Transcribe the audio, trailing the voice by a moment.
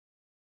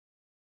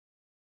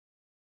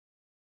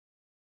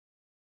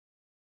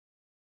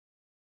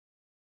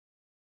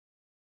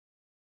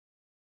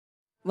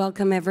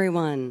Welcome,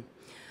 everyone.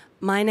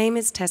 My name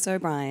is Tess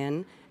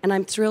O'Brien, and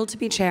I'm thrilled to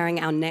be chairing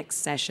our next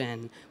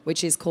session,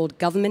 which is called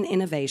Government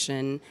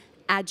Innovation,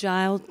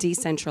 Agile,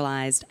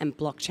 Decentralized, and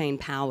Blockchain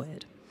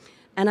Powered.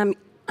 And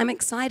I'm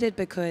excited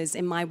because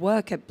in my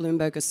work at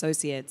Bloomberg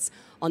Associates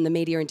on the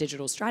Media and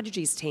Digital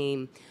Strategies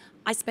team,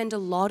 I spend a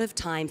lot of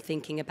time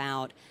thinking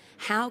about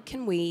how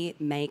can we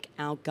make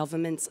our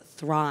governments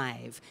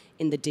thrive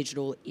in the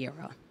digital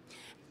era.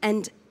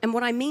 And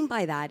what I mean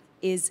by that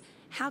is,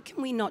 how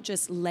can we not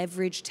just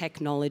leverage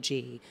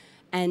technology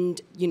and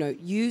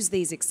use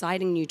these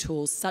exciting new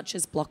tools such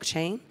as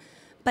blockchain,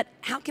 but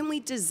how can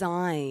we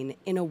design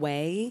in a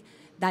way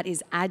that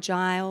is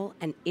agile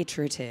and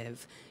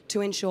iterative to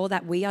ensure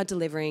that we are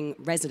delivering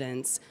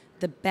residents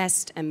the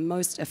best and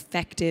most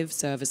effective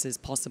services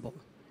possible?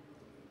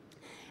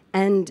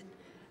 And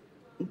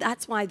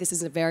that's why this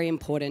is a very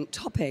important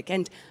topic.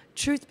 And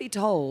truth be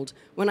told,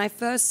 when I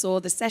first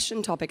saw the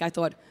session topic, I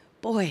thought,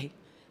 boy,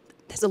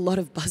 there's a lot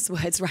of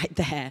buzzwords right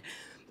there.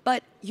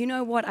 But you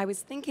know what? I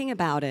was thinking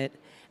about it,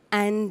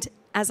 and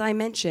as I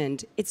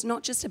mentioned, it's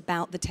not just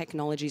about the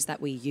technologies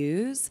that we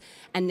use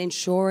and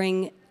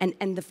ensuring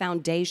and the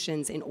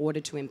foundations in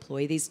order to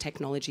employ these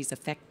technologies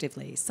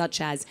effectively, such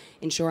as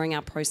ensuring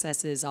our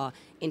processes are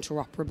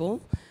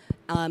interoperable,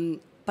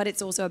 but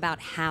it's also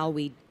about how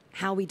we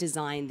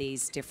design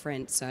these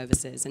different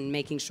services and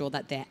making sure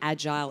that they're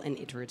agile and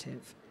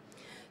iterative.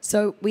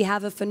 So we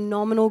have a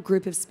phenomenal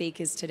group of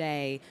speakers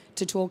today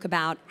to talk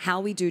about how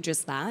we do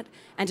just that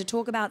and to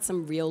talk about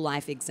some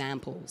real-life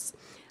examples.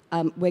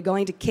 We're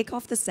going to kick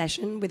off the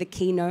session with a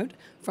keynote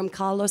from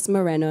Carlos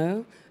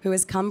Moreno, who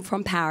has come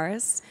from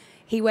Paris.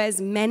 He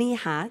wears many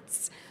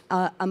hats.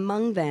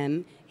 Among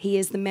them, he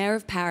is the Mayor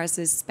of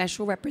Paris's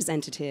special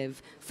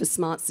representative for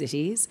smart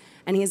cities,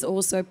 and he is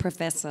also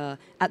professor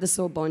at the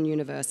Sorbonne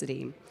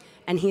University.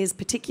 And he is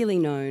particularly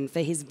known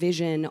for his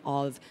vision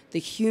of the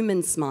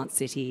human smart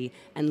city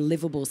and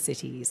livable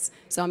cities.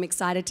 So I'm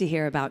excited to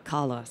hear about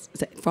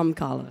from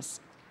Carlos.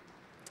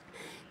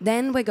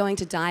 Then we're going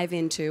to dive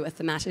into a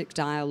thematic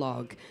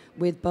dialogue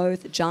with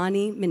both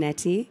Gianni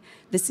Minetti,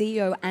 the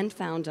CEO and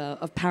founder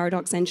of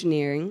Paradox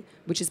Engineering,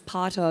 which is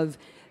part of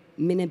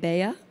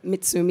Minebeya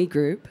Mitsumi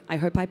Group, I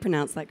hope I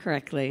pronounced that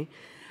correctly,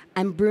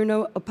 and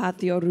Bruno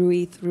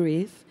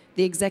Opacio-Ruiz,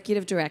 the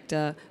Executive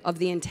Director of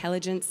the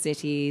Intelligent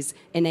Cities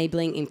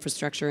Enabling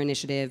Infrastructure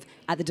Initiative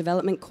at the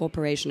Development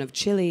Corporation of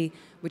Chile,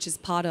 which is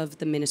part of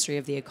the Ministry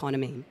of the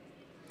Economy.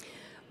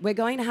 We're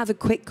going to have a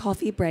quick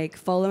coffee break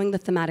following the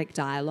thematic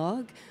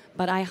dialogue,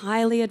 but I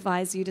highly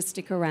advise you to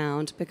stick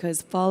around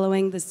because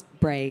following this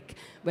break,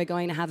 we're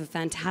going to have a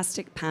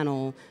fantastic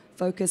panel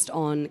focused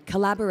on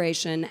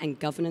collaboration and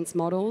governance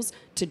models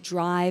to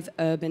drive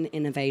urban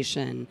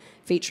innovation,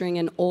 featuring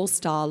an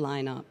all-star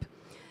lineup.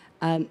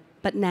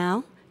 But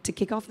now, to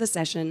kick off the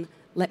session,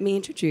 let me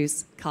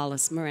introduce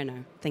Carlos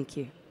Moreno. Thank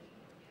you.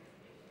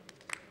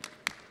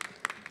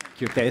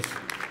 Thank you, Tess.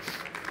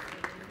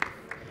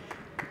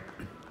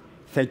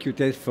 Thank you,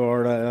 Tess,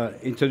 for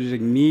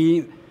introducing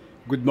me.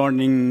 Good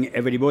morning,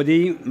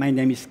 everybody. My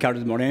name is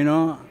Carlos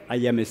Moreno. I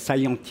am a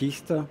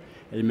scientist.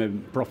 I'm a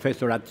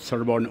professor at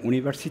Sorbonne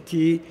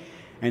University,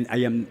 and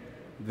I am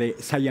the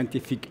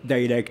scientific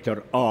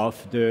director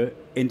of the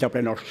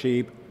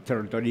Entrepreneurship,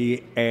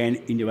 Territory, and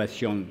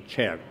Innovation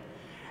Chair.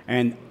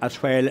 And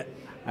as well,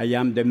 I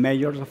am the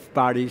mayor of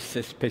Paris,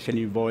 special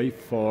envoy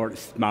for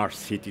smart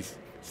cities.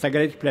 It's a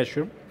great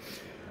pleasure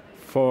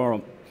for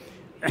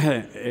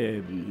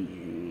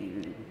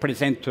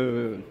present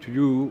to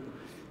you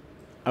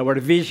our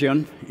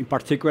vision, in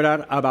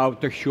particular, about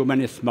the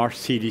human smart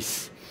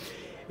cities.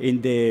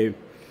 In the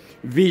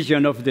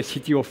vision of the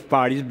city of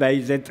Paris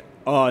based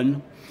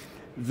on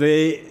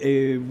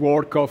the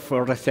work of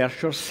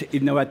researchers,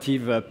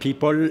 innovative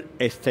people,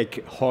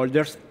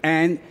 stakeholders,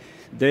 and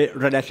the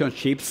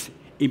relationships,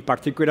 in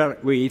particular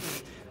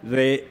with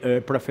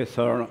the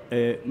Professor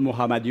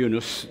Muhammad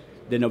Yunus,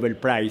 the Nobel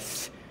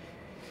Prize.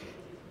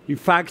 In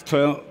fact,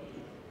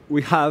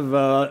 we have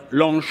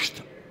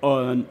launched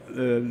on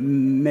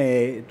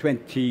May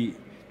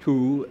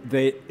 22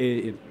 the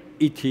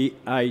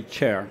INTI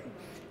Chair,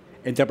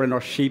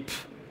 Entrepreneurship,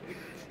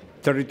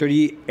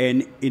 Territory,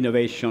 and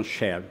Innovation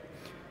Chair.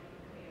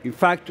 In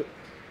fact,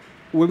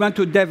 we want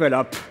to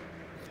develop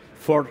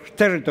for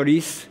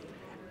territories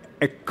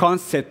a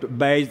concept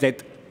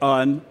based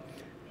on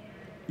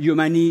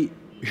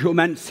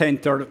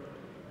human-centered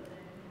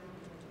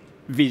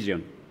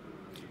vision.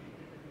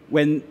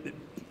 When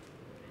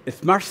a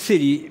smart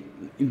city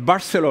in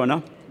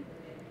Barcelona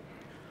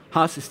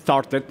has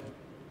started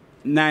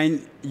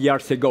 9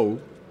 years ago,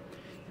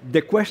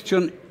 the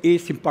question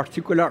is, in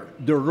particular,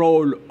 the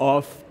role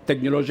of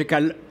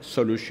technological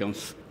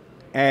solutions.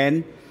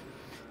 And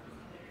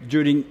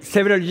during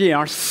several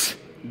years,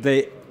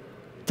 the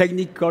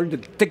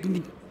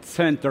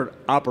technic-centered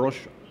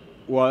approach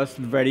was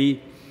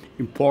very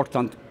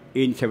important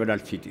in several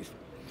cities.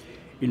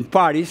 In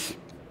Paris,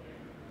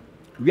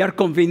 we are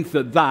convinced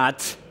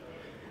that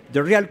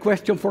the real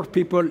question for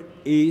people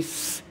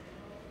is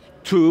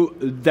to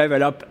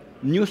develop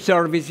new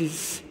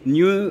services,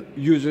 new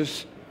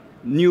uses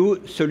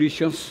new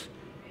solutions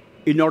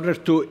in order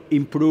to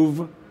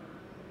improve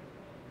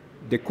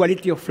the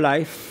quality of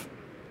life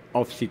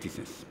of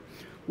citizens.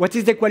 What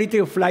is the quality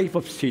of life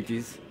of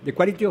cities? The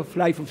quality of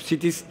life of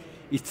cities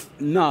is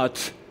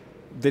not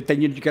the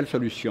technological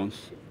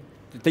solutions.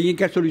 The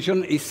technical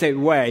solution is a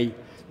way,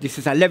 this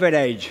is a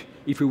leverage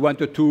if we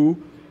wanted to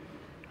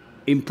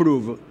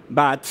improve.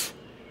 But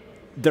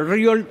the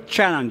real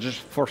challenge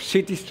for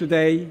cities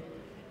today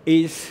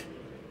is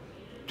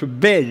to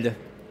build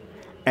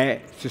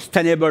a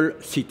sustainable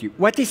city.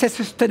 What is a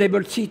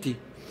sustainable city?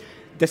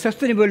 The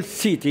sustainable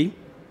city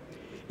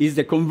is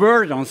the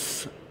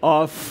convergence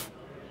of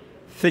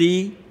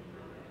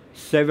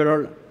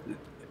several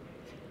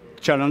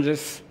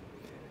challenges.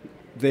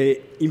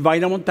 The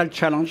environmental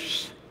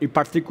challenge, in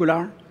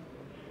particular,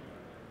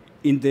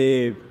 in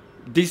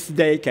this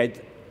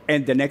decade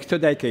and the next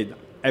decade,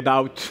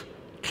 about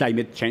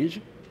climate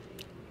change,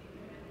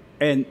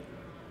 and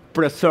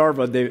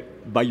preserve the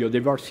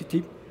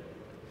biodiversity.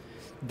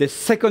 The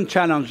second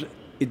challenge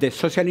is the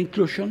social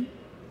inclusion.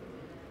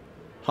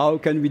 How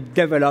can we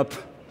develop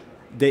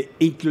the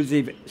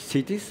inclusive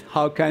cities?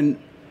 How can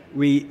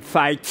we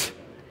fight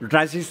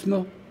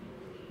racism,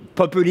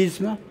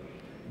 populism,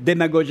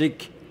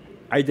 demagogic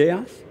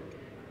ideas?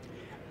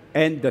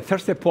 And the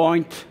third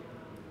point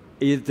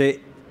is the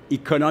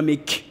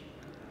economic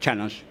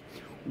challenge.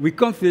 We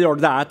consider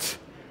that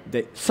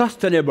the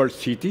sustainable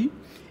city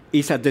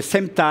is at the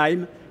same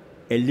time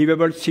a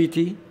livable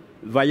city,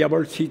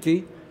 viable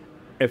city,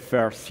 a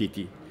fair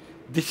city.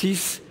 This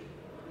is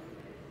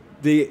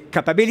the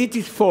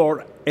capabilities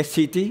for a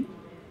city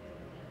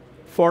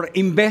for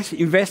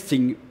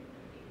investing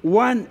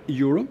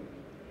 €1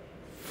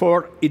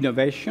 for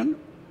innovation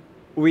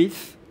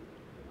with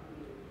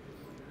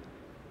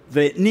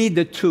the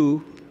need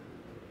to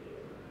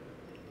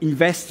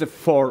invest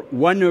for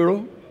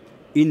 €1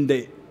 in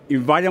the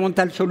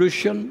environmental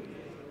solution,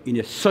 in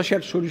a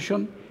social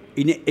solution,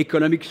 in an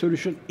economic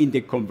solution, in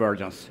the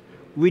convergence.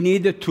 We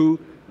need to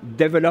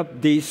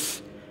develop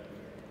this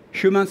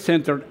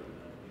human-centered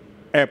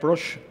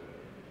approach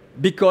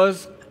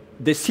because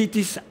the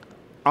cities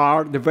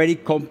are the very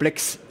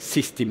complex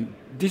system.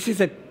 This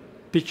is a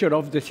picture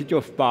of the city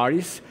of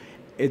Paris,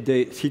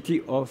 the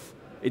city of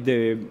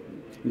the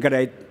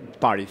Great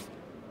Paris.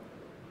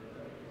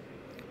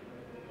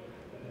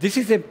 This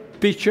is a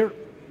picture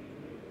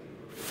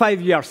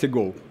 5 years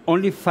ago,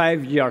 only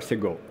 5 years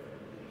ago.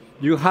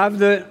 You have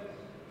the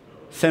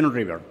Seine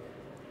River,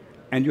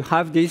 and you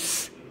have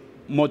this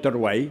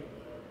motorway.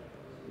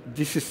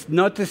 This is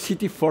not a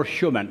city for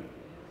human.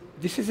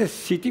 This is a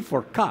city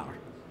for car.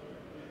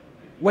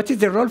 What is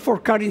the role for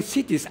car in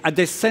cities? At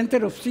the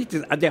center of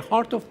cities, at the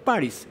heart of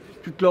Paris,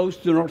 too close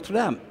to Notre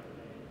Dame.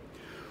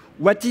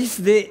 What is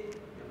the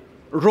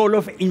role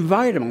of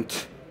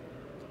environment?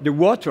 The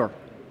water,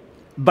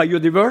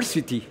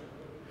 biodiversity.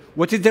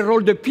 What is the role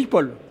of the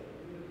people?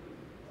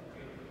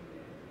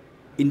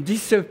 In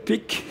this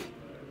peak,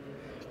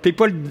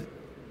 people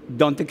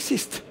don't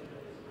exist.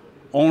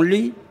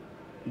 Only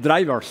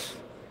drivers.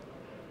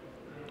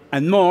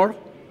 And more,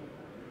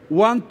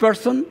 1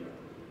 person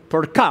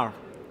per car.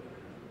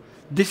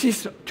 This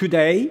is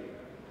today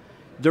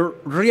the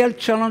real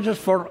challenges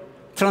for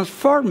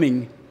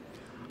transforming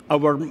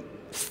our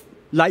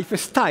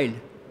lifestyle.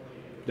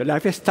 The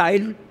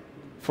lifestyle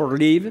for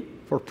live,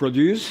 for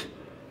produce,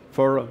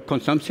 for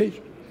consumption.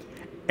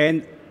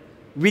 And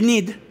we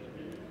need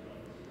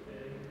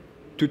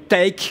to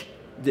take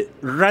the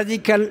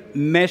radical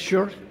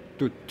measures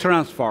to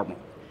transform.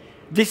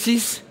 This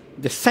is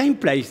the same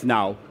place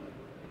now.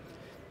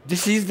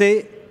 This is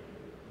the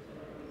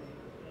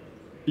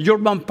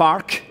urban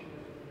park,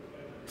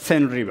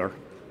 Seine River.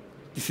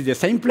 This is the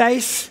same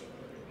place.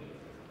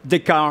 The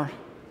car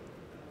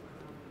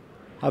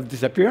have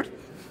disappeared.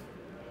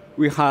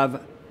 We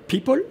have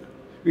people.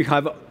 We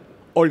have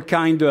all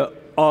kinds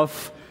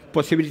of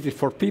possibilities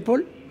for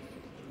people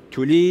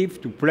to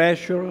live, to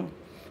pleasure,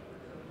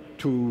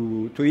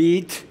 to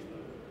eat.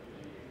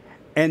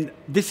 And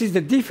this is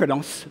the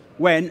difference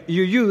when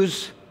you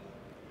use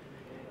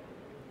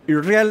a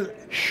real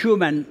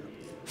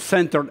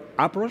human-centered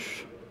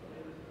approach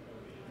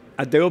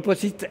at the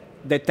opposite,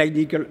 the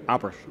technical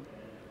approach.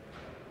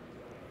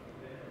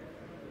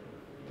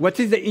 What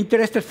is the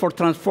interest for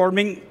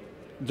transforming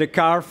the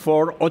car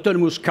for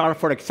autonomous car,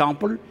 for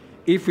example,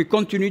 if we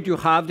continue to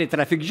have the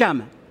traffic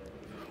jam?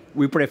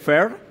 We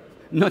prefer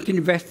not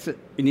invest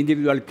in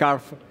individual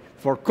cars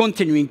for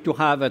continuing to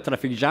have a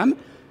traffic jam.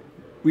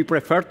 We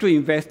prefer to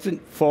invest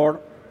for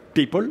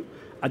people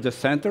at the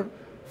center,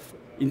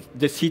 in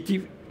the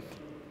city.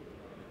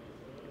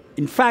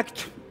 In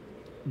fact,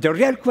 the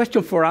real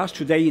question for us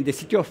today in the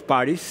city of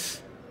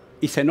Paris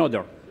is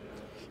another.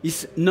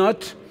 It's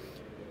not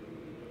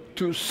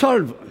to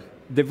solve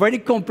the very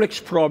complex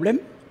problem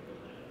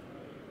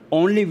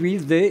only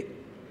with the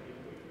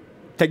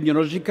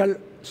technological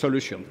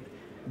solution.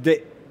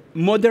 The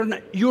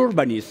modern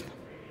urbanism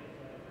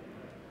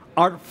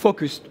are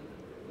focused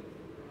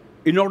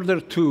in order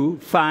to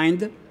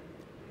find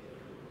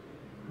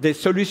the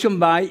solution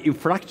by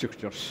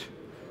infrastructures.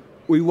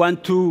 we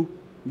want to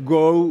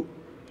go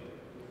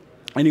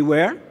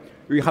anywhere,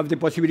 we have the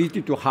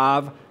possibility to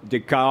have the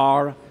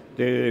car,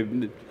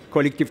 the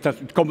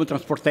common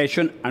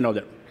transportation, and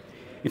other.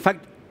 In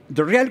fact,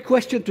 the real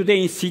question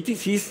today in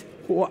cities is,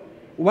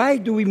 why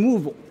do we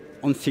move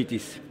on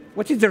cities?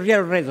 What is the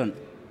real reason?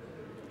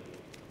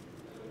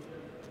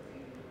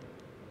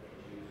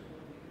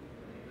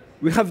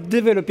 We have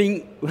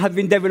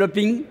been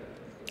developing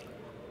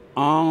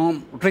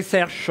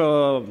research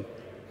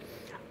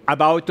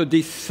about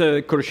this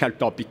crucial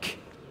topic.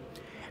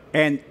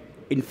 And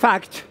in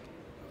fact,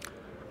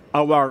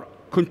 our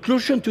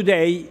conclusion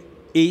today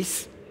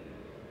is,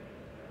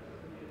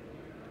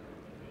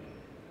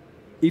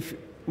 if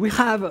we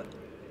have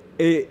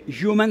a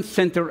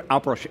human-centered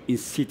approach in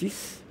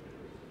cities,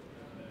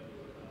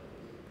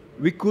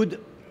 we could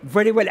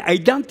very well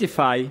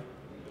identify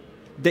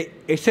the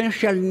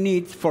essential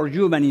needs for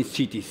humans in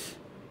cities.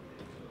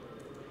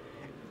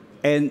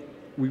 And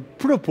we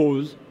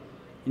propose,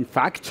 in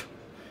fact,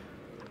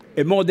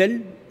 a model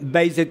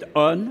based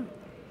on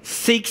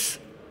 6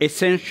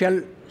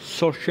 essential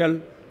social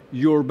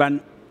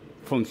urban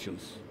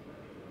functions.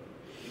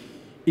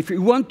 If we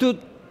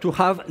wanted to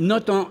have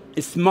not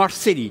a smart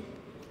city,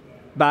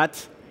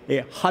 but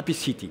a happy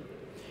city,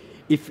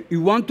 if we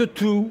wanted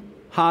to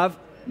have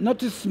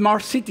not a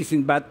smart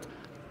citizen, but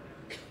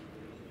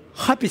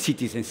happy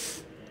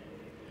citizens,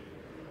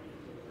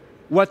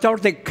 what are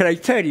the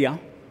criteria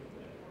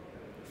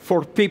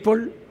for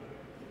people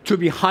to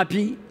be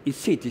happy in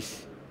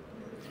cities?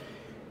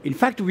 In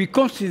fact, we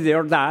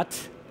consider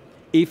that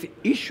if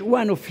each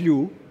one of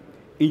you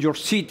in your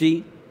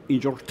city, in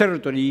your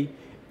territory,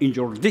 in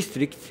your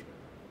district,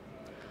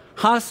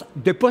 has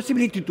the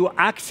possibility to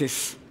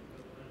access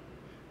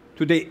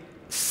to the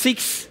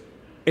 6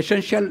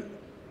 essential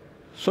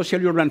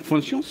social urban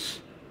functions,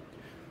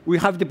 we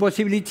have the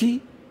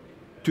possibility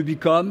to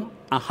become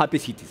a happy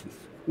citizen.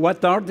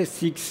 What are the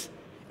 6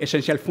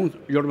 essential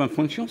urban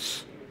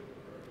functions?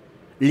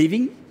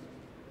 Living,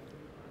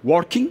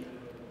 working,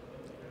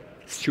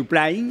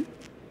 supplying,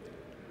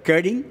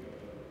 caring,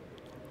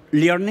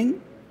 learning,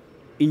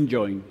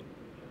 enjoying.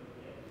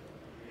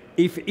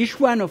 If each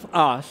one of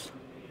us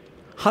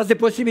has the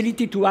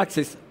possibility to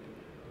access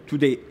to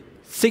the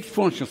 6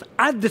 functions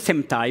at the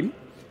same time,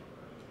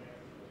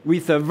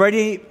 with a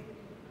very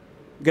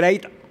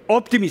great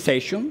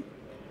optimization,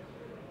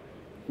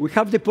 we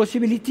have the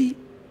possibility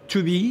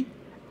to be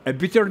a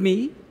better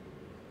me,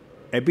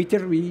 a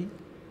better we,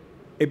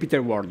 a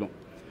better world.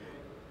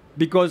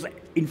 Because,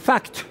 in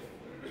fact,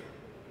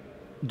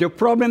 the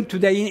problem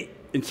today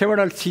in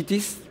several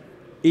cities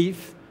is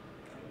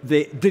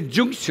the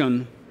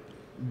junction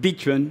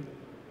between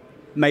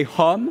my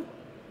home,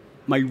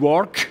 my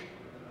work,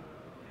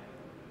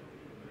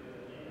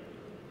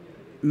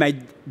 my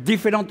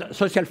different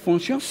social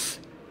functions,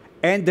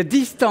 and the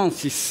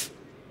distances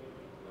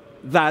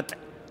that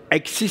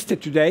exist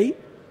today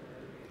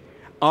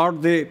are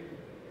the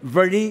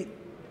very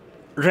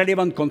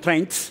relevant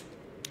constraints,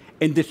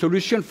 and the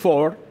solution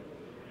for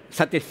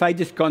satisfy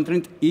this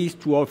constraint is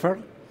to offer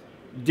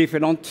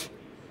different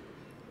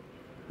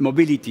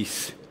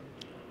mobilities,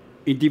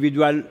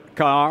 individual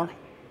car,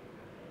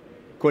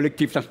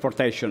 collective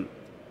transportation.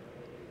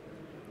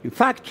 In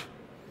fact,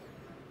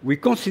 we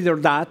consider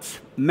that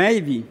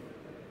maybe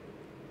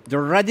the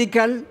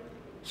radical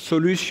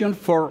solution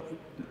for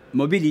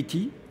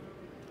mobility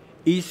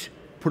is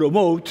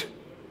promote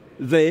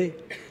the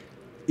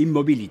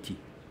immobility.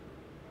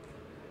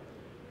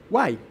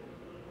 Why?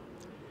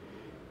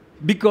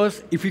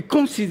 Because if we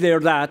consider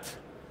that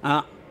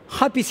a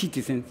happy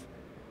citizen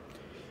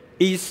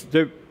is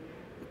the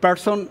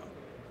person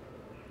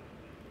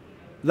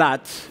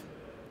that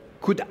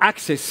could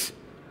access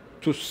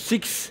to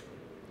 6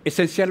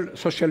 essential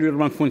social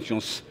urban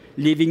functions: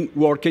 living,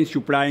 working,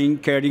 supplying,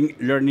 caring,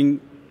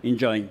 learning,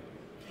 enjoying.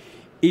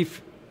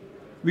 If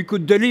we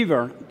could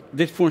deliver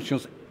these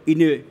functions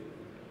in a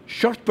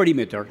short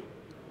perimeter,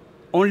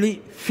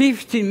 only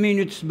 15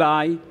 minutes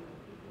by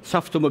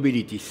soft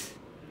mobilities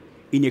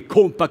in a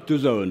compact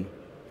zone,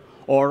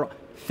 or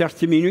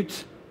 30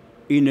 minutes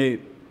in a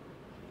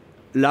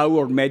low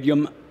or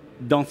medium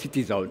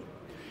density zone,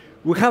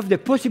 we have the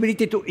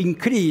possibility to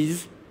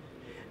increase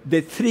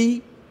the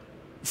 3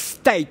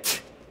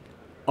 states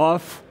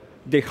of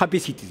the happy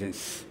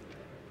citizens: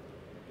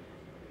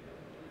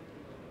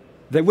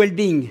 the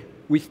well-being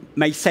with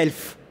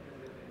myself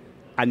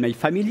and my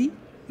family,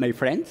 my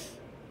friends;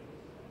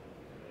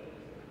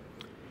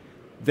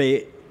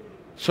 the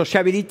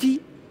sociability,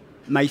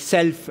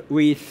 myself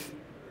with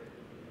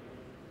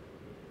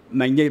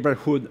my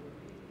neighborhood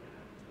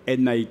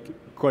and my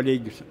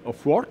colleagues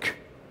of work;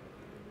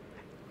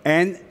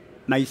 and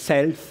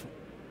myself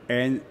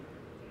and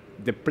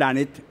the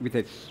planet, with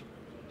a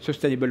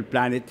sustainable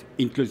planet,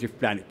 inclusive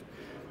planet.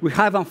 We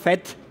have, in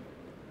fact,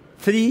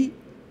 3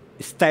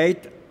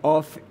 states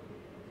of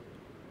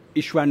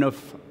each one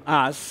of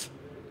us: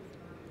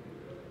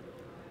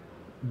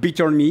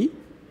 better me,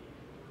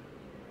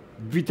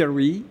 better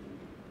we,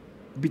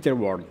 better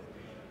world.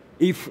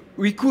 If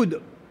we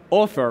could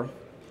offer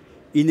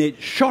in a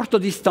shorter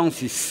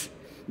distances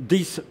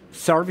these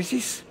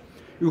services,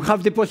 you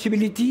have the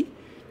possibility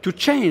to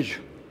change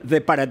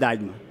the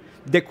paradigm.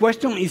 The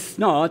question is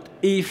not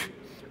if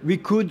we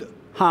could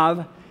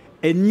have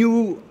a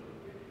new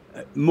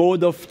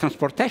mode of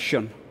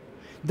transportation.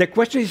 The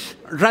question is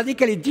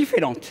radically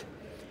different.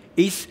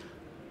 Is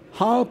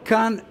how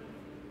can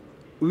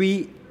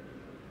we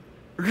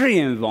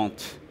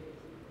reinvent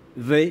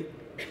the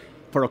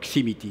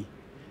proximity?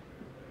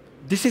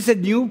 This is a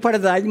new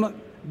paradigm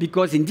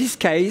because in this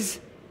case,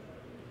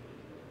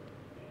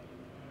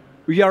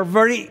 we are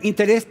very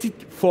interested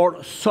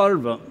for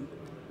solving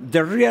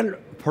the real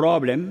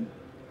problem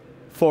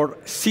for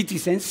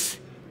citizens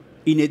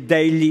in a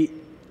daily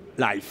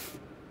life.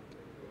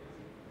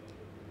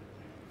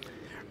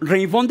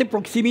 Reinvent the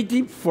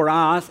proximity for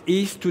us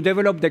is to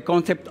develop the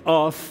concept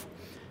of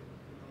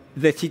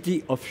the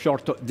city of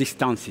short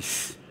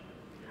distances.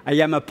 I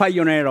am a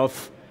pioneer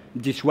of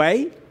this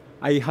way.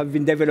 I have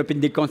been developing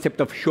the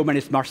concept of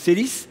human smart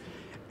cities,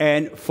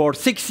 and for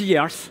 6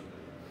 years,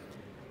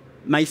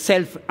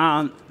 myself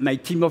and my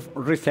team of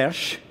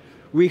research,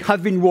 we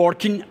have been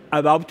working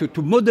about to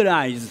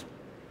modelize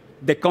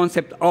the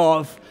concept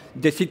of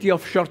the city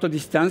of short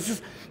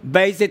distances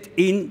based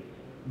in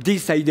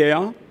this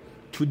idea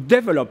to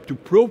develop, to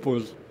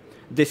propose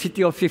the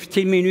city of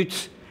 15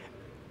 minutes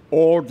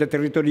or the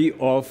territory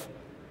of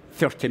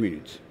 30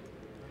 minutes.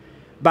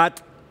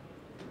 But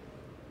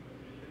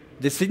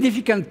the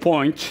significant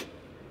point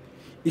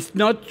is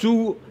not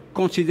to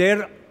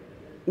consider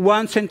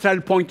one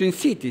central point in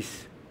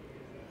cities.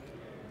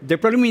 The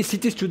problem in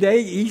cities today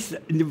is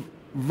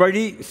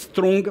very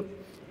strong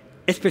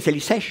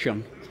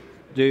specialization.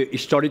 The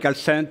historical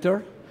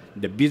center,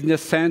 the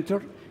business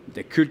center,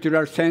 the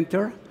cultural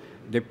center,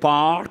 the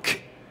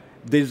park,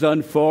 the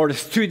zone for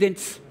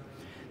students.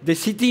 The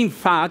city, in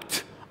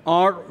fact,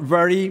 are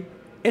very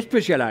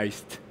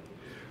specialized.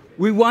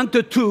 We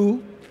wanted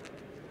to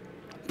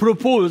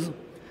propose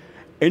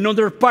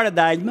another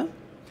paradigm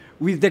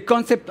with the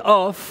concept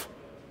of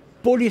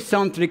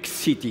polycentric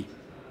city.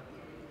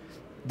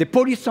 The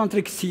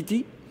polycentric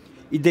city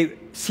is the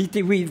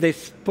city with the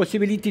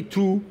possibility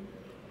to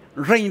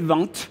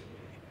reinvent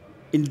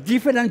in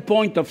different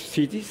points of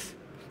cities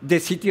the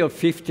city of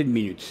 15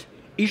 minutes.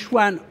 Each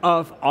one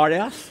of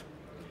areas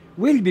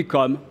will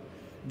become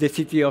the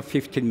city of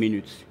 15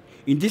 minutes.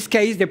 In this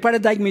case, the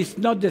paradigm is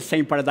not the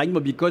same paradigm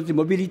because the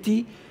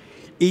mobility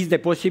is the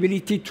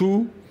possibility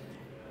to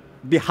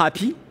be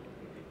happy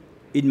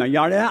in my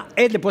area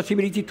and the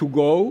possibility to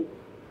go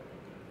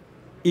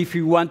if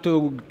you want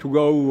to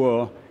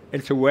go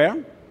elsewhere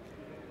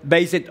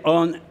based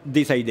on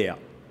this idea.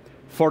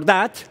 For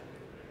that,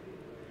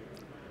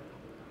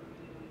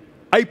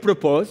 I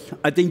propose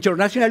at the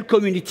international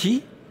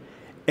community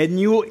a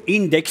new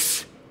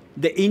index,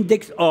 the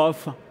index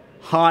of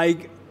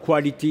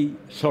high-quality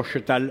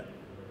societal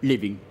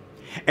living.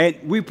 And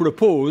we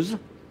propose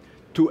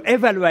to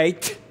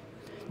evaluate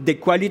the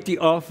quality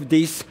of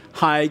this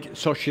high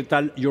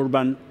societal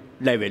urban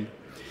level.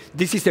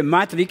 This is a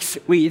matrix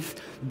with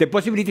the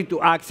possibility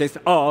to access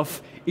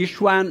of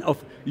each one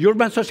of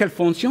urban social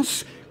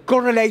functions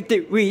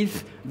correlated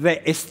with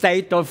the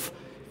state of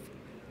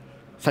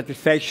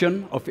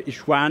satisfaction of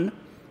each one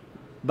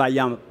by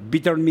a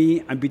better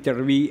me and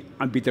better we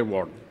and better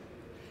world.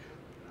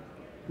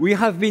 We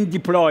have been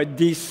deployed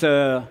this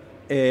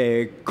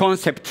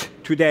concept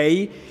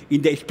today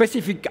in the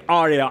specific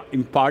area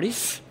in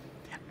Paris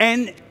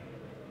and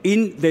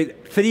in the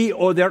 3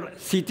 other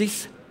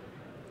cities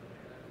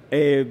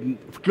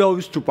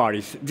close to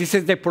Paris. This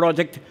is the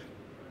project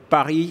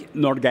Paris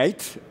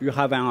Northgate. You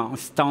have a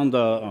stand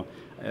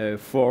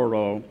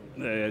for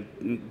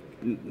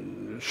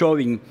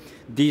showing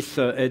this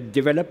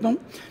development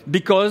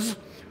because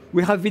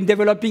we have been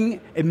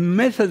developing a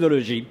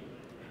methodology,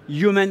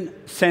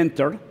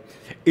 human-centered,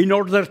 in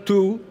order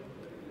to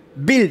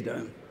build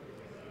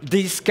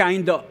this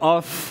kind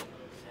of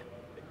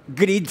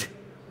grid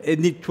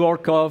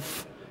network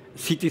of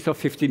cities of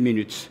 15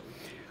 minutes.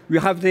 We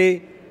have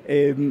the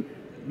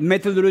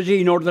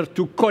methodology in order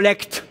to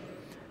collect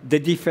the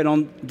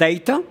different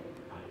data,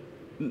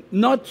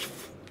 not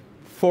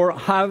for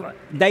have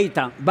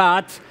data,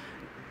 but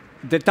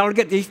the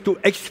target is to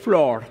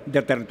explore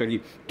the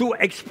territory, to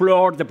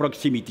explore the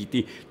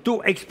proximity,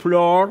 to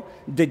explore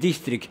the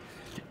district,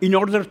 in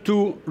order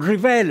to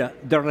reveal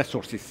the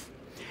resources.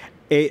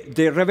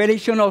 The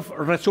revelation of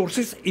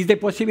resources is the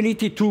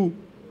possibility to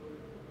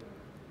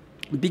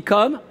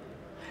become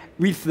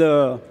with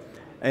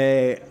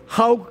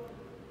how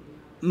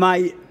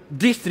my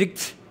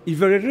district is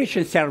very rich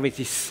in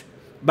services,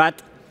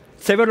 but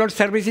several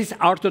services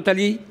are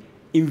totally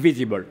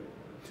invisible.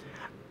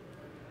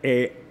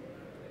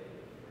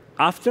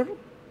 After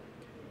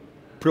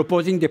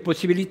proposing the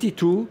possibility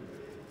to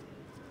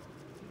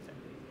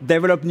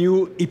develop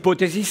new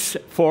hypotheses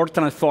for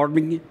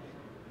transforming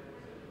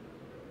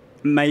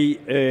my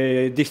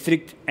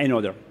district and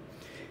other.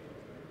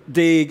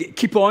 The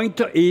key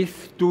point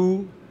is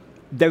to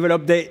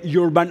develop the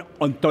urban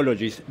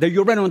ontologies. The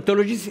urban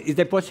ontologies is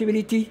the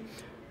possibility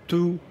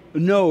to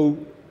know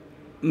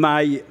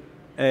my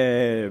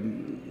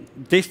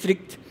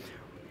district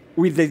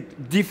with the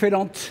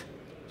different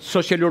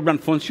social urban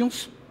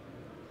functions,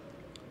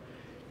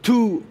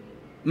 to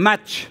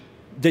match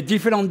the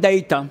different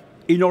data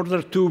in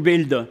order to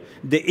build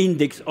the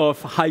index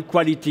of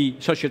high-quality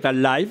societal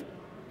life.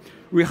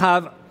 We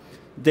have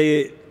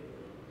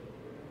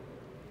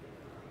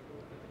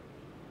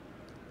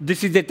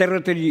this is the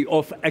territory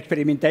of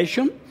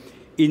experimentation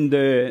in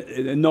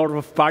the north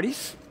of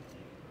Paris,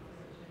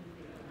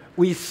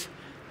 with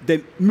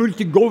the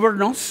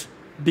multi-governance,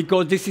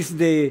 because this is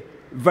the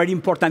very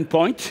important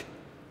point.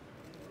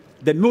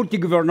 The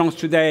multi-governance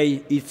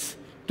today is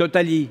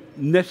totally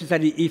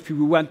necessary if we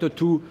wanted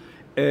to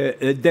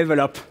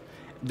develop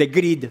the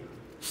grid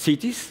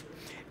cities.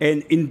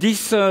 And in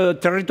this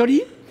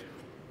territory,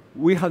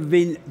 we have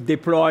been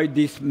deployed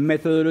this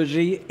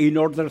methodology in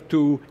order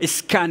to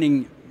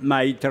scanning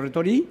my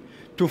territory,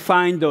 to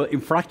find the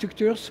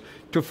infrastructures,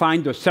 to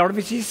find the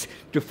services,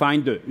 to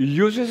find the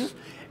users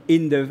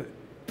in the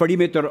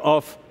perimeter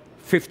of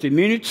 50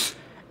 minutes.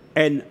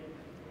 And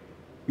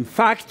in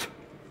fact,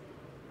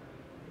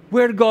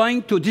 we're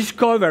going to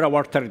discover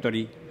our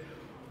territory.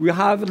 We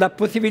have the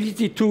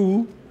possibility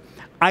to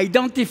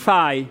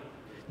identify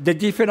the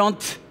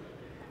different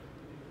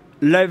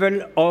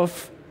level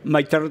of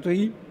my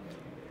territory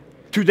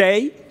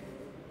today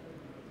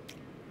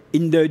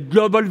in the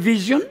global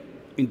vision,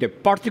 in the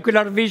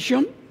particular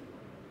vision,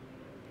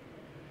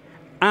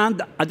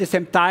 and at the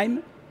same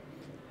time,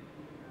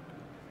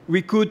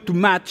 we could to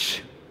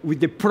match with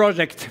the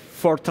project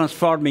for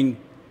transforming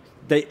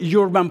the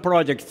urban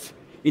projects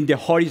in the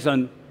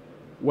horizon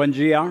 1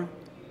 year,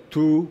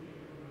 2,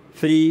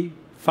 3,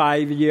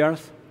 5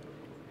 years,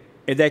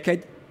 a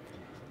decade.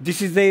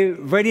 This is a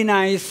very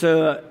nice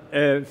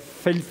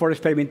field for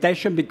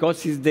experimentation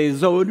because it's the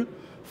zone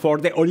for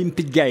the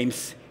Olympic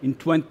Games in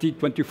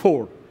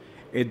 2024.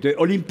 The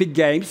Olympic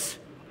Games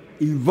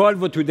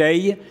involve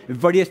today a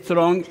very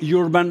strong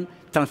urban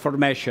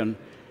transformation.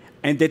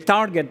 And the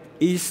target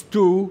is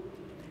to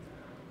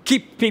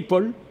keep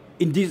people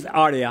in this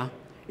area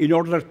in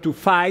order to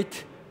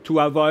fight to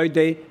avoid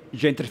the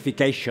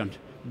gentrification,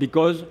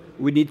 because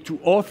we need to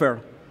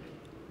offer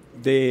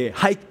the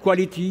high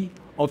quality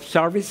of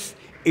service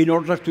in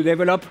order to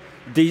develop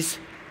this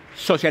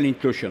social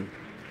inclusion.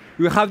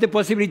 We have the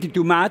possibility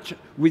to match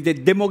with the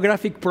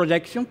demographic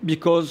projection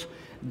because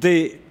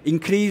the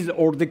increase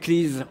or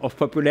decrease of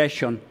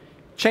population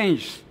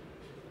changes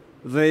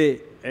the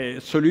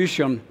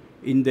solution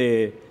in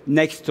the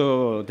next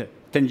 10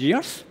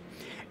 years.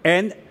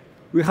 And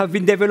we have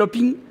been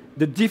developing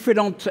the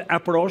different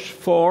approach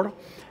for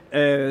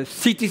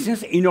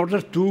citizens in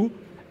order to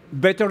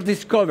better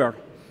discover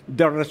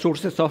the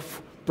resources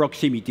of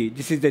proximity.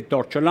 This is the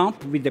torch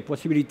lamp with the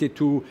possibility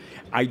to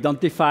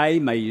identify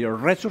my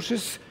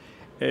resources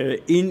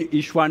in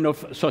each one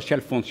of social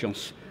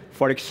functions.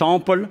 For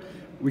example,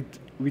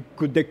 we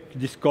could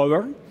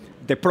discover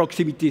the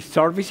proximity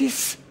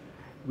services.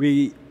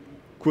 We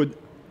could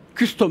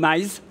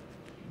customize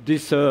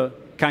this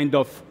kind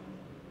of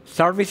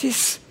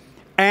services,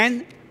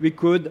 and we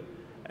could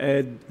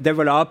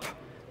develop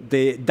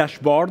the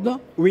dashboard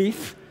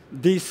with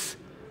this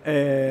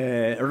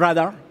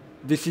radar.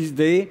 This is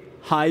the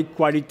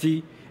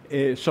high-quality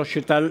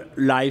societal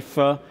life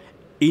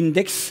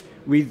index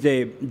with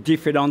the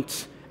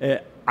different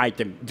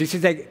items. This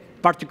is a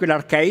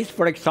particular case,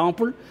 for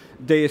example,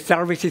 the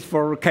services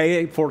for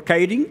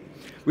caring,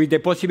 with the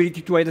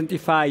possibility to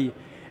identify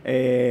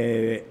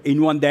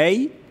in 1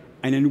 day,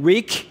 and in a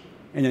week,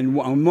 and in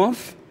 1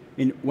 month,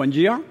 in 1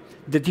 year,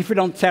 the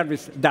different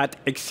services that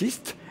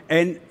exist,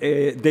 and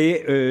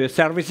the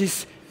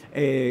services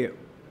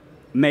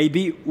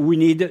maybe we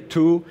need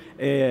to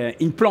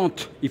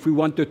implant if we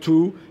wanted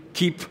to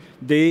keep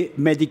the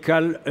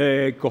medical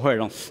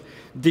coherence.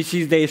 This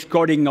is the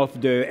scoring of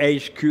the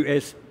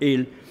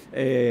HQSL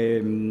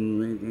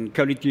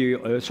quality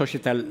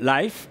societal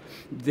life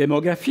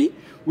demography.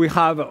 We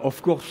have,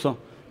 of course,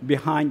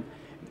 behind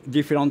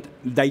different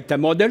data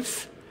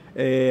models.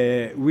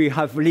 We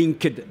have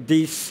linked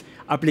this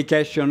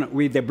application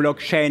with the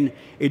blockchain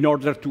in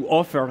order to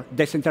offer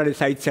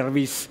decentralized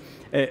service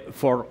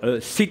for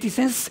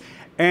citizens.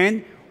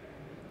 And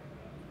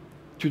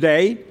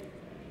today,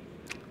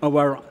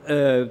 our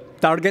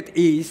target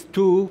is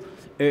to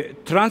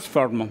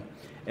transform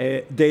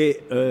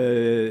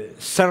the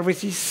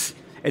services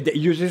and the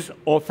uses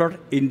offered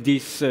in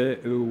this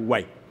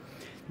way.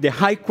 The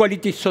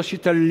high-quality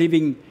societal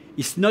living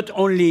is not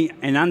only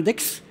an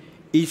index,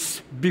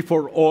 it's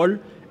before all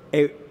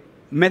a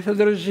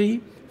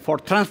methodology for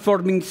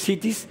transforming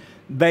cities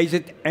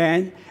based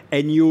on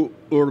a new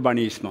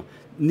urbanism.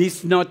 This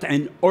is not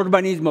an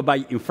urbanism by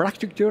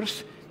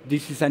infrastructures.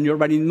 This is an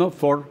urbanism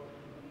for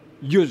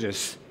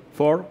users,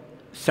 for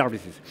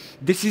services.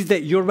 This is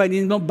the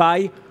urbanism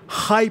by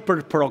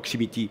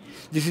hyper-proximity.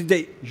 This is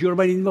the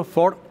urbanism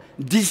for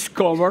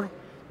discover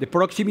the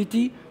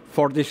proximity,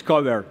 for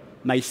discover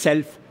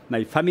myself,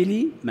 my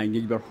family, my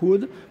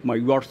neighborhood, my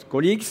work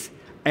colleagues,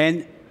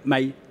 and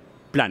my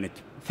planet.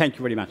 Thank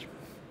you very much.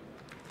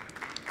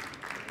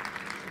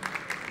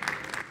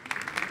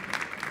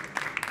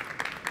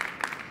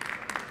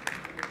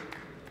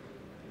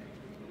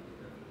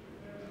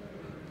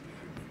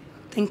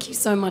 Thank you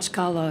so much,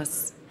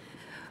 Carlos.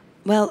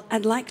 Well,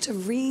 I'd like to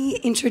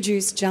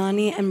reintroduce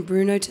Gianni and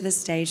Bruno to the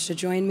stage to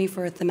join me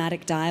for a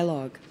thematic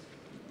dialogue.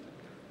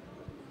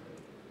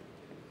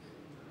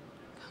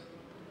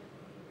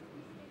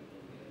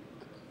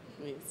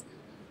 Please.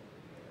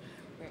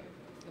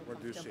 Where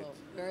do you sit?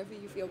 Wherever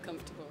you feel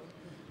comfortable.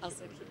 I'll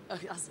sit here. Oh,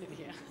 I'll sit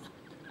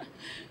here.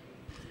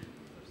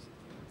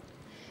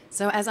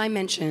 So as I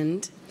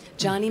mentioned,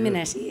 Gianni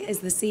Minetti is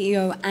the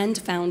CEO and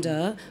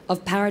founder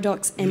of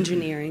Paradox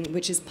Engineering,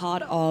 which is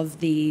part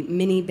of the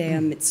Mini Bear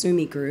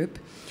Mitsumi Group.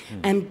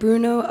 And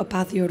Bruno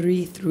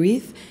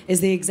Apathiou-Ruiz is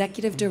the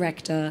executive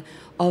director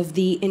of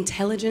the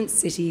Intelligent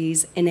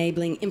Cities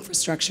Enabling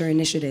Infrastructure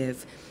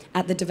Initiative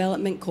at the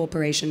Development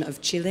Corporation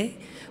of Chile,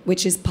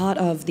 which is part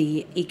of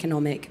the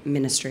Economic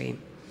Ministry.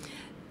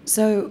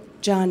 So,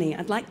 Gianni,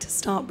 I'd like to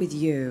start with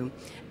you,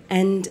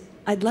 and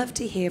I'd love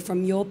to hear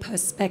from your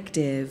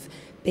perspective,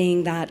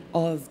 being that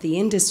of the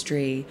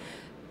industry,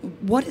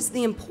 what is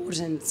the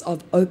importance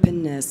of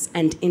openness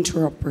and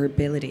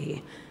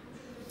interoperability?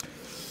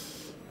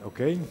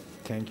 Okay,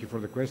 thank you for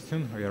the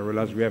question. I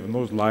realize we have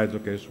no slides,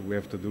 okay, so we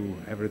have to do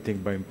everything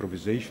by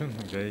improvisation,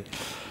 okay.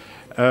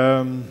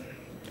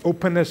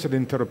 Openness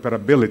and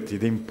interoperability,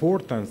 the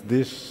importance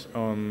this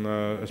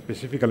on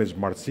specifically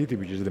smart city,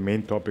 which is the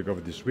main topic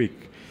of this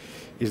week,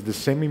 is the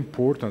same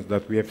importance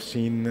that we have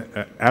seen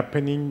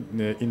happening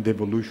in the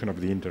evolution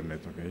of the internet,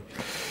 okay.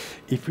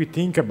 If we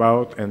think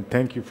about, and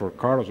thank you for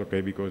Carlos,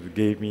 okay, because it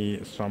gave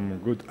me some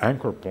good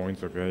anchor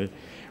points, okay.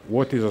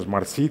 What is a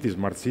smart city?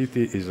 Smart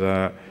city is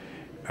an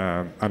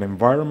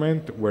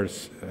environment where,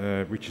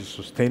 which is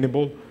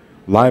sustainable,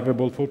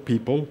 livable for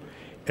people,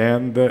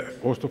 and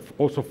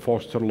also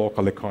foster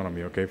local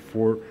economy, okay,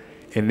 for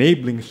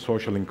enabling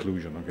social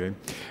inclusion, okay.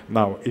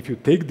 Now, if you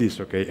take this,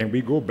 okay, and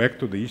we go back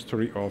to the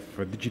history of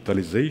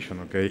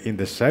digitalization, okay, in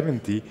the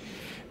 70s,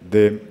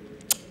 the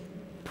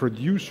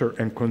producer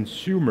and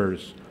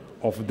consumers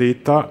of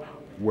data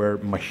were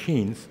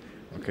machines,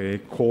 okay,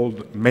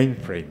 called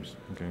mainframes,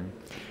 okay.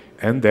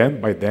 And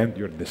then, by then,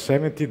 during the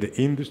 70s, the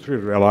industry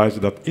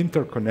realized that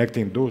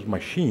interconnecting those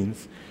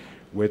machines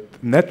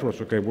with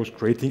networks, okay, was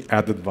creating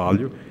added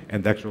value,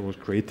 and actually was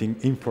creating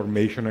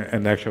information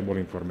and actionable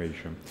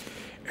information.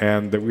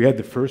 And we had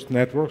the first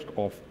networks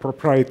of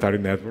proprietary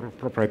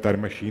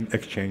machine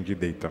exchanging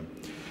data,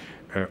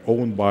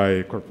 owned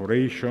by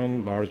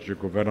corporation, large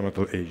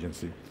governmental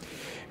agency.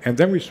 And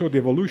then we saw the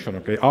evolution,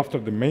 okay, after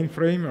the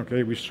mainframe,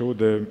 okay, we saw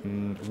the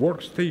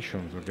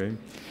workstations, okay,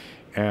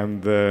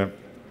 and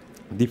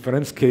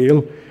different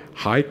scale,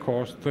 high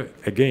cost,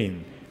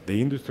 again,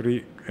 the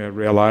industry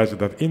realized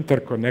that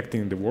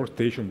interconnecting the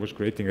workstation was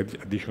creating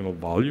additional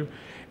value,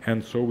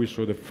 and so we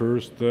saw the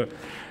first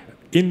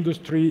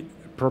industry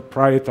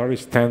proprietary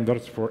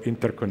standards for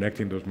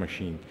interconnecting those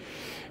machines.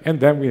 And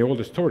then we know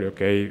the story,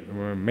 okay,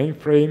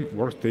 mainframe,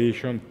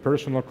 workstation,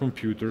 personal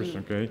computers,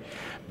 okay,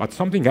 but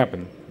something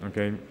happened,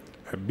 okay,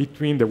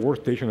 between the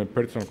workstation and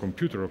personal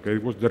computer, okay,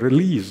 it was the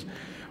release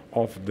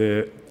of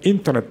the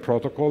internet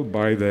protocol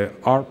by the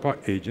ARPA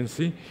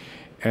agency,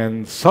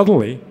 and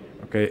suddenly,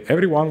 okay,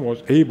 everyone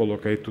was able,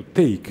 okay, to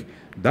take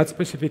that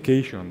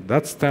specification,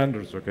 that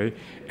standards, okay,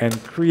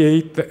 and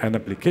create an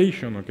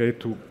application, okay,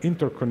 to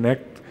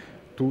interconnect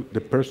to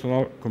the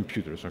personal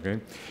computers, okay?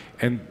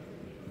 And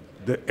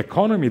the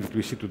economy that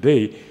we see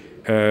today,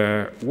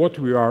 what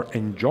we are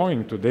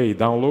enjoying today,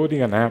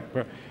 downloading an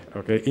app,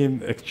 okay,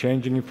 in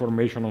exchanging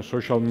information on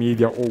social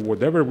media or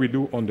whatever we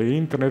do on the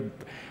internet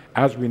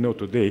as we know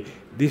today,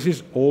 this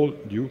is all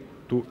due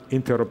to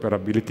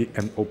interoperability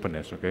and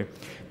openness, okay?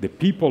 The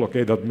people,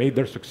 okay, that made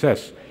their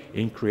success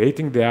in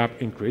creating the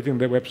app, in creating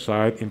the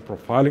website, in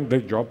profiling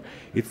their job,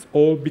 it's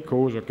all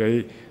because,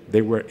 okay,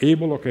 they were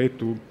able, okay,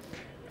 to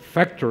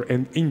factor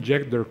and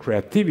inject their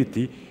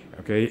creativity,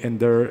 okay, and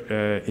their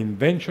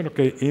invention,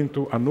 okay,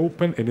 into an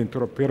open and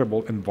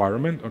interoperable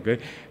environment, okay,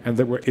 and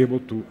they were able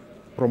to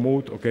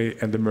promote, okay,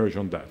 and emerge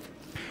on that.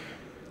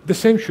 The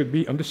same should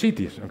be on the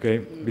cities, okay,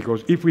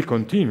 because if we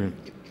continue,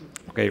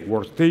 okay,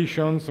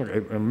 workstations,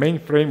 okay,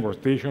 mainframe,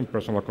 workstation,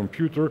 personal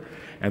computer,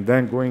 and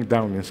then going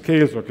down in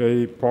scales,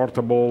 okay,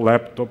 portable,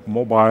 laptop,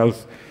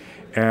 mobiles,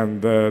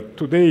 and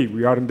today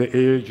we are in the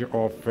age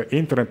of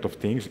Internet of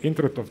Things.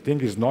 Internet of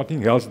Things is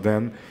nothing else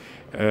than,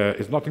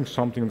 is nothing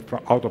something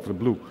out of the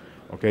blue.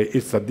 Okay,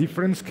 it's a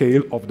different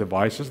scale of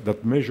devices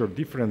that measure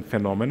different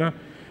phenomena.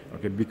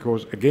 Okay,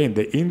 because again,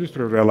 the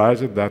industry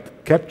realized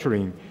that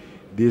capturing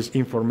this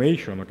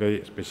information,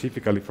 okay,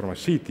 specifically from a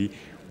city,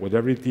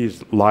 whatever it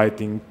is,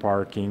 lighting,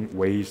 parking,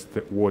 waste,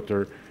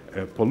 water,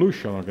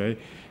 pollution, okay,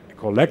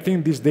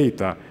 collecting this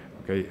data,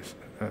 okay,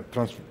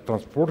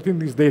 transporting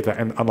this data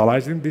and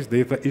analyzing this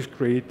data is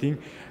creating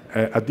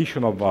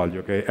additional value,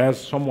 okay? As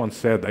someone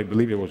said, I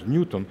believe it was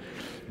Newton,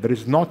 there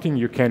is nothing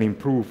you can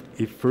improve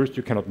if first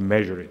you cannot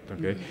measure it,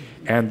 okay?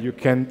 And you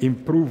can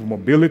improve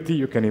mobility,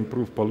 you can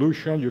improve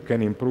pollution, you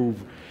can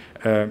improve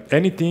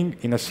anything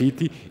in a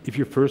city if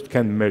you first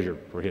can measure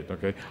for it,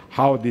 okay?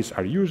 How these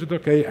are used,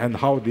 okay, and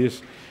how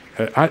this,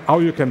 how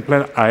you can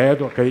plan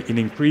ahead, okay, in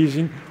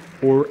increasing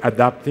or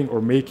adapting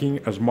or making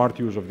a smart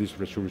use of these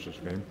resources.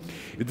 Okay?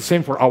 It's the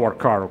same for our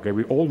car. Okay?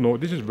 We all know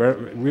this is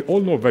we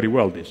all know very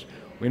well this.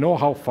 We know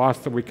how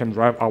fast we can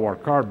drive our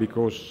car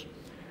because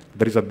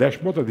there is a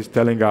dashboard that is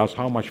telling us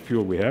how much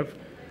fuel we have,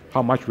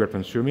 how much we are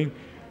consuming.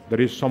 There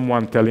is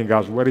someone telling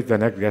us where is the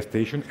next gas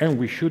station, and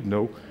we should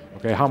know,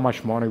 okay, how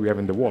much money we have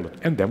in the wallet,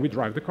 and then we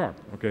drive the car.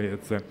 Okay,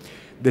 it's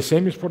the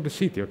same is for the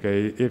city.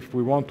 Okay, if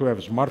we want to have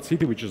a smart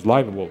city which is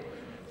livable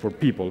for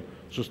people,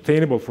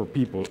 sustainable for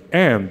people,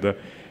 and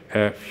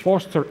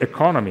foster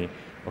economy.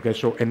 Okay,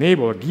 so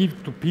enable,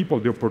 give to people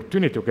the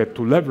opportunity, okay,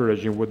 to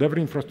leverage in whatever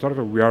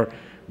infrastructure we are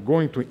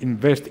going to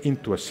invest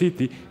into a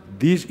city.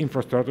 This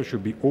infrastructure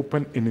should be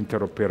open and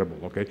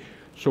interoperable. Okay,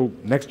 so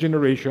next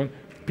generation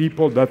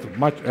people that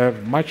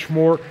have much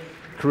more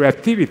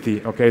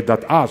creativity, okay,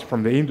 that us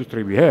from the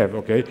industry we have,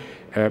 okay,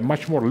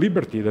 much more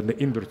liberty than the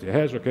industry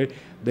has, okay,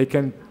 they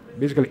can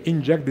basically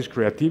inject this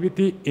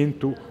creativity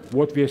into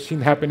what we have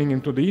seen happening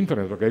into the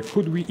internet, okay.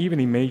 Could we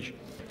even imagine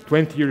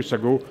 20 years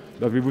ago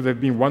that we would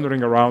have been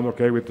wandering around,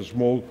 okay, with a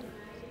small,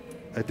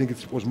 I think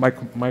it was my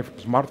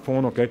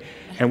smartphone, okay,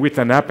 and with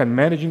an app and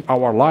managing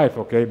our life,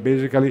 okay,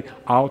 basically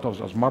out of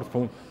a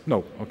smartphone?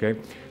 No, okay.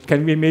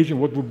 Can we imagine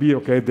what would be,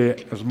 okay,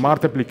 the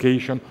smart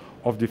application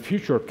of the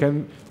future?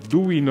 Do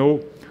we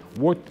know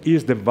what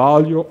is the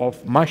value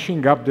of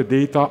mashing up the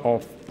data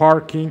of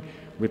parking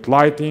with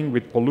lighting,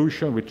 with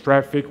pollution, with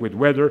traffic, with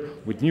weather,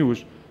 with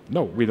news?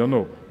 No, we don't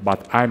know.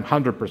 But I'm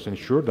 100%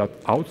 sure that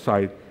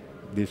outside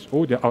this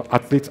audience,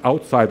 at least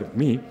outside of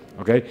me,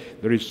 okay,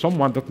 there is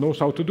someone that knows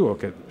how to do,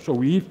 okay. So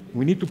we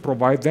need to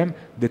provide them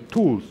the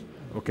tools,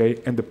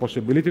 okay, and the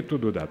possibility to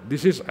do that.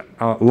 This is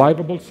a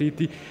livable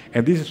city,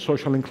 and this is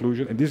social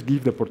inclusion, and this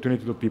gives the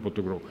opportunity to people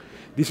to grow.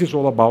 This is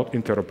all about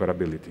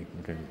interoperability,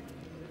 okay.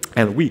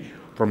 And we,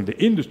 from the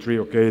industry,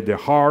 okay, the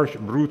harsh,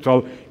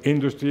 brutal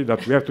industry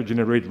that we have to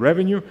generate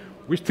revenue,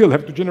 we still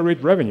have to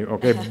generate revenue,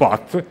 okay,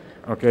 but,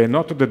 okay,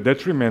 not to the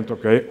detriment,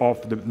 okay,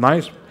 of the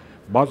nice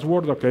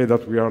buzzword, okay,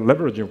 that we are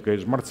leveraging, okay,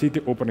 smart city,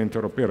 open,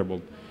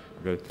 interoperable.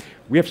 Okay.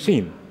 We have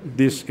seen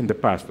this in the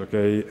past,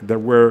 okay. There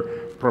were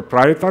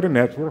proprietary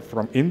networks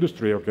from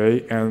industry,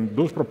 okay, and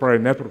those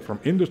proprietary networks from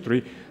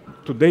industry,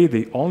 today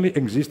they only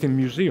exist in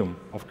museum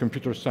of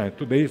computer science.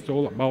 Today it's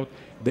all about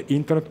the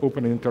internet,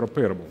 open and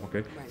interoperable,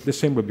 okay. Right. The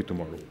same will be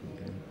tomorrow.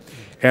 Okay.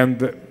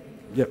 And,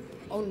 yeah.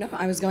 Oh, no,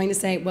 I was going to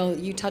say, well,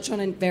 you touch on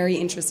a very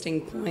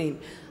interesting point.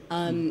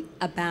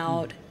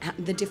 About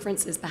the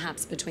differences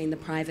perhaps between the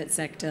private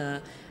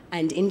sector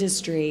and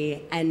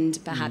industry and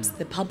perhaps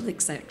the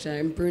public sector.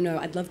 And Bruno,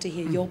 I'd love to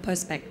hear your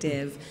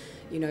perspective,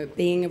 you know,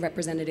 being a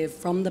representative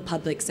from the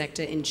public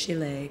sector in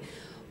Chile.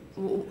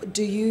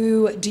 Do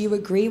you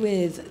agree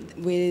with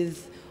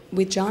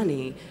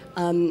Gianni?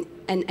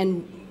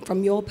 And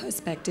from your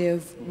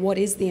perspective, what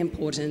is the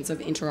importance of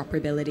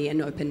interoperability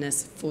and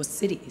openness for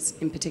cities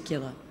in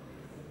particular?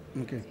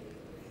 Okay.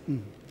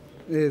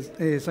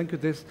 Thank you,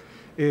 Tess.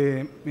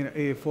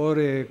 For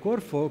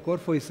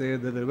Corfo is the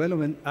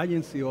development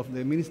agency of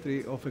the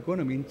Ministry of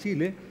Economy in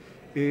Chile.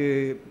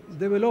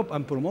 Develop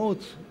and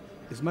promote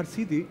smart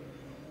city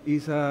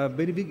is a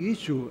very big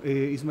issue.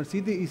 Smart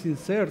city is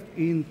inserted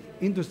in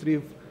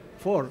Industry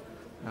 4.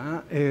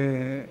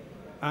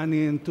 And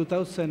in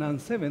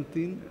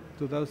 2017,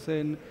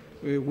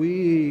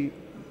 we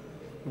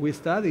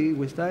study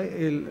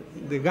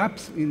the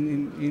gaps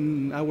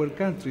in our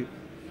country.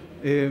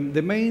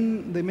 The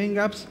main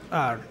gaps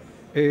are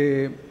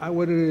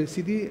our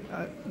city,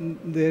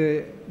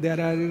 there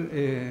are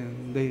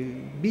the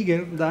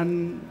bigger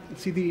than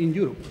city in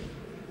Europe.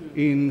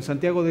 In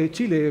Santiago de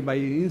Chile, by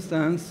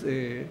instance,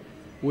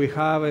 we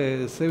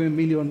have 7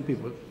 million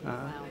people,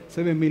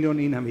 7 million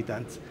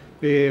inhabitants,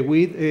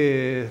 with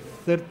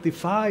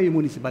 35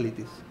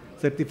 municipalities,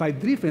 35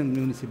 different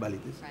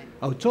municipalities,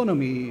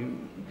 autonomy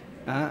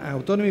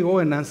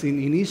governance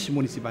in each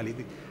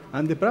municipality.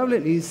 And the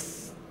problem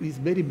is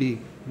very big.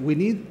 We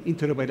need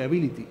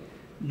interoperability.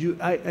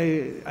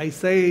 I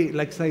say,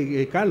 like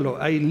say Carlo,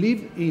 I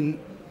live in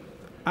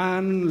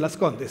Las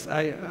Condes,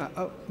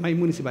 my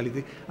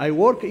municipality. I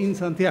work in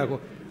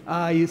Santiago.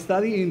 I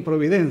study in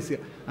Providencia.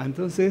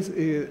 Entonces,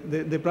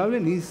 the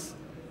problem is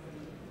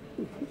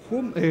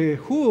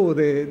who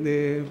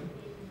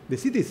the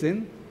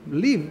citizen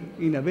live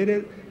in a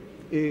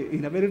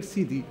better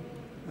city,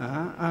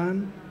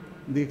 and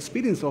the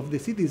experience of the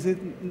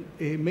citizen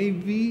may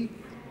be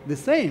the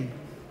same.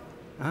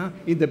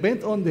 It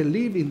depends on the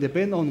live, it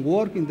depends on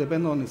work, it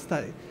depends on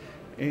study.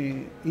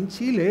 In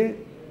Chile,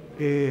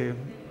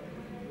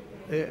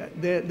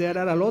 there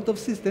are a lot of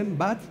systems,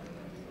 but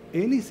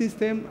any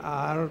system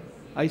are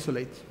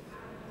isolated,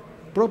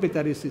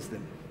 proprietary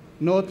system,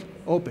 not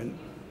open.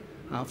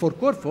 For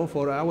Corfo,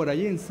 for our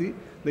agency,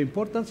 the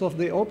importance of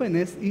the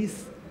openness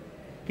is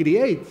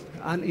create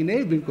an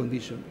enabling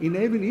condition,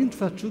 enabling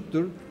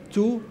infrastructure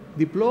to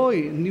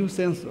deploy new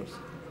sensors.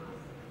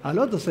 A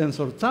lot of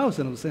sensors,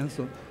 thousands of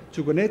sensors,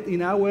 to connect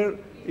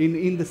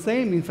in the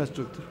same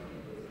infrastructure.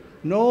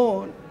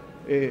 No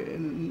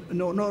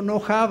no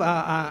have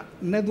a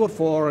network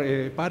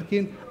for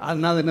parking,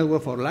 another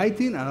network for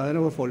lighting, another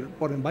network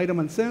for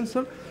environment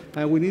sensor,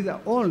 and we need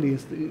only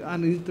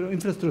an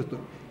infrastructure.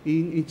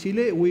 In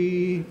Chile,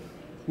 we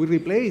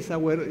replace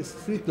our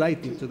street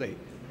lighting today.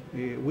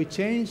 We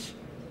change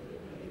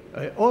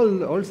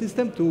all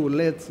system to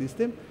LED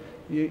system.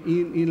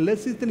 In LED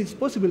system, it's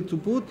possible to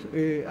put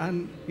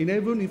an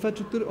enabling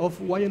infrastructure of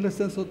wireless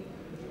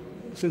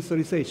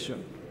sensorization.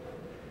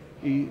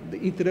 The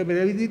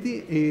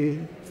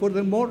interoperability,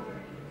 furthermore,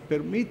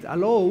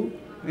 allow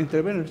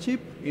entrepreneurship,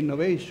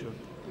 innovation,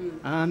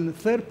 and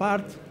third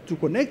part to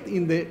connect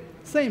in the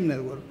same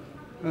network.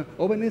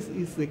 Openness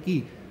is the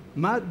key,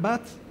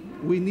 but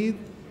we need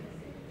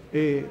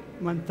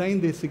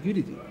maintain the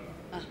security.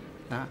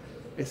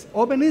 It's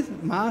openness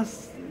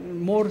plus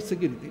more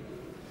security.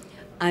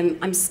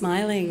 I'm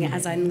smiling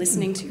as I'm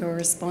listening to your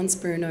response,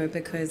 Bruno,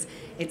 because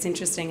it's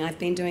interesting. I've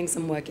been doing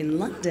some work in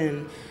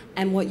London,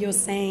 and what you're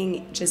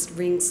saying just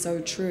rings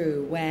so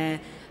true, where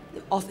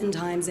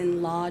oftentimes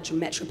in large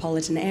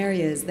metropolitan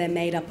areas, they're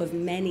made up of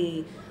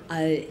many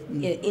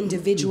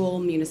individual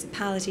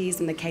municipalities.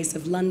 In the case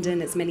of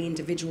London, it's many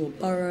individual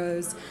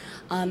boroughs,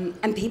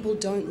 and people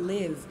don't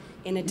live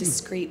in a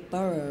discrete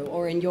borough,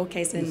 or in your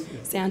case in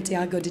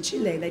Santiago de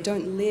Chile, they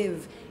don't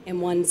live in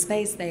one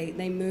space,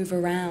 they move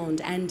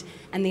around. And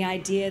the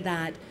idea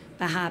that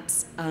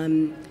perhaps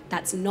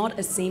that's not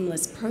a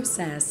seamless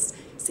process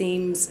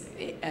seems,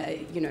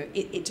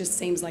 it just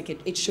seems like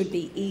it should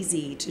be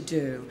easy to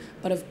do.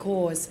 But of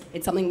course,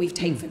 it's something we've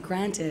taken for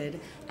granted,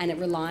 and it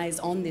relies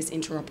on this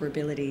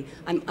interoperability.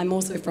 I'm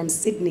also from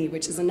Sydney,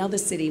 which is another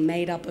city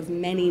made up of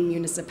many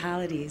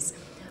municipalities.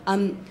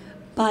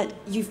 But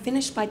you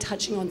finished by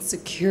touching on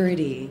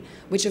security,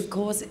 which of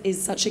course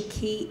is such a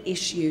key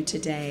issue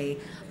today,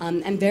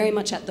 and very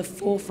much at the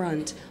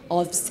forefront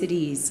of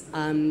cities.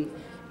 And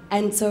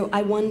so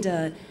I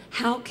wonder,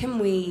 how can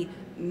we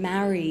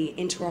marry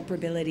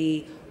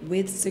interoperability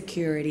with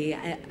security,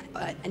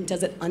 and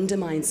does it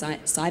undermine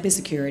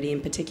cybersecurity in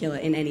particular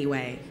in any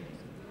way?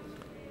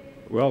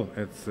 Well,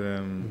 it's,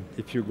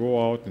 if you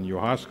go out and you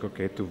ask,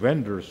 to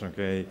vendors,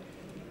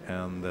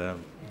 and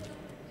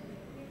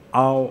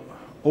how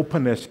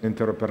openness and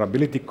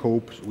interoperability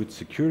copes with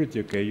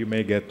security, you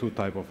may get two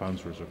types of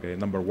answers,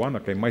 Number one,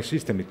 my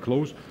system is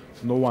closed,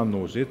 no one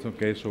knows it,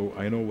 so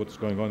I know what's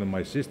going on in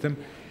my system,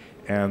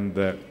 and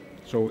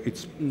so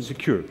it's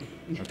secure,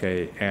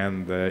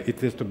 and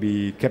it has to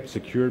be kept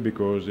secure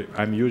because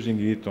I'm using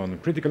it on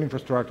critical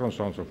infrastructure and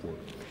so on and so forth.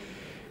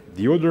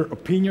 The other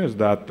opinion is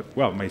that,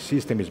 well, my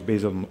system is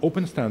based on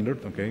open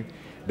standard,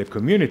 the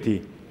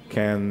community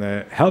can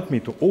help me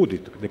to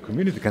audit. The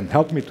community can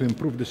help me to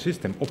improve the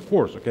system. Of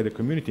course, the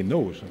community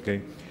knows,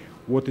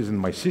 what is in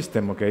my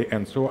system,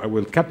 and so I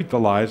will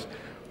capitalize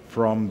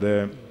from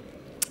the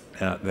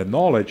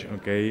knowledge,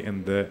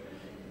 and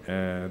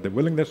the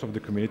willingness of the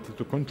community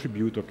to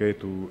contribute,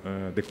 to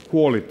the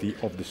quality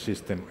of the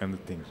system and the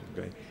things,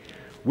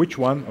 Which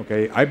one,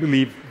 I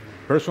believe,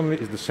 personally,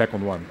 is the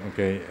second one,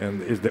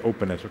 and is the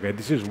openness,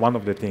 This is one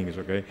of the things,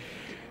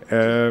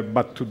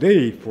 but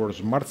today, for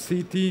smart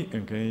city,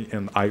 and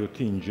IoT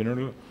in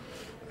general,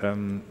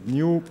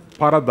 new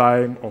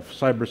paradigm of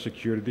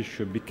cybersecurity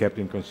should be kept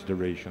in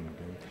consideration.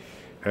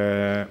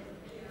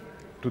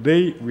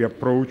 Today, we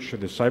approach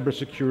the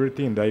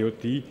cybersecurity and the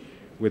IoT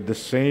with the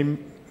same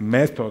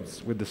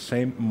methods, with the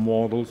same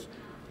models,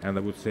 and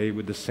I would say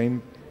with the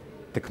same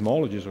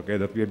technologies,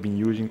 that we have been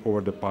using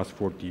over the past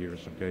 40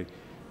 years.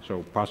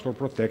 So password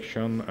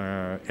protection,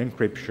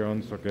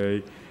 encryptions,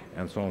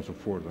 and so on and so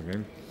forth.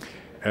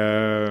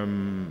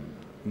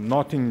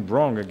 Nothing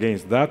wrong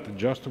against that,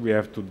 just we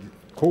have to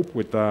cope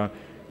with a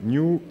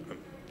new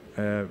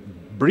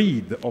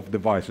breed of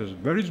devices,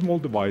 very small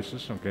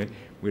devices,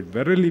 with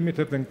very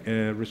limited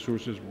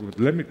resources, with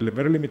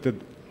very limited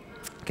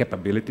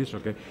capabilities,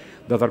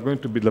 that are going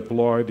to be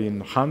deployed in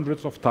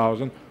hundreds of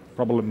thousands,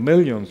 probably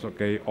millions,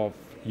 of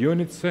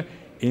units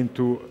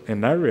into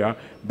an area.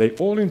 They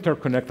all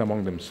interconnect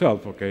among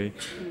themselves,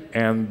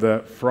 and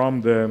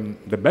from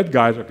the bad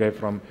guys,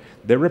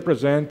 they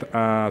represent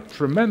a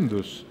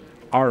tremendous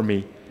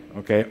army,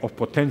 of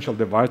potential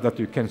device that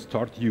you can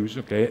start use,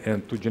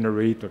 and to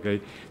generate,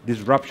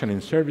 disruption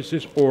in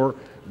services or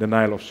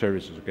denial of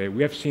services,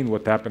 We have seen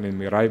what happened in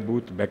Mirai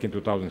Boot back in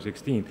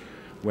 2016,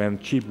 when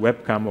cheap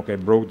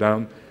webcam, broke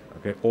down,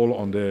 all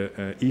on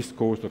the East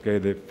Coast,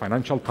 the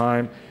Financial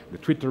Times, the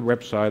Twitter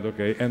website,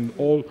 and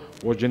all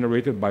was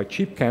generated by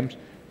cheap cams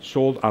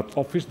sold at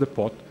Office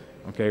Depot,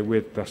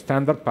 with a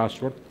standard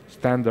password,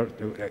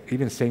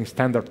 even saying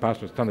standard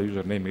password, standard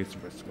username, it's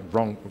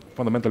wrong,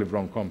 fundamentally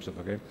wrong concept,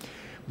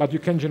 But you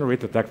can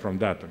generate attack from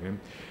that,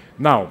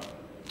 Now,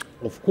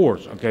 of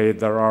course,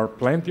 there are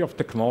plenty of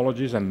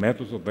technologies and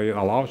methods that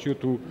allows you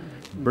to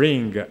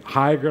bring a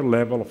higher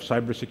level of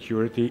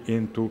cybersecurity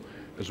into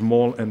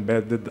small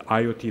embedded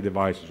IoT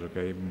devices,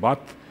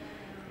 But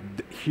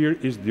here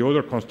is the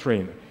other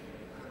constraint,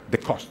 the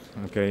cost,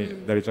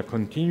 There is a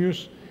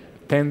continuous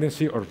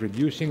tendency of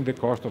reducing the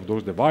cost of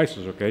those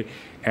devices,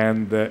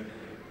 And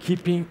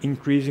keeping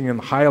increasing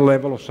a high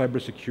level of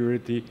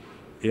cybersecurity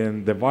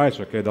in device,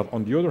 okay, that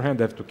on the other hand,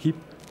 they have to keep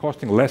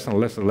costing less and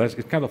less and less.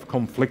 It's kind of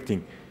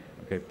conflicting,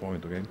 okay,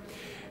 point, okay.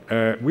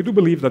 We do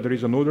believe that there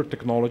is another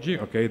technology,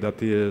 okay, that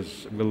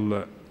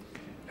will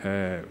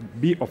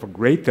be of a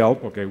great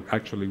help, okay.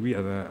 Actually, we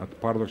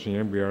at Paradox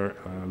Engineering, we are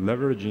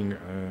leveraging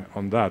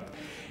on that.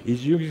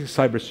 Is using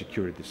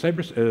cybersecurity.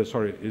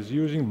 Is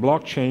using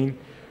blockchain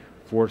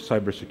for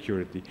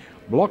cybersecurity.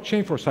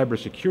 Blockchain for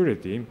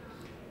cybersecurity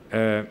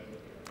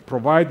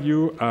provide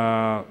you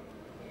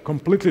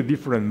completely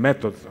different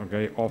methods,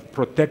 okay, of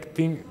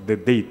protecting the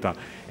data.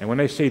 And when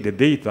I say the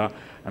data,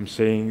 I'm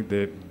saying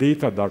the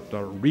data that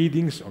are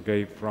readings,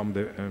 okay, from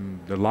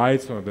the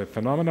lights or the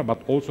phenomena,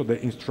 but also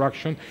the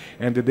instruction,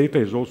 and the data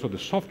is also the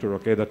software,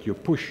 okay, that you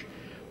push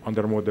on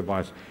the remote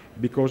device,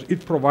 because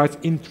it provides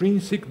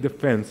intrinsic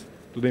defense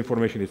to the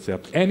information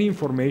itself. Any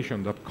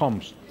information that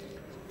comes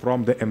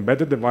from the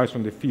embedded device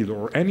on the field,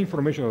 or any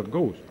information that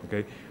goes,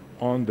 okay,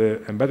 on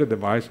the embedded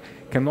device,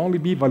 can only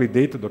be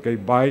validated, okay,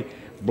 by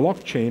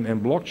blockchain,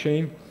 and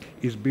blockchain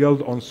is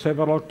built on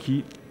several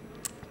key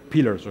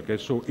pillars, okay.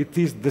 So it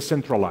is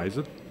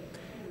decentralized,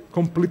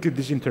 completely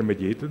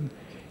disintermediated.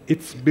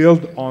 It's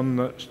built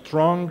on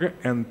strong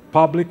and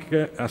public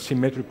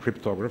asymmetric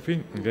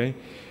cryptography, okay.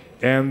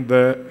 And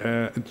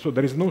so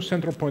there is no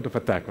central point of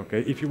attack,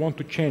 okay. If you want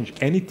to change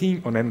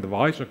anything on any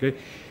device, okay,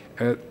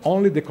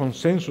 only the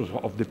consensus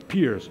of the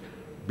peers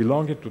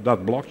belonging to that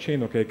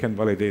blockchain, okay, can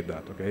validate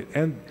that, okay.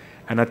 And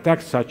an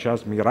attack such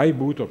as Mirai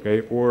boot,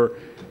 okay, or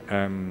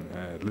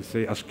let's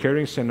say a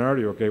scaring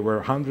scenario, okay,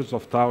 where hundreds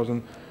of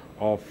thousands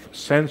of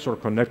sensors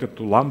connected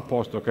to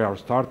lampposts, okay, are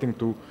starting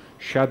to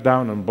shut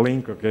down and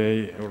blink,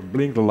 okay, or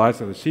blink the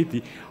lights of the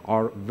city,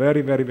 are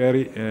very, very,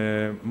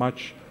 very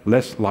much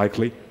less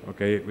likely,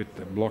 okay, with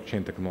the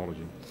blockchain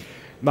technology.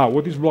 Now,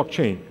 what is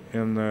blockchain?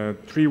 In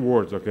 3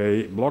 words,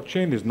 okay,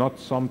 blockchain is not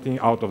something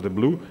out of the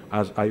blue,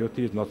 as IoT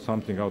is not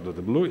something out of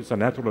the blue. It's a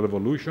natural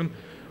evolution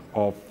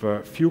of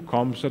few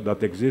concepts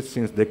that exist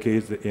since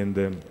decades in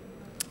the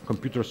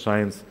computer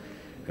science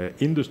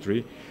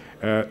industry.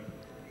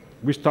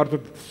 We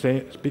started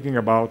speaking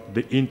about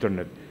the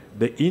internet.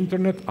 The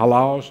internet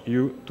allows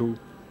you to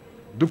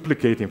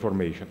duplicate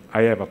information.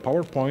 I have a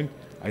PowerPoint,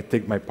 I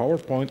take my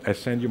PowerPoint, I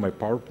send you my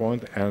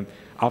PowerPoint, and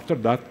after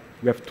that,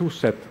 we have 2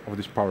 sets of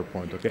this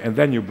PowerPoint, okay? And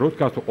then you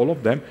broadcast to all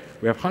of them,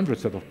 we have 100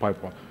 sets of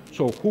PowerPoint.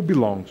 So who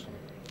belongs?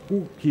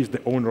 Who is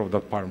the owner of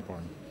that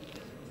PowerPoint?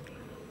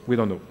 We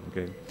don't know,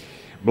 okay?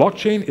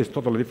 Blockchain is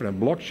totally different.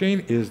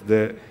 Blockchain is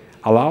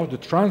allows the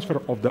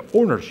transfer of the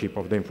ownership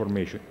of the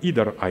information.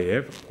 Either I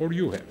have or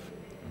you have,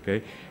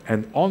 okay?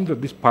 And under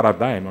this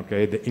paradigm,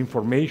 okay, the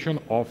information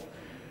of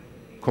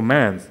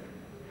commands,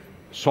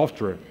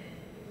 software,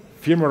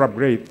 firmware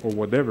upgrade, or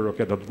whatever,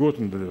 okay, that goes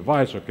in the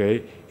device,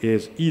 okay,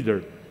 is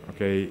either,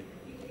 okay,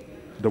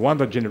 the one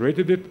that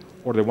generated it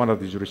or the one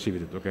that is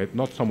receiving it, okay,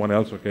 not someone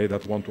else, okay,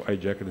 that want to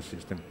hijack the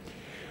system.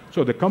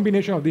 So the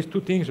combination of these 2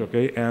 things,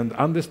 okay, and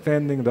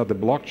understanding that the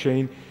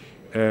blockchain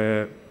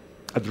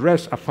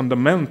address a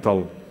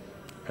fundamental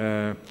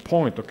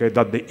point, okay,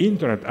 that the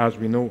internet, as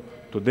we know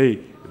today,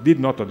 did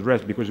not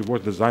address because it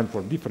was designed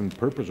for different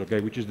purpose,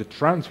 okay, which is the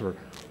transfer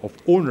of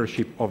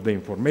ownership of the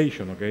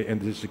information, okay,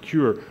 and the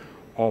secure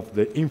of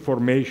the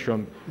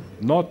information,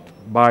 not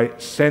by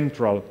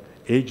central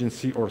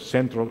agency or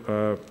central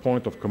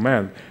point of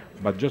command,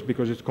 but just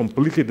because it's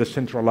completely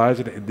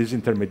decentralized and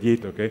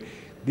disintermediate, okay.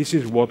 This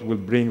is what will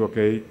bring,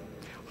 okay,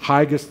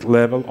 highest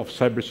level of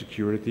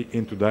cybersecurity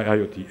into the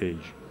IoT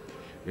age.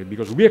 Okay,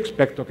 because we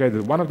expect, okay,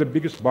 that one of the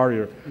biggest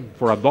barriers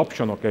for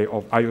adoption, okay,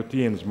 of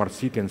IoT and smart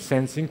city and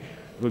sensing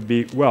would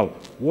be, well,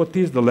 what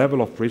is the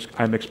level of risk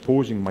I'm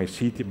exposing my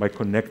city by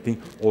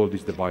connecting all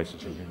these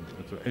devices? Okay?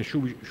 And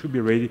should be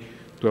ready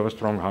to have a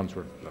strong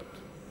answer to that.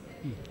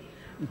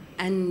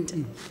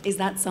 And is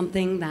that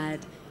something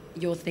that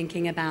you're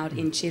thinking about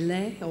in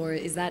Chile, or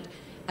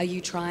are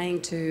you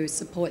trying to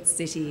support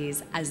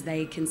cities as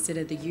they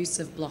consider the use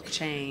of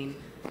blockchain?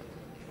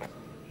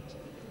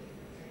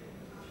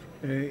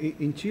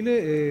 In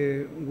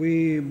Chile,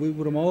 we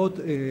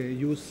promote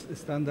use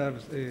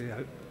standards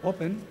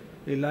open,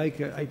 like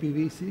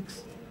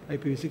IPv6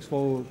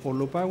 for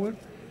low power.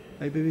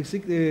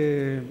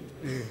 IPv6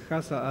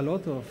 has a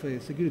lot of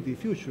security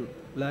feature,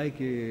 like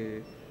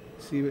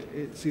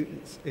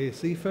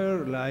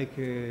cipher, like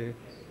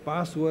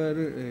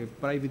password,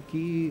 private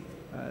key,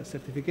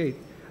 certificate.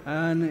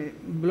 And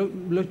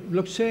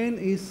blockchain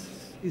is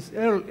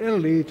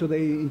early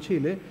today in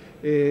Chile,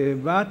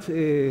 but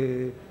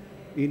in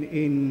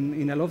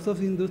a lot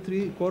of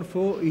industry,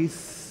 Corfo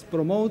is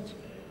promote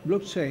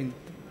blockchain.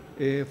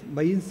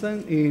 By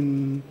instance,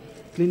 in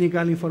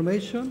clinical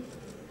information,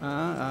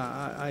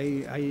 I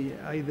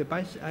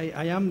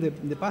am the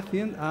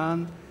patient,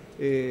 and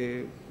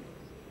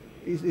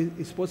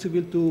it's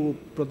possible to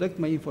protect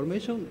my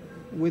information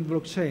with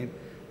blockchain.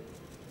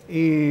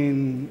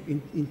 In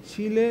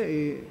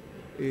Chile,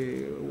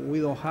 we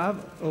don't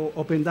have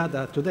open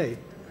data today.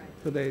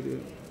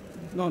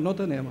 No, not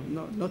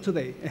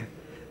today.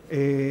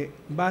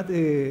 But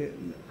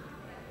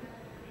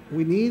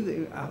we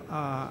need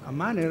a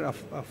manner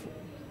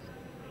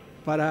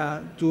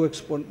para to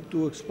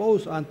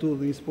expose and to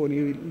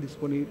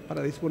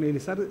para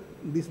disponibilizar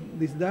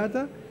this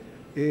data.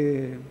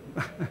 Me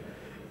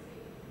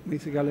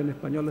dice que habla en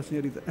español la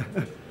señorita.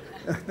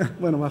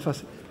 Bueno, más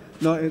fácil.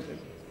 No,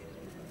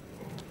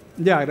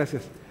 ya,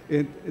 gracias.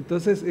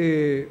 Entonces,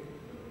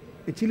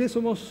 en Chile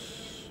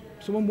somos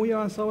muy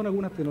avanzados en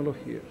algunas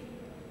tecnologías.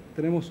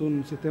 Tenemos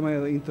un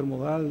sistema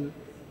intermodal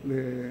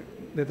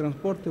de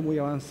transporte muy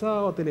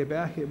avanzado,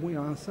 telepeaje muy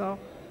avanzado,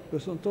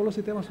 pero todos los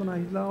sistemas son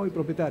aislados y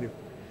propietarios.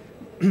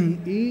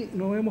 Y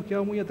nos hemos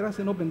quedado muy atrás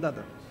en Open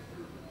Data.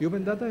 Y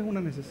Open Data es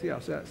una necesidad.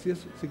 O sea,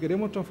 si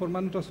queremos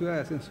transformar nuestras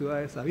ciudades en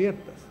ciudades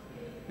abiertas,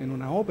 en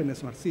una Open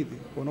Smart City,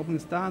 con Open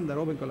Standard,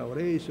 Open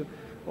Collaboration,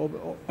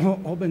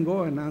 Open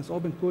Governance,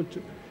 Open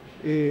Culture,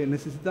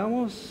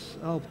 necesitamos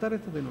adoptar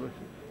esta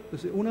tecnología.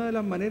 Entonces, una de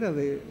las maneras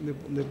de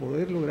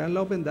poder lograr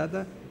la Open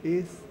Data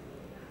es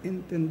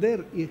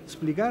entender y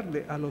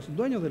explicarle a los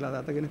dueños de la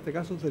data, que en este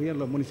caso serían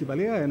las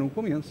municipalidades en un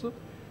comienzo,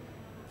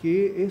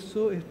 que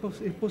eso es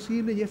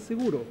posible y es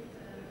seguro.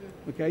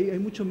 Porque hay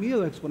mucho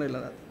miedo a exponer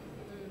la data.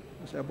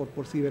 O sea,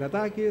 por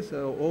ciberataques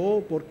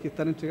o porque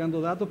están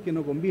entregando datos que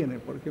no convienen.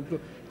 Por ejemplo,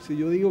 si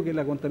yo digo que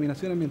la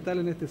contaminación ambiental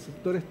en este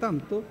sector es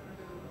tanto,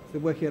 se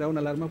puede generar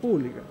una alarma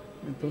pública.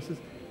 Entonces,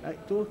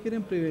 todos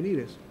quieren prevenir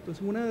eso.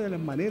 Entonces, una de las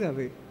maneras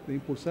de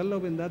impulsar la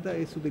Open Data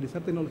es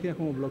utilizar tecnologías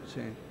como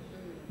blockchain,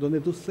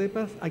 donde tú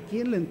sepas a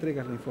quién le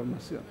entregas la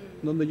información,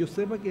 donde yo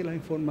sepa que la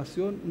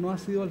información no ha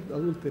sido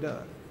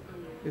adulterada.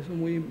 Eso es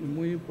muy,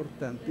 muy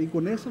importante. Y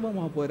con eso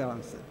vamos a poder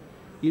avanzar.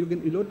 Y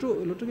lo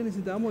otro que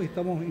necesitamos y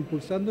estamos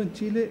impulsando en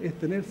Chile es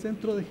tener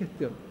centros de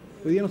gestión.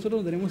 Hoy día nosotros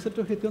no tenemos un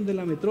centro de gestión de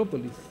la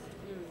metrópolis.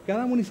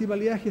 Cada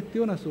municipalidad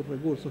gestiona sus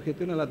recursos,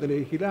 gestiona la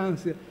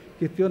televigilancia,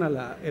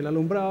 gestiona el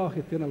alumbrado,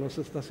 gestiona los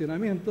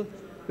estacionamientos,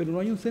 pero no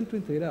hay un centro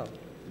integrado.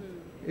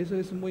 Eso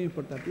es muy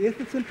importante. Y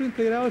este centro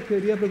integrado es que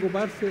debería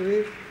preocuparse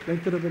de la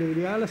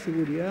interoperabilidad, la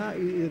seguridad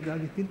y de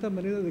las distintas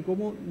maneras de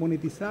cómo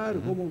monetizar,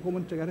 cómo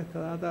entregar esta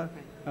data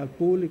al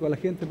público, a la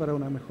gente para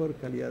una mejor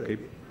calidad de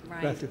vida.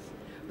 Gracias.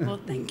 Well,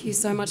 thank you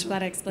so much for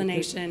that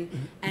explanation.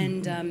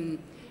 And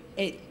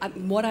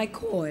what I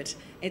caught,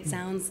 it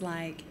sounds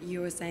like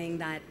you were saying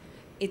that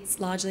it's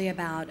largely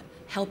about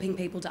helping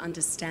people to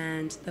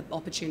understand the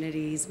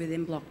opportunities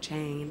within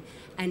blockchain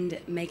and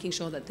making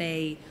sure that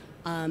they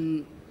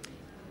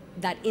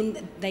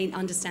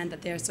understand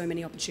that there are so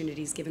many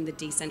opportunities given the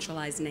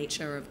decentralized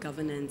nature of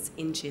governance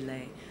in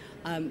Chile.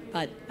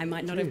 But I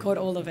might not have caught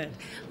all of it.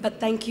 But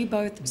thank you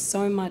both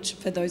so much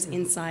for those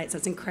insights.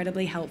 That's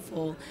incredibly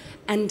helpful.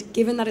 And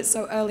given that it's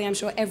so early, I'm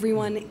sure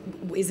everyone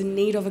is in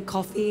need of a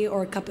coffee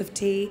or a cup of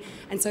tea.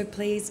 And so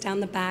please, down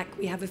the back,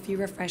 we have a few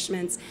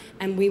refreshments,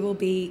 and we will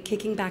be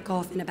kicking back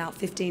off in about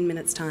 15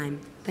 minutes'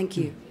 time. Thank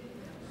you.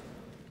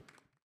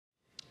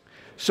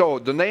 So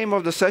the name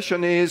of the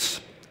session is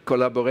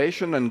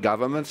Collaboration and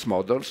Governance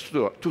Models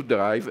to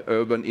Drive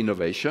Urban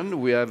Innovation.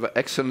 We have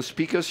excellent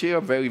speakers here,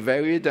 very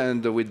varied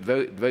and with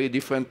very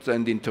different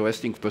and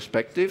interesting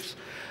perspectives.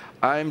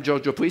 I'm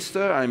Giorgio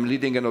Priester. I'm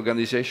leading an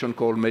organization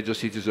called Major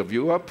Cities of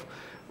Europe,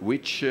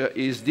 which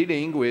is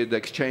dealing with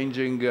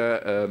exchanging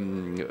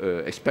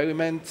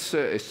experiments,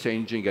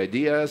 exchanging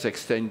ideas,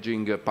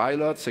 exchanging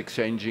pilots,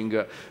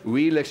 exchanging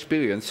real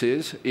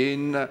experiences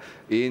in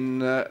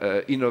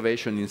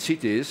innovation in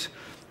cities.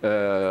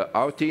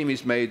 Our team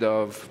is made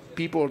of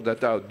people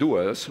that are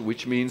doers,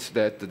 which means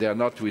that they are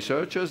not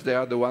researchers, they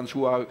are the ones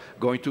who are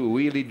going to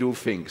really do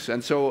things.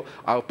 And so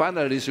our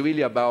panel is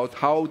really about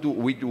how do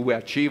we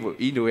achieve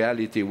in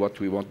reality what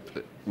we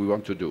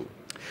want to do.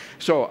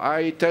 So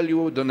I tell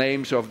you the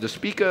names of the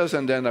speakers,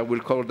 and then I will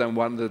call them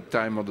one at a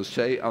time on the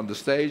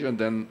stage, and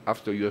then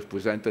after you have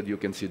presented, you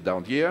can sit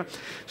down here.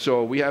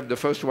 So we have the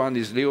first one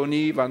is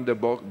Leonie van der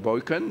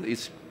Boyken,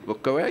 is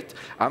correct,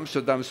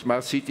 Amsterdam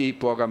Smart City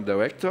Program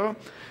Director.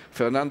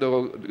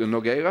 Fernando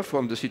Nogueira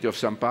from the city of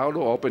São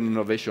Paulo, Open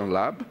Innovation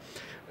Lab,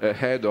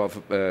 head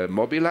of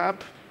Mobilab.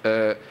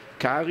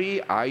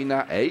 Kari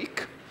Aina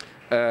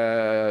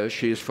Eik,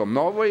 she is from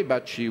Norway,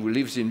 but she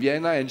lives in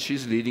Vienna, and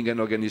she's leading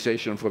an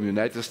organization from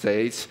United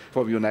States,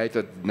 from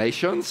United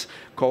Nations,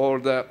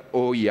 called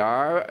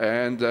OER,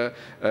 and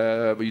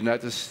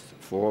United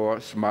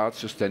for Smart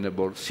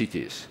Sustainable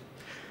Cities.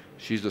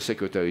 She's the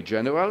Secretary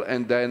General.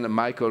 And then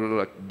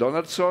Michael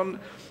Donaldson,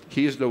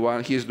 he's the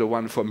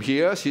one from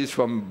here. He's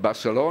from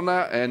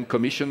Barcelona and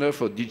Commissioner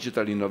for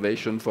Digital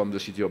Innovation from the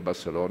city of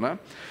Barcelona.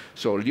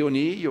 So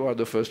Leonie, you are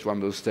the first one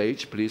on the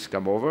stage. Please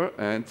come over,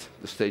 and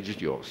the stage is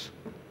yours.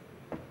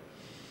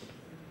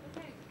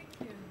 Okay,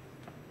 thank you.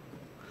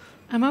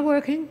 Am I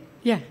working?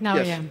 Yeah, now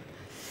yes. I am.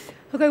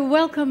 Okay,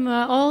 welcome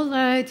all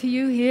to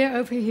you here,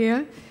 over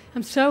here.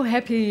 I'm so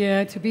happy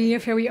to be here,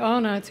 very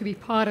honored to be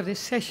part of this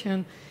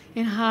session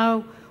in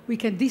how we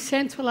can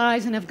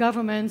decentralize and have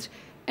governments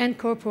and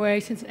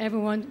corporations,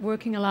 everyone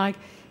working alike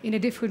in a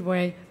different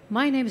way.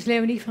 My name is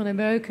Leonie van der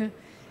Boyken,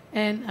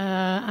 and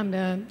I'm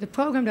the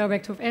program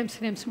director of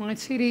Amsterdam Smart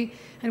City,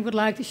 and would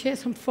like to share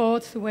some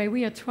thoughts the way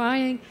we are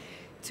trying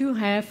to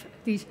have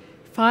these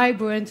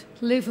vibrant,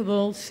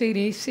 livable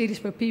cities,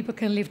 cities where people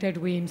can live their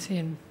dreams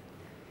in.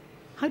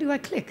 How do I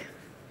click?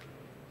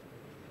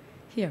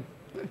 Here.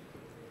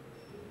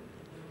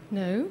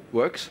 No.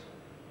 Works?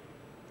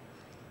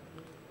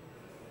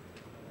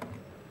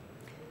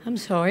 I'm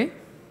sorry.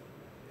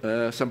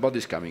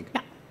 Somebody's coming.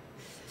 Yeah.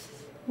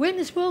 We're in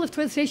this world of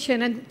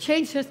transition, and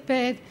change has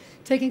been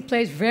taking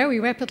place very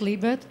rapidly,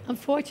 but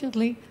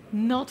unfortunately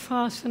not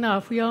fast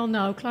enough. We all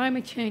know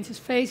climate change is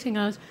facing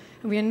us,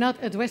 and we are not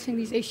addressing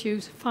these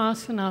issues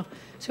fast enough.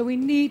 So we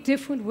need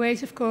different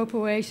ways of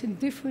cooperation,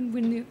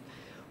 different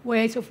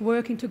ways of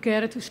working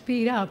together to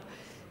speed up.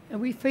 And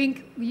we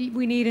think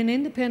we need an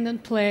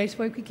independent place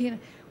where we can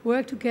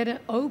work together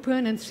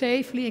open and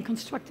safely and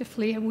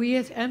constructively, and we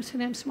as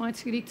Amsterdam Smart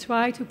City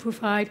try to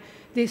provide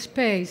this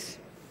space.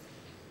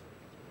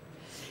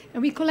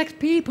 And we collect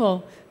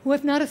people who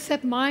have not a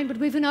set mind, but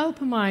with an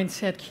open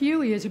mindset,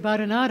 curious about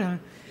another,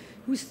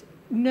 who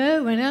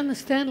know and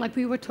understand, like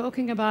we were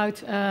talking about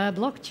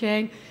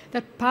blockchain,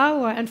 that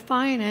power and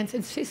finance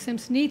and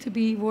systems need to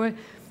be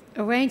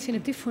arranged in a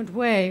different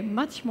way,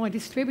 much more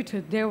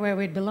distributed there where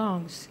it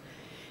belongs.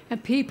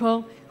 And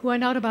people who are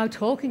not about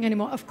talking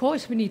anymore, of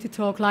course we need to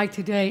talk like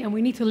today, and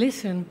we need to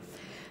listen,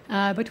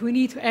 but we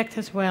need to act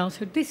as well.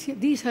 So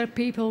these are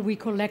people we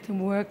collect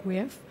and work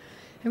with,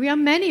 and we are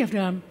many of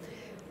them.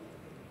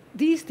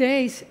 These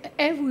days,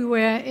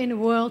 everywhere in the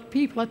world,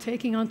 people are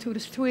taking onto the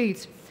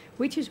streets,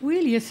 which is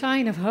really a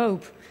sign of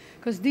hope,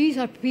 because these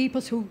are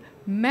people who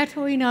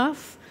matter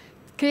enough,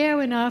 care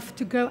enough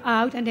to go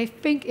out, and they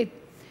think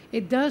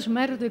it does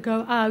matter to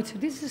go out. So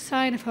this is a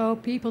sign of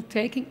hope, people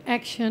taking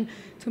action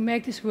to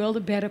make this world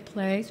a better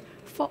place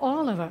for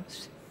all of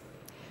us.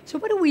 So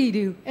what do we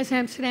do as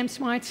Amsterdam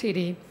Smart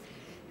City?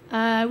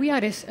 We are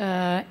this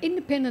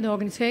independent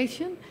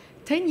organization,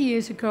 10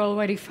 years ago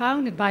already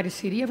founded by the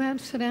City of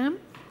Amsterdam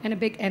and a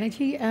big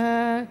energy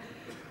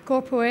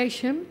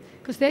corporation,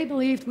 because they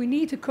believed we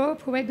need to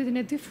cooperate but in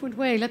a different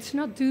way. Let's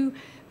not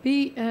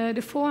be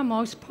the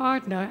foremost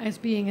partner as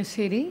being a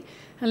city,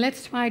 and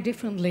let's try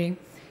differently.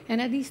 And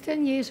at least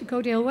 10 years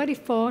ago, they already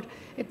thought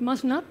it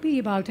must not be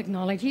about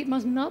technology, it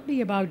must not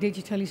be about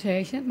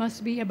digitalization, it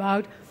must be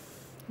about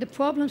the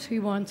problems we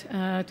want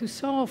to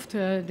solve,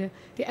 the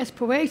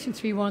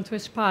aspirations we want to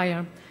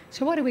aspire.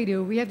 So what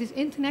do? We have this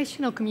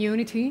international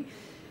community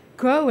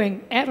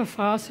growing ever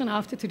faster, and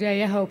after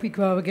today I hope we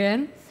grow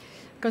again,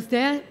 because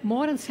there are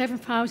more than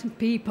 7,000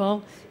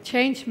 people,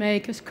 change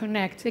makers,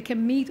 connect. They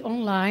can meet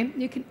online,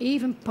 you can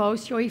even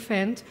post your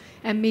event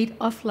and meet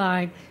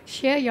offline,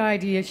 share your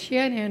ideas,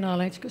 share your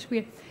knowledge, because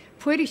we're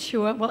pretty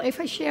sure, well, if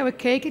I share a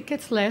cake it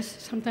gets less,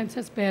 sometimes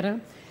that's better.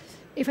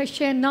 If I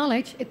share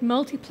knowledge, it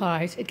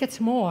multiplies, it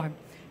gets more.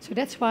 So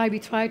that's why we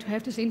try to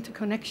have this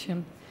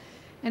interconnection.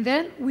 And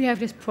then we have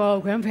this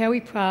program,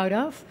 very proud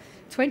of,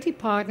 20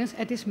 partners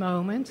at this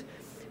moment,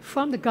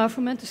 from the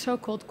government, the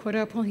so-called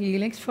quadruple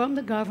helix, from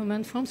the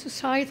government, from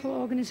societal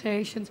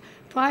organizations,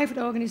 private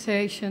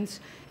organizations,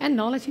 and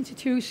knowledge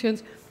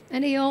institutions,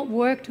 and they all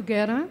work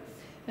together,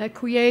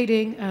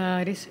 creating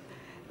these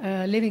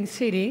living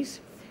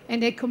cities,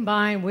 and they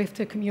combine with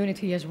the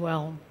community as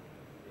well.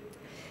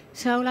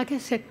 So, like I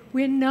said,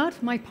 we're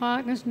not, my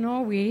partners,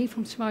 nor we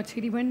from Smart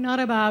City, we're not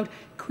about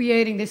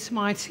creating this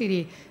smart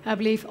city. I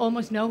believe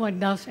almost no one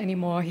does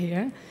anymore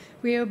here.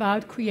 We're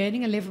about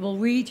creating a livable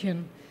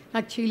region.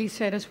 Like Chile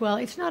said as well,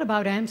 it's not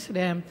about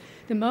Amsterdam.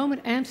 The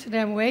moment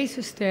Amsterdam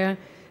raises their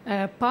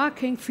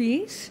parking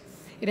fees,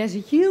 it has a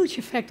huge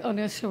effect on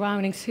the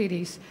surrounding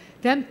cities.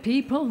 Then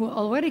people who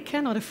already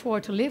cannot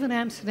afford to live in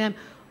Amsterdam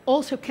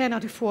also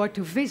cannot afford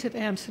to visit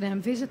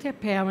Amsterdam, visit their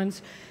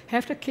parents,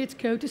 have their kids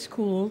go to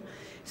school.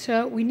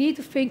 So we need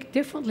to think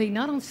differently,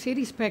 not on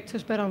city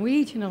specters, but on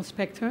regional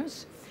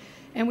specters.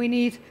 And we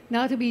need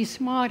not to be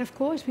smart, of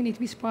course we need to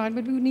be smart,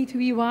 but we need to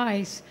be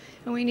wise,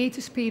 and we need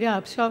to speed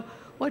up. So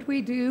what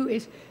we do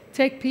is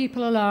take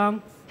people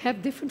along,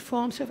 have different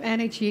forms of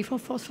energy, from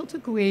fossil to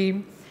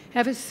green,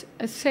 have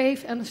a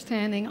safe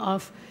understanding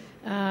of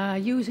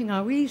using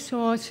our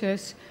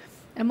resources,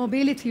 and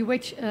mobility,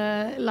 which,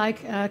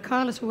 like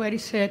Carlos already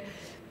said,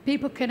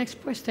 people can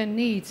express their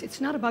needs.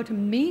 It's not about the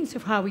means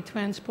of how we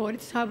transport,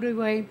 it's how the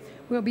way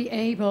we'll be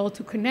able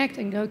to connect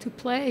and go to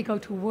play, go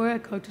to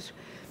work, go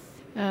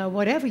to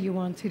whatever you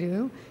want to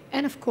do.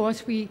 And of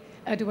course, we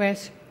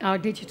address our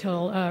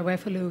digital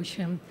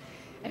revolution.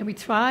 And we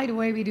try, the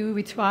way we do,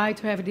 we try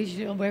to have a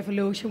digital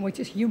revolution which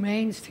is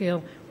humane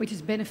still, which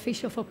is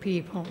beneficial for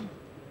people.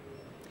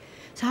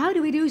 So how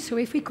do we do so?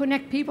 If we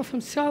connect people from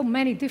so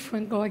many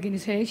different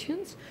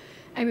organizations,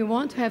 and we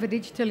want to have a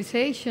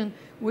digitalization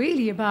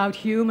really about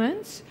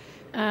humans,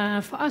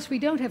 for us, we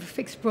don't have a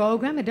fixed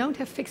program, I don't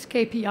have fixed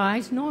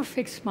KPIs, nor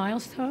fixed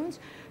milestones,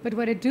 but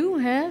what I do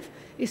have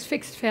is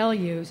fixed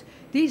values.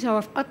 These are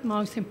of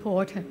utmost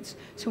importance.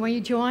 So when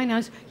you join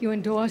us, you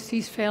endorse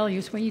these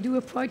values. When you do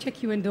a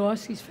project, you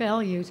endorse these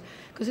values,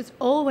 because it's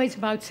always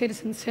about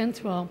citizen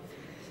central.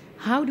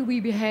 How do we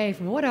behave?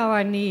 What are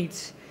our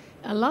needs?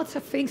 Lots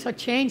of things are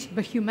changed,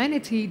 but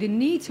humanity, the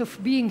needs of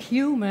being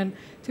human,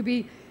 to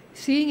be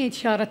seeing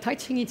each other,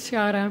 touching each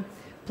other,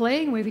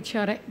 playing with each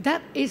other,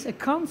 that is a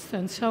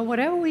constant. So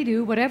whatever we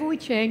do, whatever we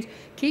change,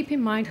 keep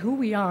in mind who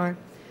we are.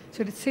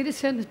 So the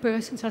citizens, the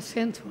persons are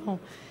central.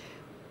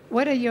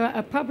 Whether you're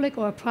a public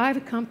or a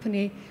private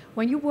company,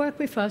 when you work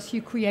with us,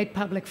 you create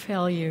public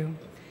value.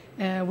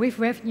 With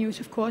revenues,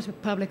 of course,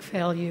 with public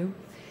value.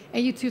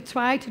 And you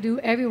try to do,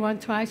 everyone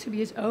tries to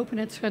be as open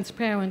and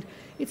transparent.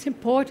 It's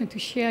important to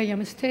share your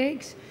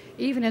mistakes,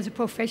 even as a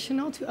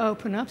professional, to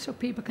open up so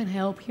people can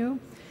help you.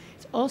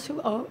 It's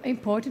also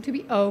important to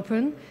be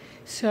open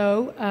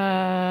so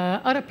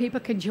other people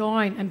can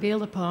join and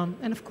build upon.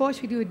 And of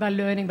course, we do it by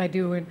learning, by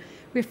doing.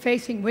 We're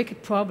facing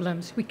wicked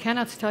problems. We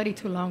cannot study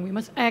too long. We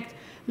must act,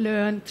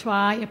 learn,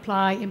 try,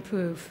 apply,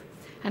 improve.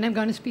 And I'm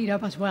going to speed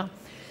up as well.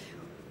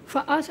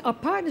 For us, our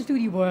partners do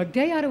the work.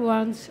 They are the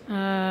ones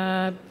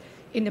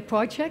in the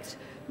projects.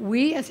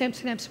 We, as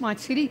Amsterdam Smart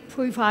City,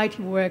 provide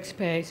the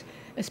workspace.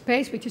 A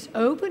space which is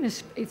open,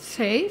 it's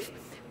safe.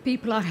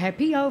 People are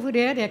happy over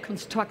there, they're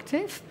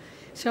constructive.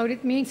 So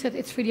it means that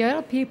it's for the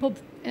other people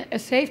a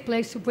safe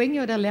place to bring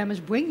your dilemmas,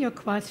 bring your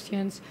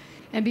questions,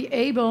 and be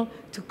able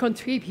to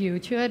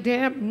contribute. You're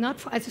there not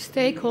as a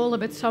stakeholder,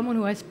 but someone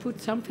who has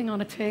put something on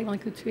the table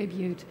and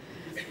contribute.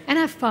 And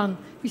have fun.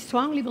 We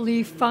strongly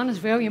believe fun is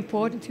very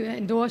important to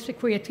endorse the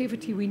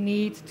creativity we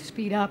need to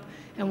speed up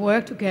and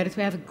work together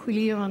to have a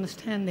clear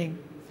understanding.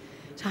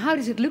 So how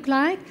does it look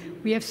like?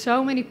 We have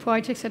so many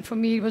projects, and for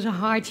me it was a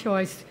hard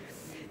choice.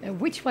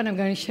 Which one I'm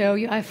going to show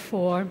you? I have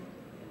 4.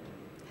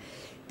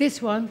 This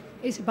one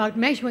is about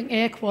measuring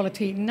air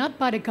quality, not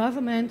by the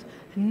government,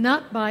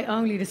 not by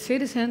only the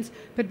citizens,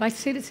 but by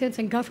citizens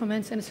and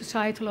governments and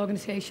societal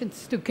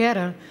organizations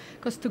together.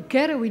 Because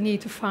together we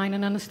need to find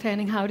an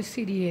understanding how the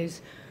city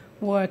is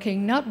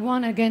working, not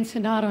one against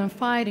another and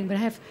fighting, but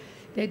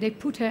they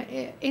put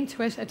their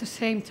interests at the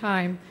same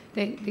time.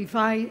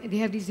 They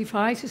have these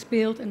devices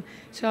built, and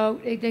so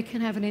they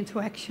can have an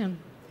interaction.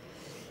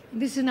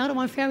 And this is another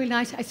one, very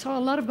nice. I saw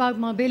a lot about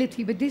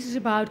mobility, but this is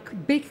about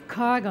big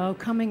cargo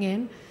coming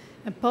in,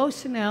 and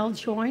PostNL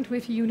joined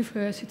with the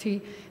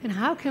university, and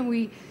how can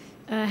we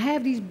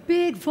have these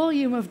big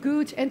volume of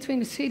goods entering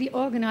the city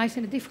organized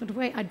in a different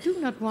way. I do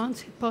not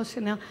want,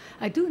 PostNL,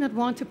 I do not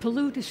want to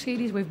pollute the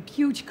cities with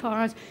huge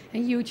cars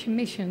and huge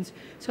emissions.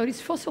 So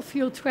these fossil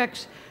fuel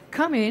trucks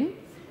come in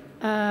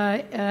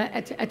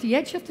at the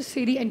edge of the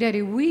city, and then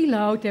they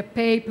reload their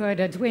paper,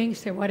 their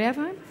drinks, their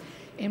whatever,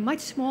 in much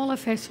smaller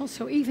vessels.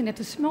 So even at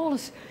the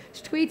smallest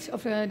streets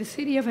of the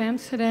city of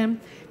Amsterdam,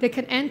 they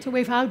can enter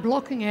without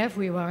blocking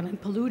everyone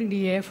and polluting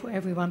the air for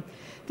everyone.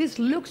 This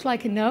looks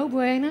like a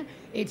no-brainer.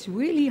 It's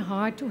really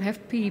hard to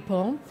have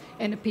people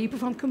and the people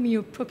from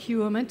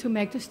procurement to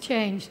make this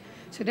change.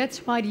 So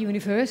that's why the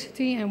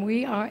university and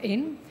we are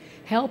in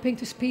helping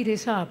to speed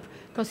this up,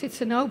 because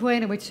it's a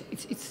no-brainer, which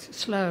it's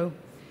slow.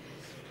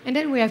 And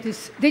then we have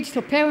this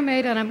digital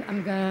parameter,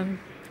 and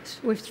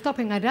we're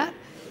stopping at that.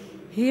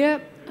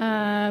 Here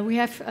we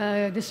have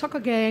the soccer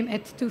game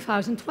at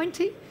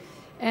 2020,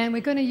 and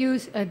we're going to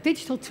use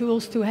digital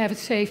tools to have a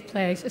safe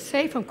place,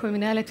 safe from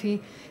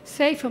criminality,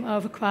 safe from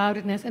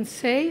overcrowdedness, and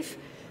safe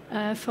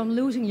from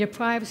losing your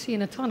privacy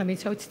and autonomy,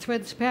 so it's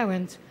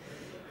transparent.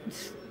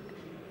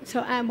 So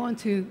I want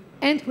to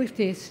end with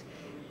this.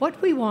 What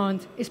we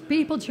want is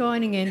people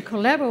joining in,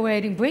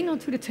 collaborating, bring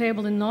onto the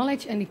table the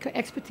knowledge and the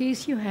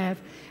expertise you have.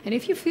 And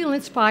if you feel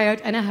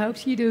inspired, and I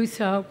hope you do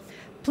so,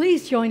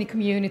 please join the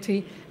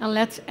community and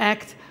let's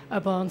act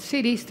upon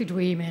cities to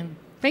dream in.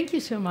 Thank you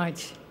so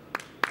much.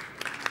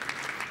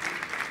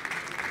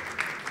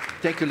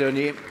 Thank you,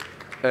 Leonie.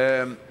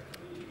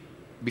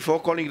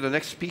 Before calling the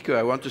next speaker,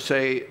 I want to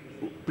say,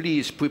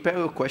 please prepare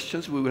your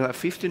questions. We will have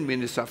 15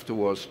 minutes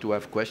afterwards to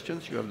have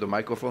questions. You have the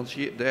microphones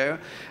there,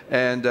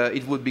 and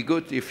it would be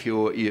good if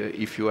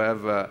you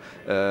have a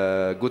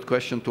good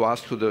question to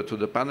ask to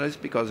the panelists,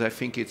 because I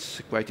think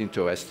it's quite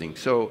interesting.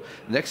 So,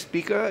 next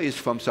speaker is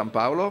from São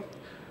Paulo,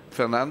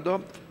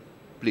 Fernando.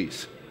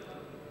 Please.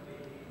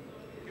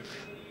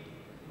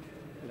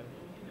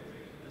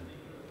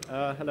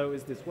 Hello.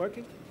 Is this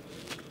working?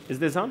 Is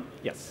this on?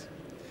 Yes.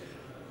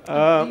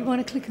 You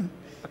want to click on?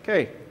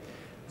 Okay.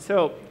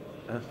 So.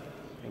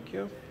 Thank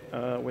you.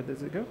 Where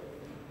does it go?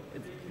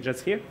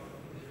 Just here?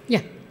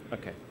 Yeah.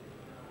 Okay.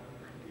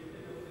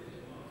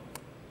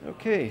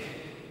 Okay.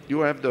 You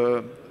have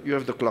the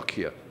clock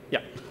here.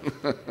 Yeah.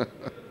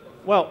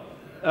 Well,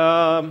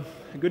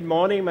 good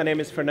morning. My name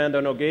is Fernando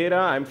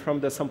Nogueira. I'm from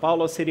the São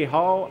Paulo City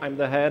Hall. I'm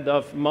the head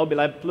of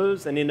Mobilab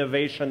Plus,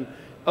 an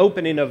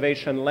open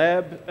innovation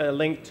lab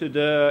linked to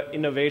the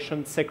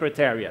Innovation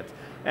Secretariat.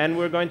 And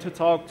we're going to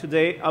talk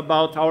today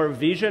about our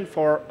vision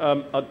for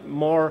a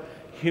more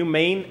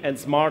humane and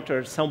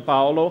smarter São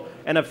Paulo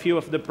and a few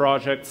of the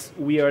projects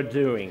we are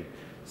doing.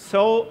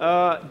 So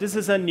this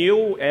is a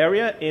new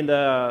area in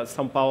the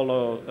São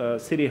Paulo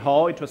City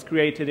Hall. It was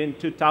created in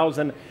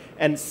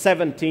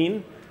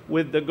 2017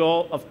 with the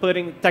goal of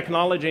putting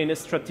technology in a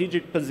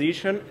strategic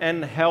position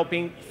and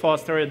helping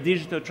foster a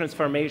digital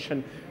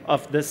transformation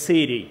of the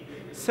city.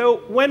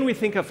 So when we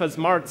think of a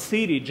smart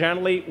city,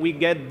 generally we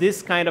get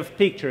this kind of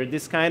picture,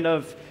 this kind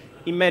of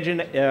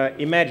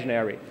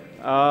imaginary.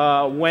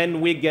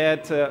 when we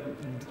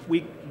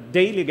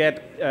daily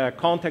get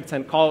contacts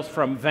and calls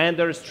from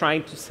vendors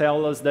trying to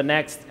sell us the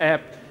next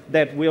app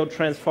that will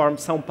transform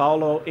São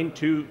Paulo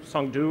into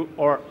Songdo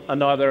or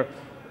another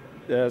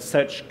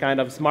such kind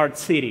of smart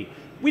city.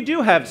 We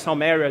do have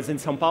some areas in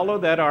São Paulo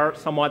that are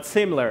somewhat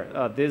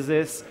similar. This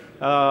is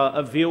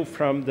a view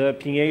from the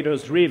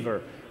Pinheiros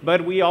River.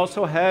 But we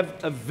also have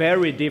a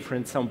very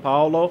different São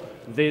Paulo.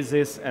 This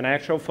is an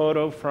actual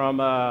photo from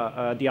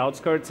the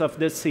outskirts of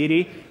the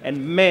city,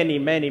 and many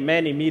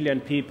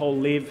million people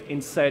live in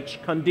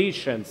such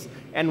conditions.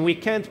 And we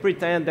can't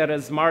pretend that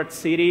a smart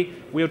city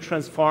will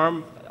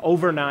transform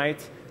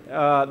overnight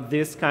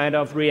this kind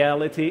of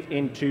reality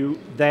into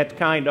that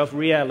kind of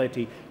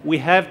reality. We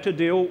have to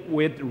deal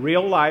with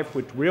real life,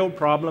 with real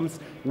problems,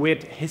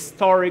 with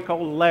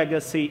historical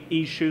legacy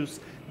issues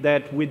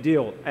that we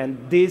deal, and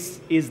this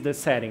is the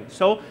setting.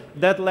 So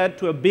that led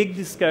to a big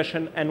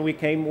discussion, and we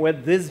came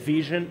with this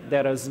vision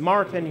that a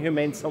smart and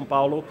humane São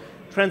Paulo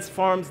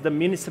transforms the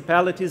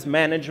municipality's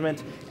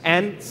management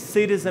and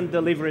citizen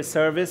delivery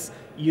service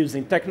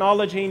using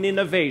technology and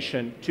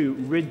innovation to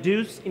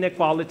reduce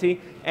inequality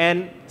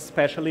and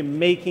especially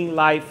making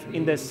life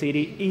in the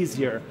city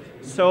easier.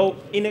 So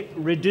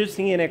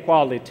reducing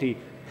inequality,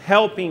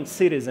 helping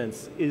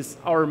citizens is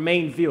our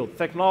main view.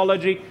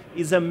 Technology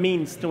is a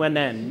means to an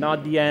end,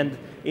 not the end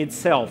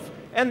itself.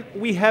 And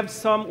we have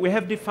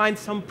defined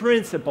some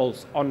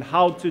principles on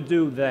how to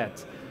do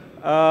that.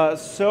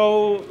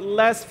 So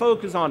less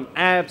focus on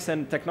apps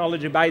and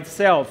technology by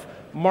itself,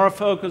 more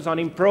focus on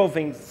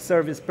improving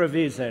service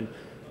provision.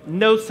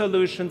 No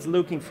solutions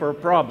looking for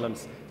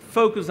problems.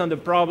 Focus on the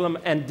problem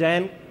and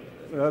then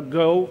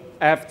go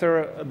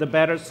after the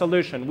better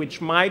solution,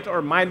 which might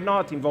or might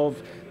not involve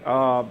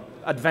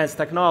advanced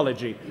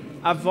technology.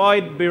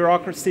 Avoid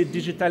bureaucracy,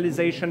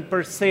 digitalization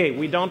per se.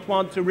 We don't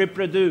want to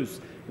reproduce.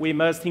 We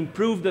must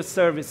improve the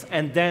service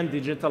and then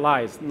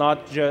digitalize,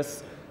 not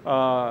just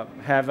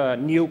have a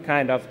new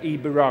kind of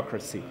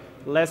e-bureaucracy.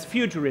 Less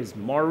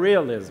futurism, more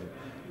realism.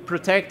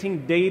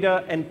 Protecting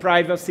data and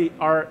privacy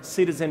are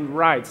citizen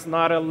rights,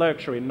 not a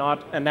luxury,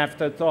 not an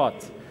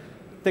afterthought.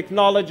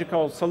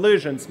 Technological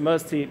solutions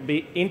must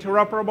be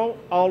interoperable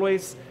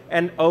always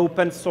and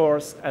open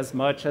source as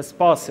much as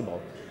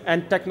possible.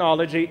 And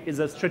technology is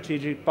a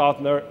strategic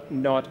partner,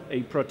 not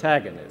a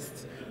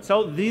protagonist.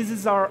 So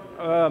these are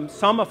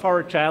some of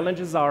our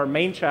challenges, our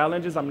main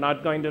challenges. I'm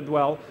not going to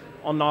dwell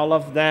on all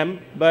of them,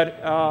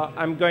 but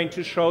I'm going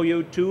to show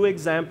you two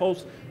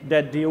examples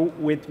that deal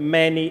with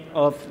many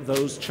of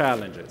those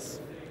challenges.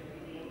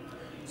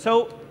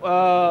 So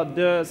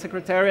the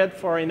Secretariat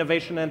for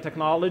Innovation and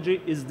Technology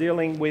is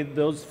dealing with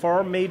those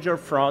four major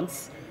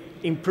fronts: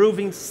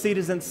 improving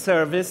citizen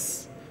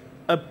service,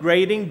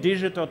 upgrading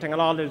digital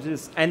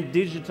technologies and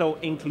digital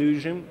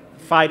inclusion,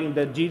 fighting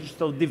the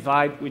digital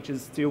divide, which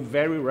is still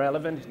very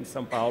relevant in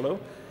São Paulo,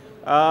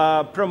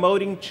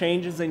 promoting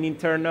changes in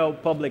internal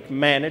public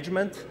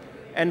management,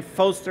 and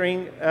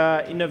fostering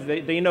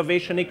the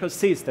innovation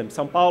ecosystem.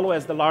 São Paulo,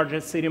 as the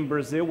largest city in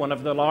Brazil, one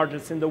of the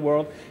largest in the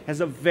world, has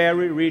a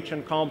very rich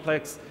and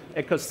complex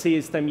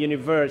ecosystem,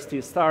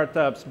 universities,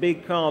 startups,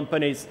 big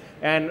companies,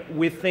 and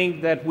we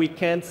think that we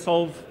can't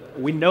solve,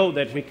 we know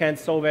that we can't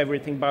solve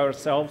everything by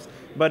ourselves,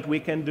 but we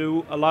can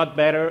do a lot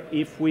better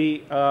if we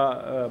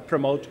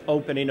promote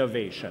open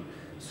innovation.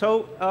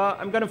 So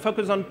I'm going to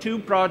focus on two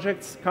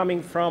projects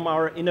coming from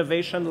our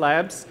innovation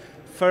labs.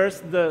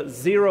 First, the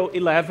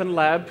 011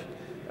 lab.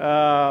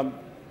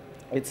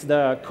 It's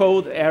the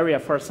code area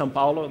for São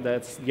Paulo.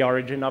 That's the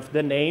origin of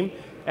the name.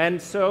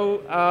 And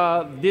so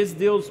this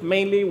deals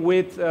mainly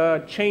with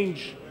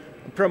change,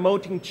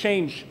 promoting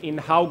change in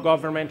how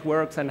government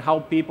works and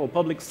how people,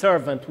 public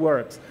servant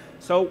works.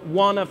 So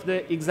one of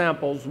the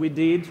examples we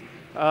did,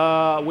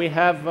 we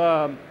have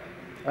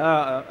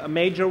a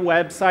major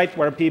website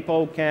where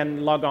people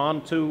can log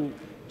on to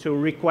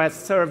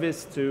request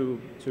service, to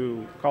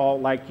call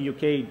like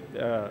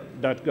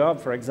uk.gov,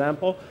 for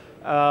example.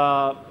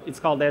 It's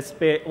called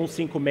SP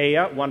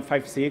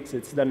 156,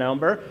 it's the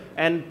number.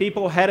 And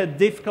people had a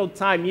difficult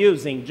time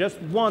using. Just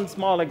one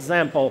small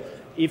example.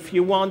 If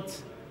you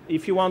want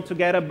to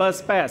get a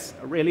bus pass,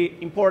 a really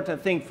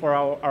important thing for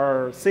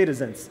our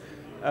citizens,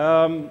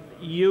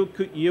 you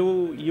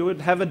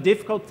would have a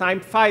difficult time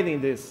finding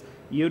this.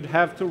 You'd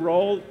have to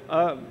roll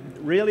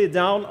really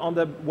down on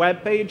the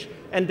web page,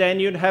 and then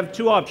you'd have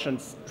two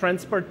options: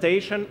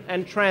 transportation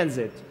and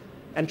transit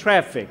and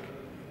traffic.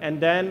 And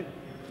then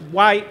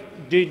why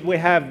did we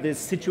have this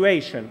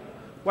situation?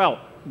 Well,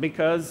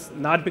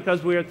 not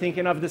because we are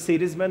thinking of the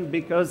citizen,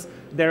 because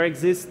there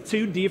exist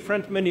two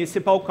different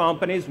municipal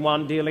companies,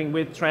 one dealing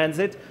with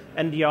transit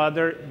and the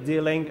other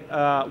dealing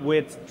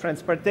with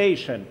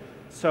transportation.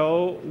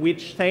 So we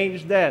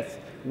changed that.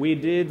 We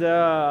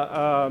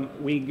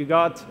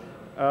got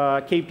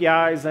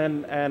KPIs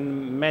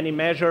and many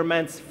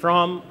measurements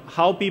from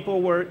how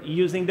people were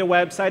using the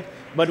website,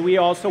 but we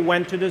also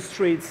went to the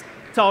streets,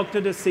 talked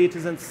to the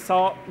citizens,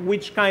 saw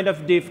which kind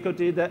of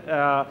difficulty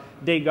that,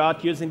 they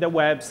got using the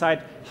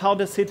website, how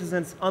the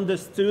citizens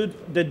understood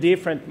the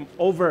different,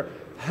 over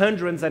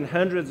hundreds and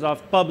hundreds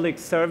of public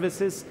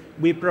services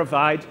we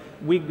provide.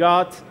 We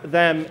got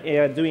them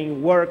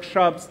doing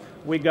workshops.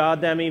 We got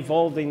them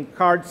involved in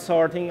card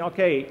sorting.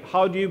 Okay,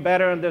 how do you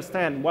better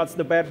understand what's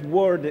the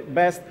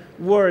best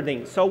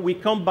wording? So we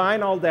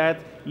combine all that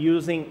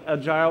using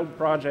Agile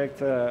project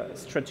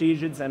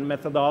strategies and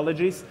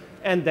methodologies,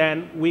 and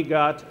then we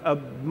got a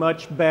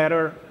much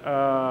better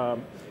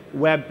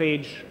web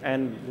page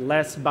and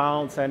less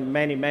bounce and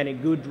many, many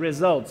good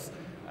results.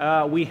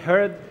 We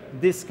heard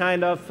this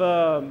kind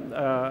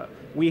of,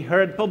 we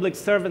heard public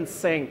servants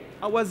saying,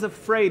 I was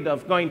afraid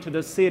of going to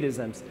the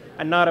citizens.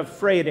 I'm not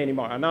afraid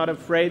anymore. I'm not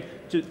afraid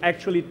to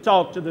actually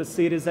talk to the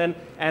citizen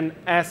and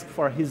ask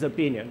for his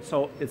opinion.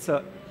 So it's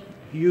a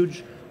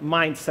huge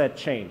mindset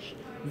change.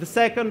 The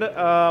second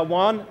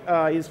one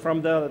is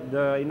from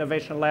the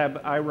innovation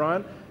lab I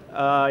run.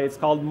 It's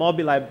called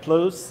MobiLab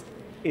Plus.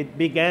 It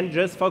began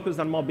just focused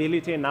on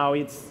mobility, and now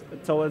it's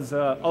towards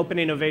open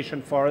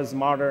innovation for a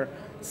smarter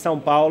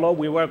São Paulo.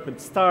 We work with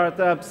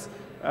startups.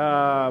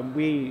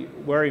 We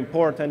were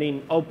important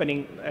in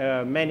opening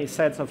many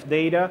sets of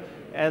data.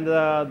 And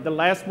the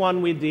last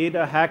one we did,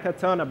 a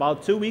hackathon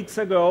about 2 weeks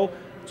ago,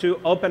 to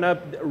open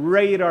up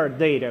radar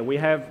data. We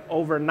have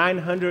over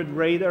 900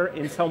 radar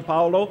in São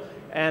Paulo,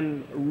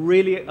 and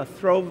really a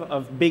trove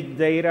of big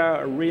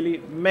data, really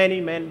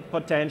many, many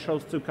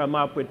potentials to come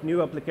up with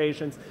new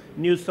applications,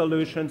 new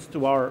solutions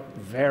to our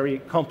very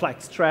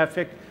complex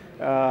traffic.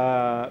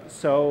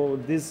 So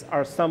these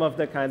are some of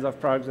the kinds of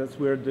projects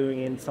we're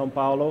doing in São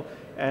Paulo,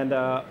 and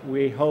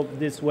we hope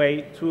this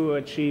way to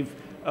achieve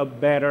a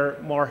better,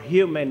 more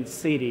human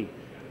city.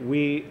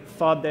 We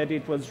thought that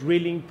it was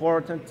really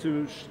important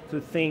to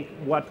think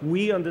what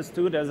we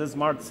understood as a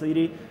smart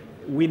city.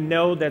 We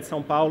know that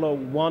São Paulo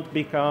won't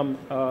become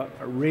a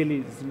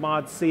really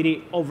smart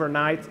city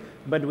overnight,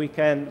 but we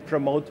can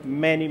promote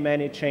many,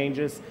 many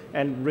changes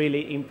and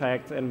really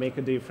impact and make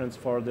a difference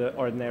for the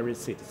ordinary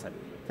citizen.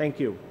 Thank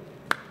you.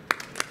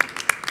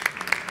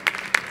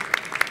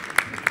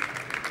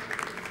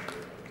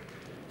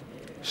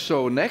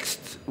 So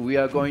next, we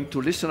are going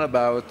to listen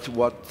about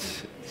what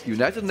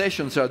United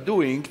Nations are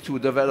doing to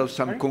develop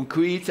some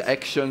concrete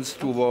actions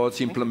towards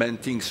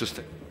implementing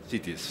sustainable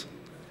cities.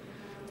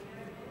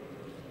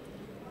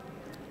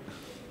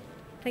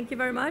 Thank you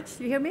very much.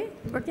 You hear me?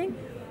 Working?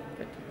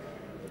 Good.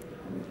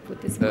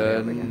 Put this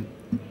over here.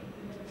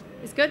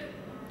 It's good?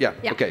 Yeah,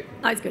 okay.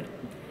 Oh, it's good.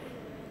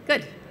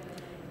 Good.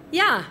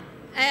 Yeah.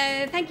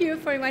 Thank you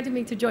for inviting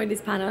me to join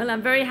this panel.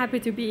 I'm very happy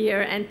to be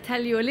here and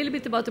tell you a little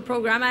bit about the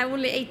program. I have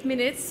only 8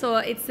 minutes, so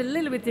it's a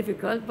little bit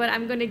difficult, but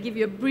I'm going to give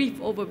you a brief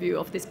overview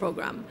of this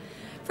program.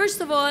 First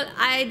of all,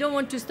 I don't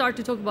want to start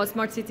to talk about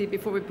smart city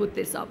before we put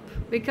this up,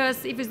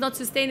 because if it's not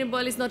sustainable,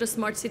 it's not a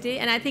smart city.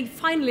 And I think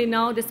finally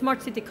now the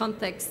smart city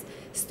context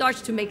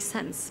starts to make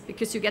sense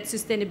because you get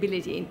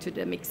sustainability into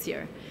the mix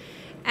here.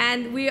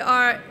 And we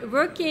are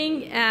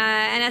working,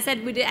 and I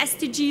said, with the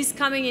SDGs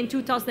coming in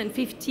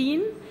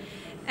 2015,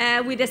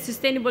 with the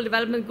Sustainable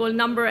Development Goal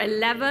number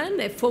 11,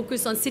 a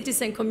focus on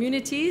cities and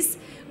communities.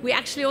 We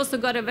actually also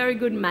got a very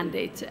good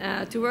mandate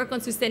to work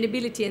on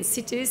sustainability in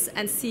cities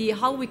and see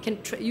how we can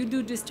you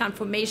do this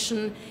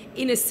transformation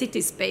in a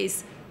city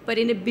space, but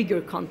in a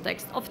bigger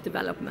context of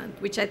development,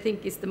 which I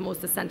think is the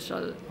most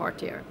essential part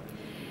here.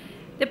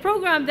 The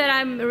program that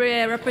I'm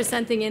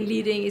representing and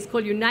leading is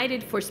called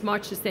United for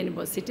Smart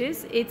Sustainable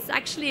Cities. It's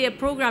actually a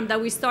program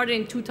that we started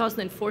in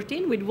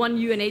 2014 with 1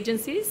 UN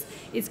agencies.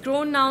 It's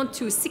grown now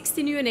to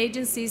 16 UN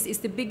agencies. It's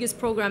the biggest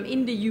program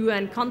in the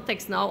UN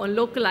context now on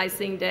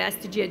localizing the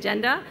SDG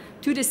agenda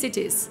to the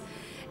cities.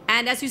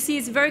 And as you see,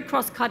 it's very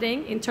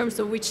cross-cutting in terms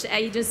of which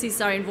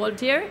agencies are involved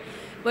here.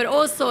 But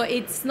also,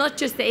 it's not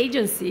just the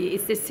agency,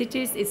 it's the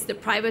cities, it's the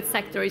private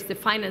sector, it's the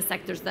finance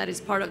sectors that is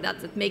part of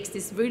that makes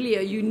this really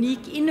a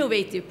unique,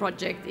 innovative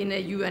project in a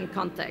UN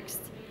context.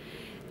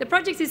 The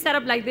project is set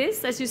up like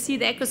this. As you see,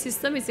 the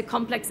ecosystem is a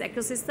complex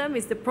ecosystem.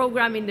 It's the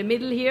program in the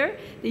middle here,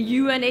 the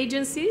UN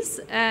agencies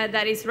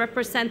that is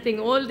representing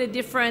all the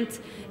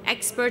different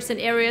experts and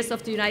areas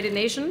of the United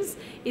Nations.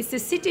 It's the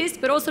cities,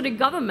 but also the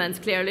governments,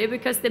 clearly,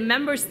 because the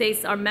member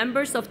states are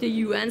members of the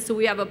UN, so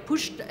we have a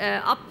pushed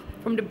up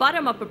from the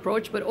bottom-up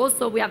approach, but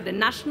also we have the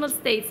national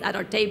states at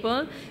our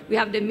table. We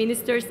have the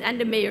ministers and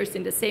the mayors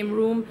in the same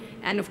room.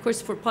 And of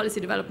course, for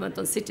policy development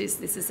on cities,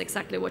 this is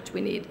exactly what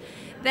we need.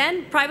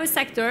 Then private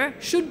sector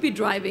should be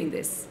driving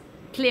this,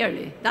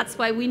 clearly. That's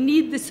why we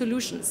need the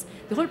solutions.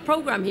 The whole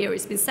program here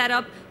has been set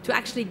up to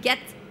actually get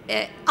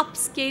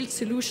upscale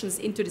solutions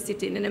into the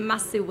city in a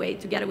massive way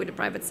together with the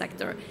private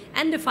sector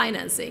and the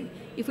financing.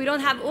 If we don't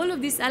have all of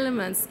these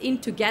elements in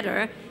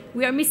together,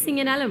 we are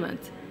missing an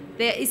element.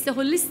 There is a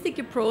holistic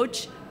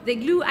approach. The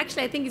glue,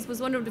 actually, I think it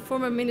was one of the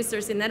former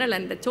ministers in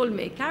Netherlands that told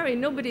me,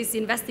 Karen, nobody is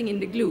investing in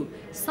the glue.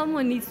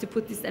 Someone needs to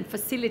put this and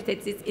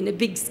facilitate this in a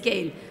big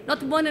scale.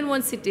 Not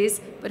one-on-one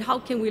cities, but how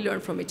can we learn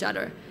from each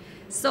other?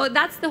 So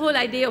that's the whole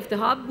idea of the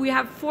hub. We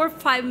have 4 or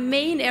 5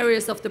 main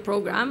areas of the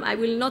program. I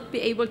will not be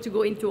able to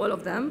go into all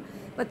of them.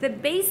 But the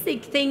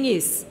basic thing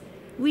is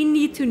we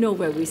need to know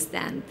where we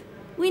stand.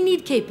 We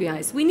need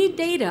KPIs. We need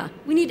data.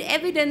 We need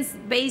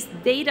evidence-based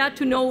data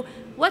to know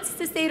what's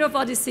the state of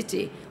our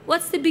city.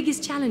 What's the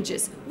biggest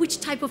challenges? Which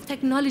type of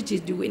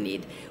technologies do we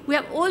need? We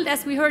have all,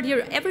 as we heard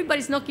here,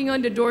 everybody's knocking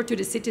on the door to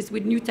the cities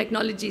with new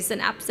technologies and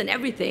apps and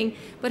everything,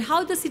 but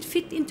how does it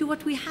fit into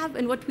what we have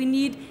and what we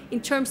need in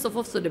terms of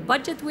also the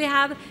budget we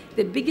have,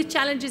 the biggest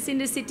challenges in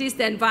the cities,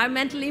 the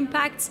environmental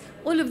impacts?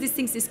 All of these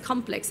things is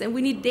complex, and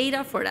we need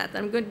data for that.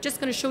 I'm just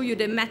going to show you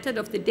the method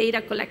of the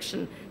data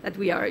collection that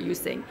we are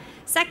using.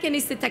 Second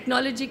is the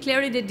technology,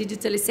 clearly the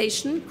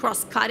digitalization,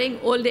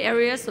 cross-cutting all the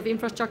areas of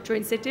infrastructure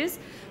in cities.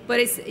 But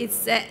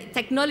it's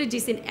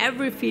technologies in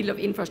every field of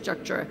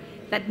infrastructure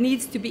that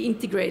needs to be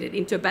integrated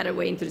into a better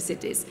way into the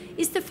cities.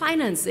 It's the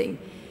financing.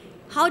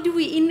 How do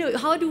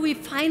we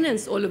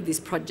finance all of these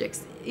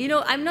projects? You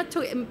know,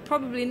 I'm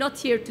probably not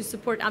here to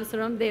support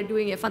Amsterdam. They're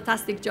doing a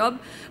fantastic job.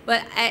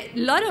 But a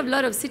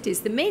lot of cities,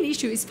 the main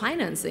issue is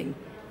financing.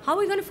 How are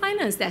we going to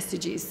finance the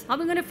SDGs? How are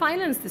we going to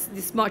finance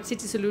the smart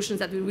city solutions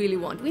that we really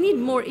want? We need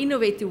more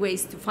innovative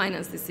ways to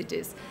finance the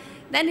cities.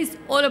 Then it's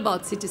all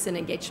about citizen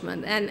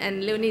engagement.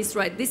 And Leonie is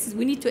right.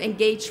 We need to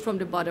engage from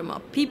the bottom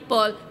up.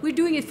 People, we're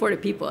doing it for the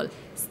people.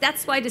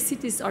 That's why the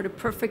cities are the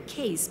perfect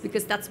case,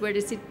 because that's where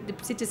the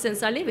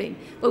citizens are living.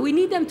 But we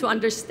need them to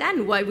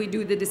understand why we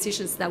do the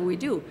decisions that we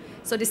do.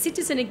 So the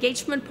citizen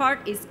engagement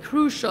part is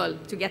crucial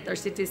to get our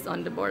cities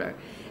on the border.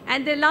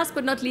 And the last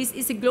but not least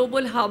is a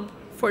global hub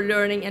for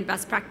learning and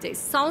best practice.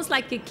 Sounds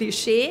like a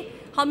cliche.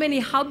 How many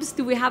hubs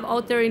do we have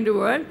out there in the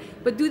world?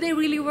 But do they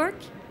really work?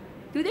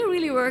 Do they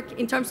really work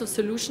in terms of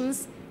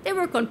solutions? They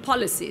work on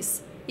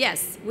policies.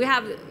 Yes, we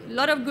have a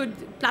lot of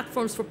good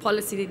platforms for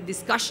policy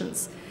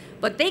discussions,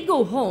 but they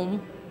go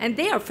home and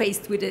they are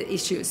faced with the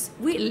issues.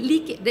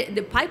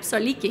 The pipes are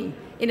leaking.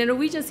 In a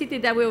Norwegian city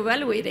that we're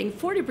evaluating,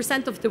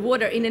 40% of the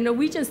water in a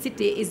Norwegian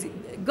city is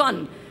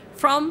gone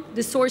from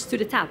the source to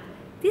the tap.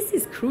 This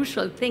is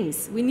crucial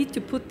things. We need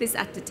to put this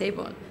at the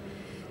table.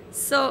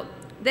 So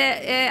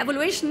the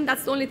evaluation,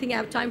 that's the only thing I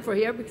have time for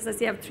here because I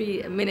still have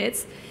 3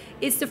 minutes.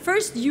 It's the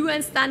first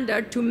UN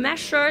standard to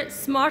measure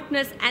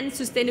smartness and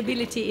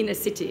sustainability in a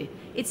city.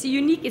 It's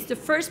the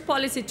first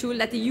policy tool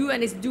that the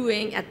UN is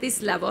doing at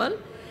this level.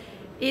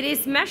 It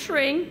is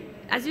measuring,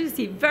 as you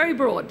see, very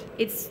broad.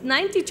 It's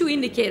 92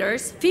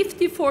 indicators,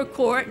 54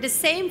 core, the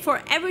same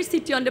for every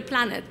city on the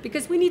planet,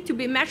 because we need to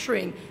be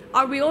measuring,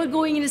 are we all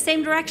going in the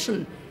same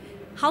direction?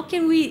 How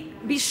can we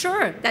be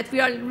sure that we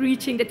are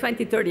reaching the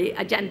 2030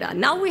 agenda?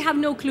 Now we have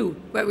no clue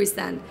where we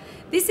stand.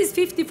 This is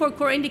 54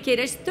 core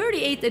indicators,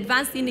 38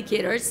 advanced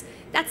indicators.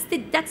 That's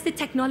the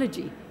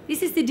technology.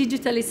 This is the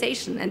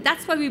digitalization. And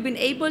that's why we've been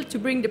able to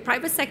bring the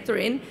private sector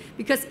in,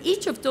 because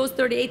each of those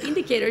 38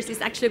 indicators is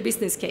actually a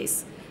business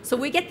case. So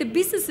we get the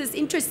businesses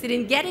interested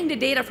in getting the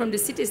data from the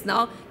cities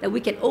now that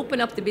we can open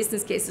up the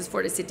business cases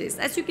for the cities.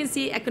 As you can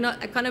see,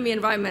 economy,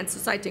 environment,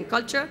 society, and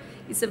culture.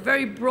 It's a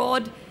very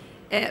broad.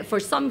 For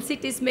some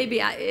cities,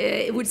 maybe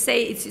I would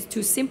say it's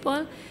too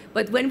simple.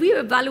 But when we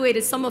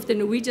evaluated some of the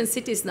Norwegian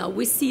cities now,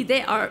 we see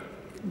they are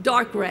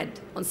dark red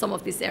on some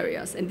of these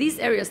areas. And these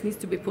areas need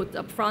to be put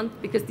up front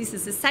because this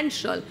is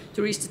essential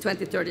to reach the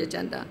 2030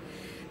 agenda.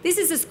 This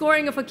is a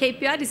scoring of a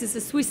KPI. This is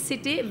a Swiss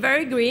city,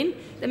 very green.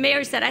 The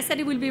mayor said, I said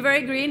it will be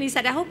very green. He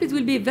said, I hope it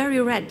will be very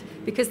red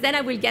because then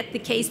I will get the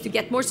case to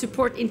get more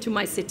support into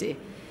my city.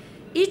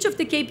 Each of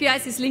the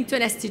KPIs is linked to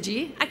an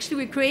SDG. Actually,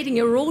 we're creating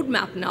a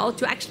roadmap now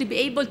to actually be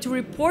able to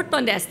report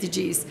on the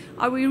SDGs.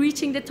 Are we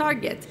reaching the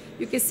target?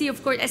 You can see,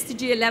 of course,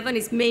 SDG 11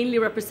 is mainly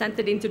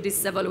represented into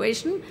this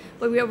evaluation,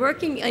 but we are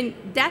working in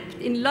depth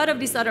in a lot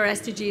of these other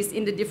SDGs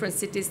in the different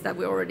cities that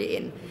we're already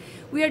in.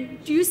 We are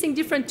using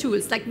different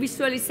tools like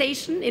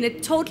visualization in a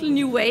total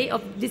new way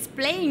of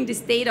displaying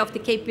this data of the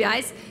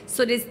KPIs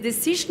so that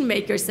decision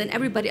makers and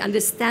everybody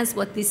understands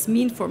what this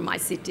means for my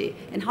city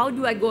and how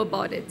do I go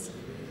about it.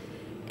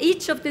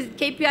 Each of the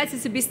KPIs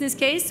is a business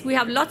case. We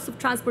have lots of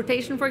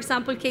transportation, for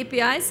example,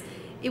 KPIs.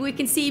 We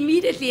can see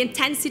immediately in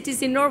 10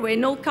 cities in Norway,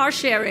 no car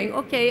sharing.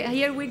 Okay,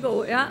 here we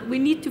go. Yeah? We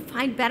need to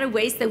find better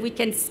ways that we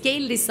can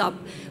scale this up.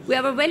 We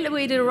have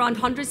evaluated around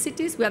 100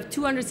 cities. We have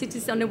 200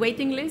 cities on the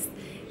waiting list.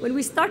 When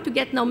we start to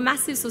get now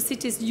masses of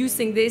cities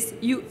using this,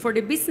 for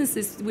the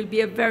businesses, it will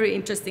be a very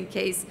interesting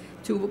case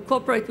to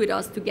cooperate with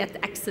us to get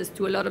access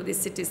to a lot of these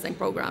cities and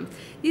programs.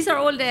 These are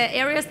all the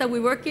areas that we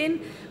work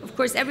in. Of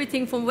course,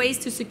 everything from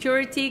waste to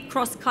security,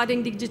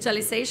 cross-cutting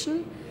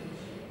digitalization.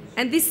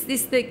 And this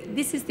is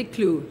the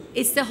clue.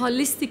 It's the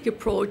holistic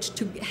approach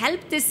to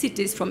help the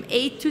cities from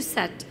A to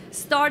Z,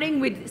 starting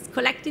with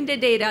collecting the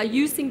data,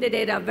 using the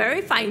data,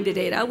 verifying the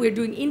data. We're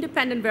doing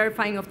independent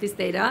verifying of this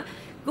data.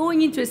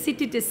 Going into a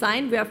city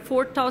design, we have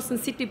 4,000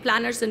 city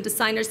planners and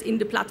designers in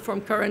the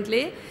platform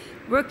currently,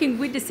 working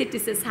with the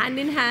citizens hand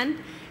in hand.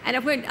 And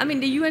I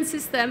mean, the UN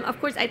system, of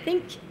course, I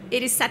think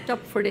it is set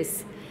up for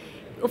this.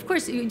 Of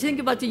course, you think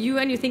about the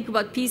UN, you think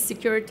about peace,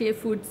 security,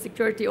 food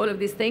security, all of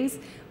these things.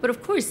 But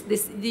of course,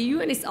 the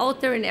UN is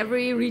out there in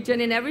every region,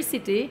 in every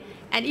city.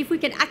 And if we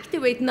can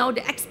activate now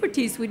the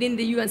expertise within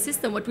the UN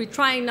system, what we're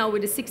trying now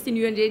with the 16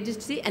 UN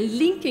agencies and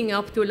linking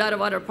up to a lot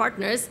of other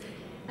partners,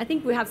 I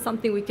think we have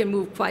something we can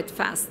move quite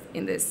fast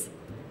in this.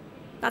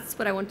 that's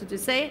what I wanted to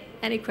say.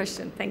 Any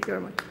question? Thank you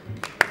very much.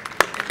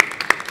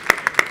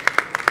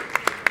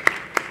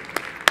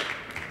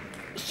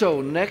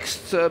 So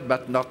next,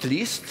 but not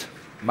least,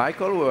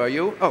 Michael, where are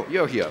you? Oh,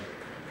 you're here.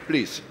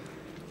 Please.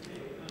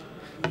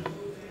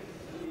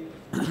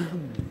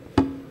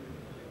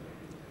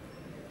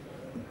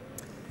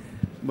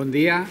 Bon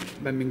dia,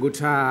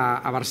 benvinguts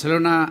a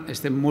Barcelona.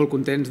 Estem molt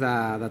contents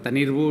de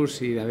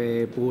tenir-vos i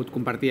d'haver pogut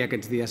compartir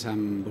aquests dies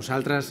amb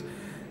vosaltres.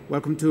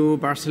 Welcome to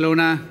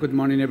Barcelona. Good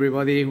morning,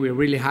 everybody. We're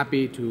really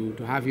happy to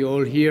have you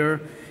all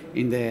here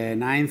in the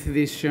 9th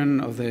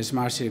edition of the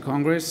Smart City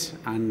Congress,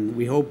 and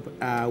we hope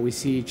we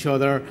see each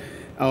other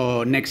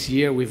next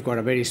year. We've got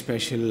a very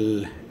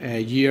special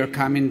year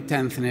coming,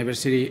 10th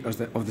anniversary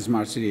of the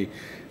Smart City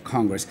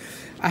Congress.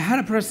 I had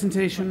a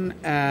presentation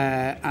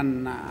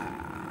and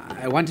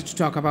I wanted to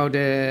talk about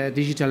the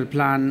digital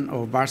plan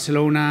of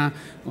Barcelona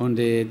on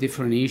the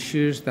different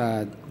issues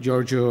that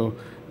Giorgio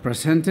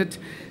presented,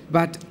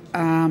 but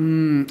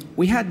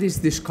we had this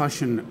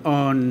discussion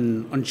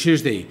on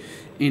Tuesday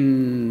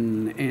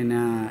in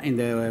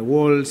the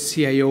World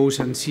CIOs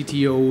and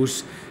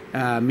CTOs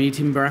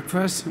meeting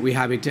breakfast. We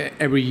have it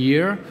every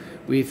year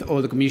with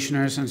all the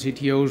commissioners and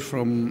CTOs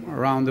from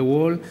around the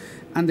world,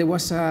 and there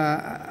was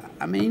a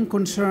main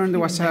concern. There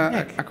was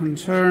a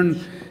concern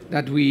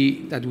that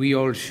we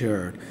all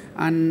shared,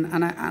 and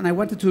I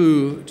wanted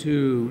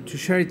to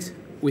share it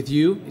with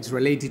you. It's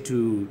related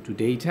to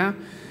data,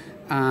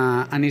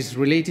 and it's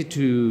related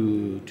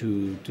to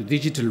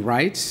digital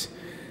rights.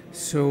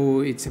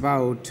 So it's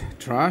about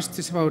trust,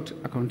 it's about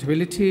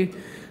accountability.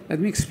 Let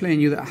me explain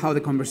you how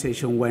the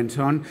conversation went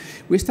on.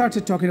 We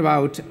started talking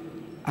about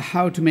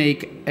how to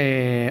make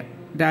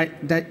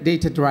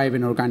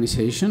data-driven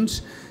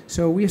organizations.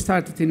 So we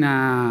started in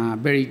a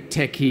very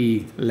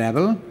techie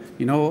level,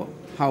 you know,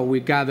 how we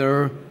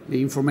gather the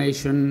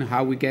information,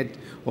 how we get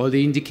all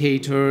the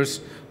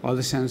indicators, all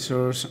the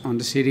sensors on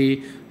the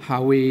city,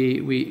 how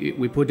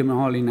we put them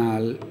all in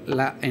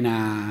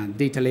a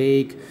data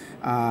lake,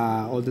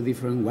 all the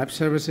different web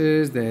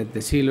services,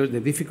 the silos, the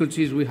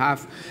difficulties we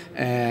have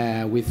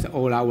with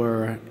all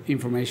our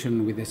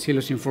information, with the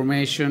silos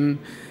information,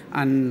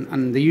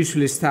 and the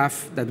usual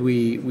stuff that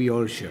we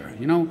all share.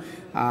 You know,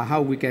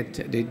 how we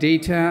get the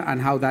data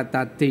and how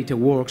that data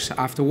works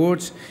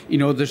afterwards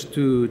in order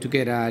to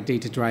get a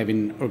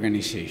data-driven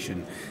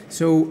organization.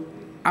 So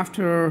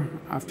after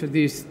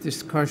this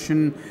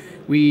discussion,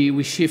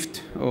 we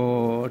shift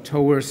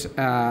towards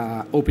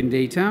open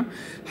data.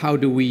 How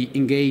do we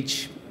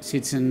engage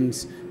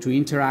citizens to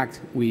interact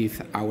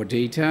with our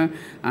data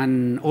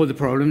and all the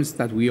problems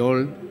that we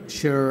all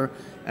share,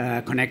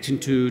 connecting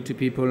to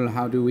people?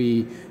 How do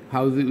we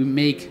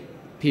make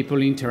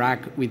people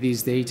interact with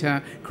this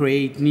data,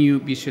 create new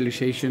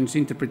visualizations,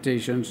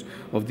 interpretations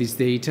of this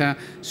data?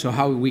 So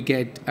how we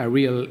get a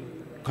real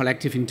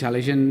collective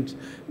intelligence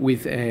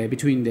with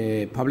between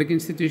the public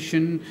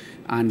institution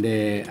and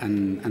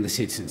the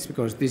citizens,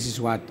 because this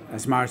is what a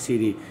smart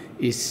city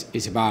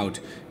is about.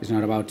 It's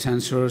not about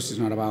sensors, it's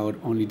not about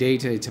only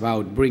data, it's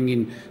about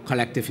bringing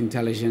collective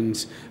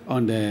intelligence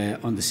on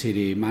the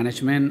city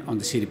management, on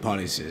the city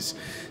policies.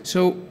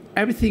 So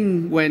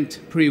everything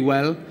went pretty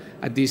well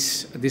at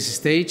this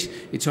stage.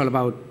 It's all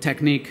about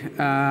technique,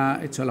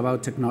 it's all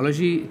about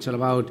technology, it's all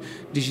about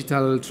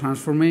digital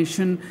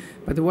transformation.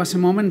 But there was a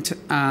moment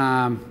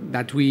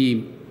that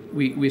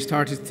we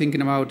started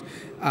thinking about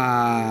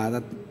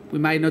that we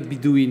might not be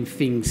doing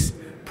things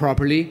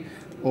properly,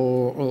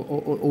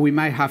 or we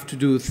might have to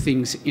do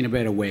things in a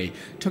better way.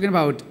 Talking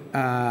about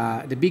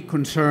the big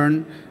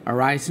concern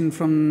arising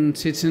from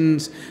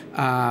citizens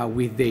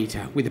with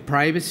data, with the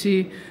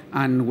privacy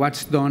and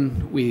what's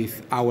done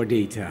with our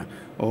data,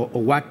 or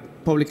what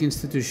public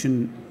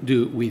institutions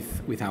do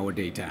with our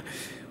data.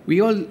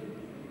 We all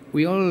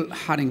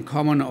had in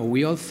common, or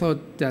we all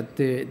thought that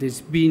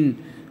there's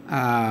been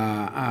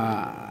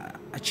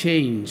a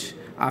change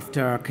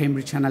after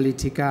Cambridge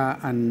Analytica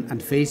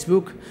and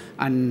Facebook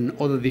and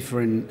other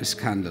different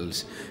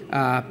scandals.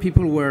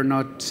 People were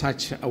not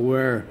such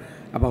aware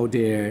about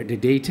their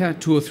data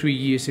 2 or 3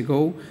 years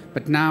ago,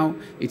 but now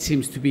it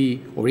seems to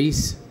be, or it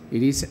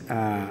is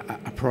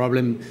a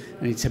problem,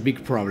 and it's a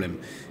big problem.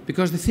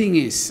 Because the thing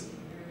is,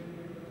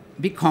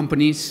 big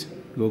companies,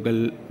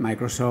 Google,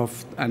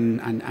 Microsoft,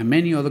 and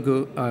many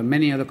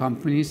other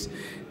companies,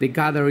 they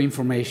gather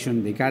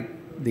information,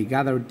 they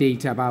gather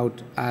data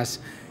about us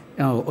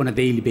on a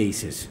daily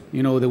basis.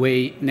 You know, the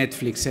way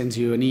Netflix sends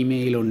you an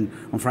email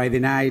on Friday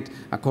night,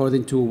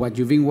 according to what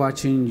you've been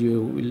watching,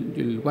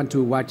 you'll want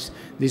to watch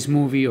this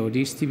movie or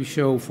this TV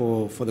show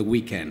for the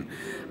weekend.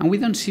 And we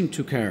don't seem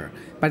to care.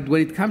 But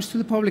when it comes to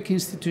the public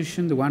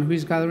institution, the one who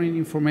is gathering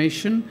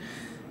information,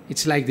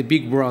 it's like the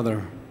big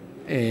brother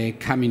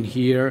coming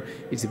here.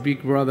 It's a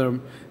big brother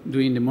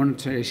doing the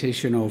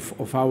monetization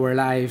of our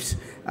lives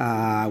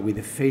with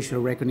the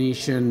facial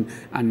recognition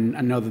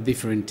and other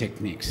different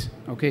techniques.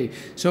 Okay,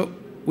 so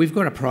we've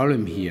got a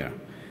problem here,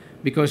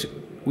 because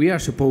we are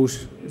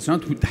supposed, it's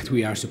not that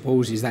we are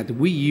supposed, it's that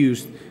we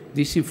use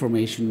this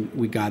information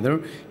we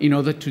gather in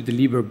order to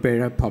deliver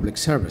better public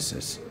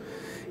services.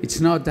 It's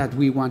not that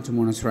we want to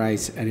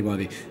monetize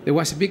anybody. There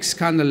was a big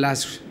scandal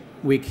last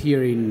week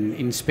here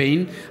in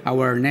Spain.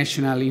 Our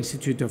National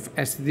Institute of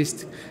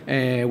Statistics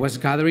was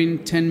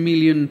gathering 10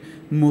 million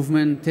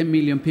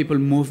people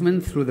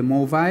movement through the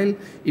mobile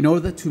in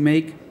order to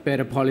make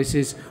better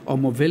policies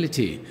on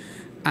mobility.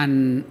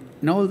 And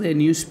now the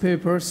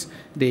newspapers,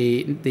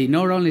 they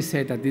not only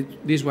said that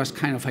this was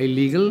kind of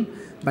illegal,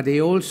 but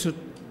they also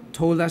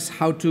told us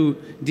how to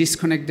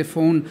disconnect the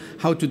phone,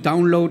 how to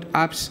download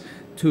apps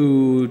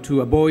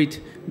to avoid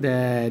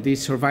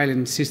this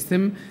surveillance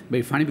system.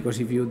 Very funny, because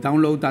if you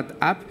download that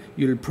app,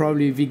 you'll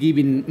probably be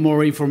giving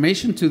more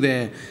information to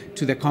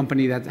the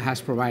company that has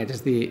provided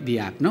us the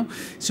app. No?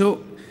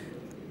 So,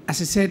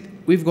 as I said,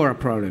 we've got a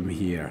problem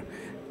here.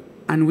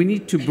 And we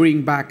need to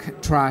bring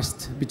back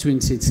trust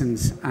between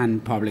citizens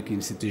and public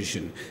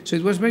institutions. So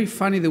it was very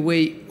funny the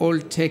way all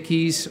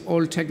techies,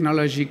 all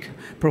technology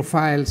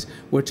profiles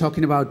were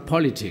talking about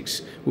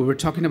politics. We were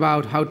talking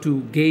about how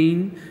to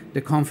gain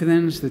the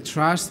confidence, the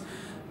trust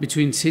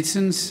between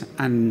citizens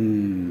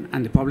and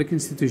the public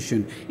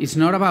institution. It's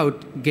not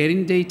about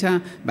getting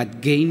data, but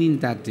gaining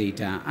that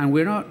data. And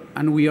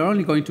we are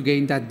only going to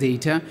gain that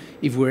data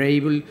if we're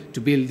able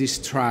to build this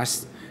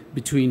trust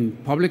between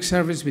public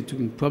service,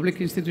 between public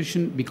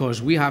institution,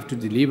 because we have to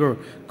deliver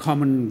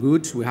common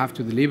goods, we have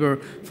to deliver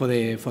for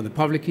the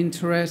public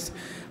interest,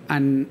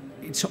 and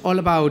it's all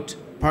about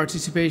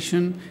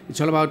participation,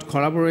 it's all about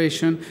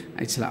collaboration,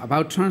 it's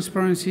about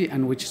transparency,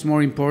 and which is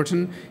more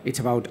important, it's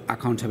about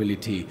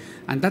accountability.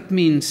 And that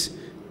means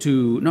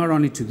to not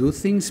only to do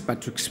things,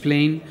 but to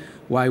explain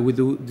why we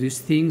do these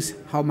things,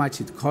 how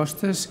much it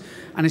costs us,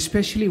 and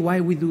especially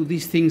why we do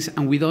these things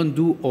and we don't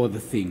do other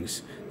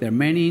things. There are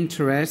many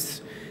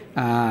interests.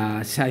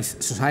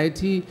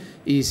 Society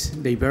is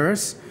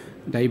diverse.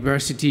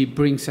 Diversity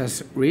brings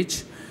us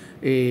rich.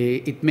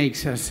 It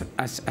makes us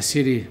as a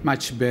city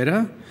much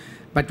better.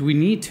 But we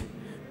need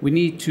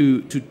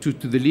to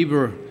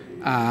deliver.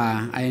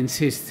 I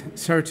insist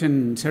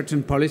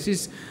certain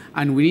policies,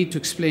 and we need to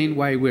explain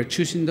why we're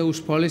choosing those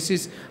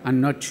policies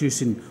and not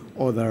choosing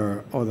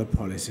other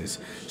policies.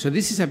 So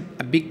this is a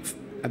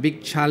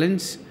big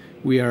challenge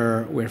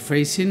we're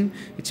facing.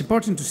 It's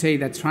important to say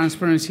that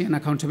transparency and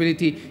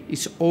accountability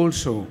is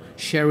also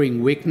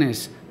sharing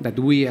weakness that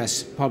we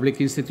as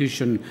public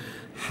institutions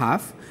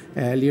have.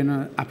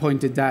 Leona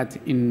pointed that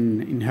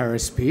in her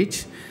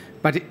speech.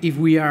 But if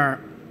we are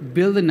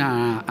building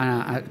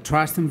a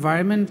trust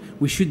environment,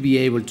 we should be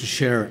able to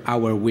share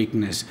our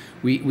weakness.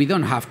 We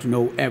don't have to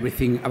know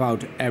everything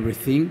about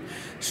everything.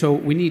 So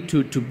we need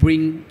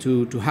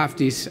to have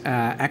this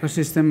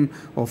ecosystem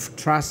of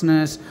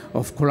trustness,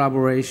 of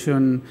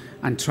collaboration,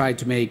 and try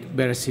to make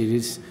better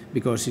cities,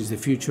 because it's the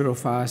future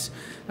of us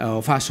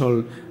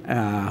all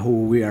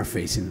who we are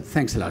facing.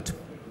 Thanks a lot.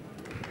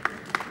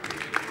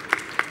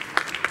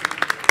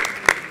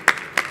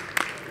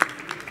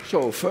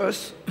 So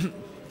first,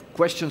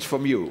 questions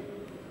from you.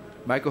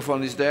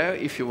 Microphone is there.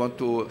 If you want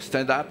to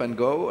stand up and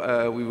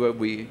go, we will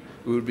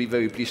be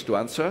very pleased to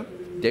answer.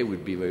 They will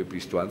be very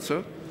pleased to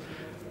answer.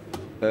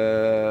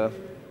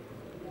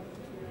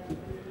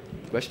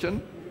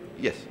 Question?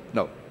 Yes?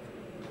 No?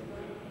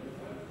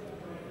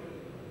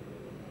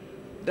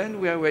 Then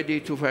we are ready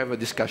to have a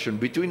discussion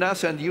between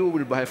us, and you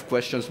will have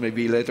questions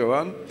maybe later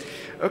on.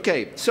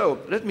 Okay, so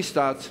let me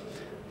start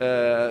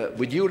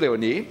with you,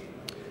 Leonie.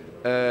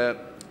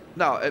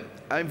 Now,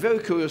 I'm very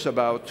curious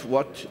about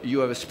what you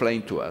have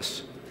explained to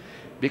us,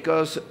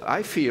 because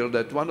I feel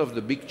that one of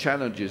the big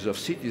challenges of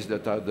cities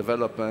that are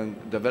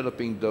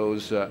developing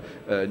those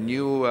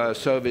new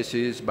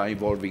services by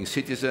involving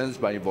citizens,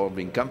 by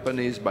involving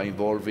companies, by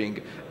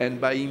involving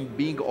and by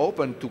being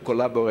open to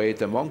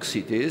collaborate among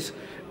cities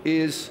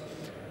is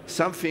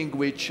something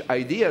which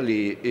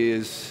ideally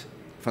is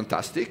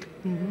fantastic.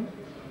 Mm-hmm.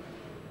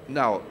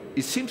 Now,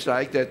 it seems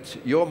like that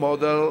your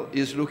model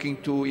is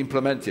looking to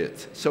implement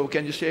it. So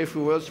can you say a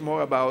few words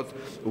more about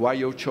why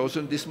you've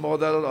chosen this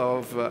model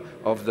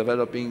of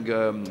developing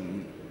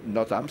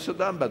not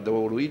Amsterdam, but the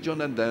whole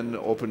region, and then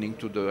opening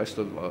to the rest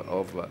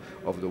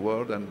of the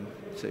world, and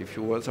say a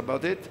few words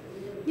about it?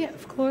 Yeah,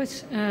 of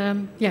course.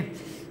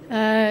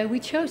 We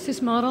chose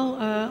this model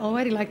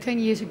already like 10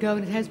 years ago,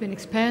 and it has been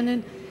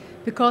expanded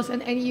because,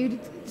 and you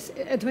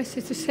addressed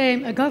it the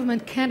same, a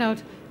government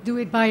cannot do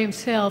it by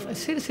himself. A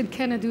citizen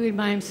cannot do it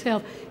by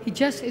himself. He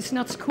just is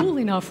not schooled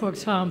enough, for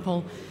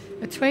example.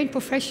 A trained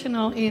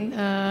professional in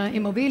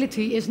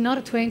mobility is not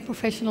a trained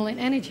professional in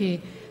energy.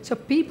 So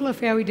people are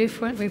very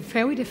different, with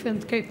very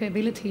different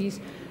capabilities.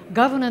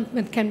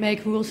 Government can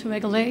make rules and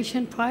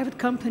regulation. Private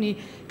company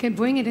can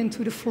bring it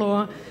into the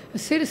floor. A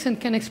citizen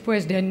can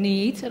express their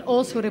needs, and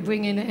also they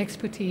bring in their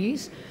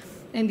expertise.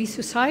 And these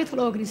societal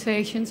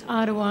organizations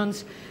are the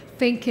ones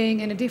thinking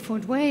in a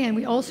different way, and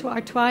we also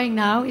are trying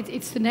now,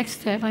 it's the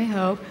next step, I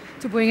hope,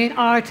 to bring in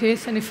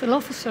artists and the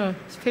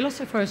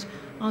philosophers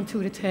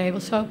onto the table.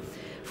 So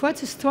for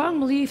us, a strong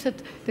belief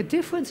that the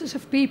differences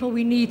of people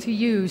we need to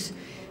use.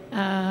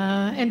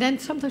 And then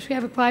sometimes we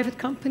have a private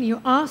company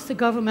who asks the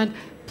government,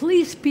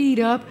 please speed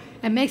up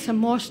and make some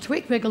more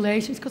strict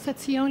regulations, because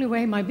that's the only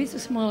way my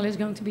business model is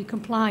going to be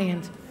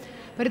compliant.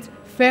 But it's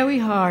very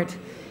hard.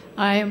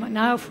 I am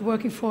now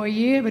working for a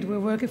year, but we're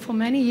working for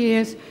many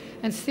years,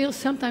 and still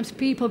sometimes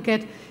people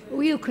get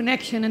real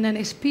connection and then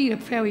they speed up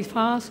very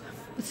fast,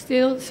 but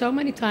still so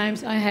many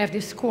times I have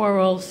these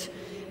quarrels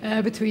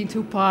between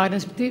two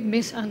partners,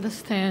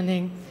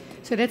 misunderstanding.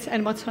 So that's,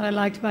 and what's what I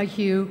liked about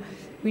you,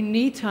 we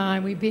need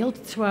time, we build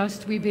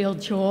trust, we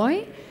build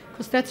joy,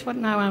 because that's what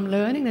now I'm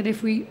learning, that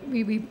if we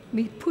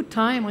put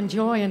time on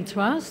joy and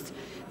trust,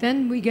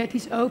 then we get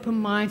these open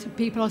minds and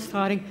people are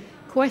starting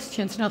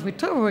questions, not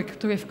rhetoric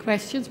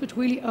questions, but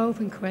really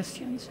open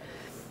questions.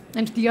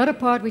 And the other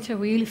part, which I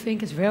really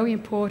think is very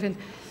important,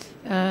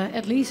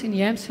 at least in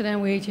the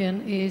Amsterdam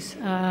region, is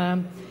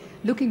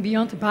looking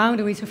beyond the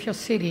boundaries of your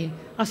city.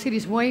 Our city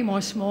is way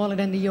more smaller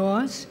than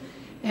yours,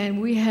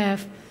 and we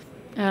have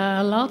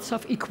lots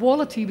of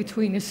equality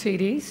between the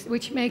cities,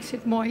 which makes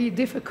it more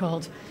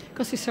difficult,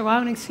 because the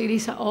surrounding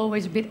cities are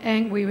always a bit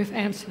angry with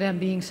Amsterdam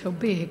being so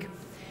big.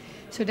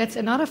 So that's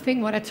another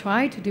thing. What I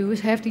try to do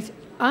is have these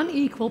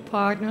unequal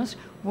partners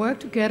work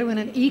together in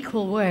an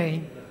equal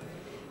way.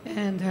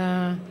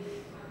 And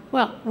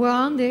well, we're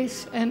on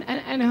this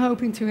and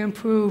hoping to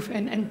improve.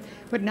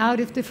 But now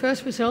the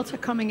first results are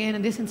coming in,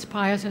 and this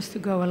inspires us to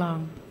go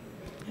along.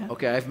 Yeah.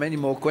 Okay, I have many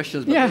more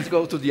questions, but let's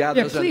go to the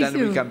others and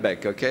then we come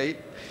back, okay?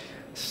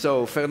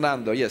 So,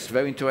 Fernando, yes,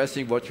 very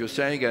interesting what you're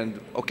saying. And,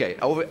 okay,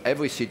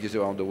 every cities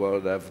around the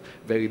world have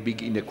very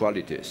big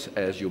inequalities,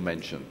 as you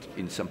mentioned.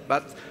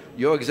 But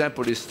your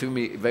example is, to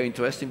me, very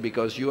interesting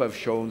because you have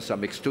shown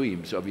some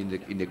extremes of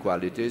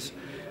inequalities.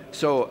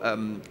 So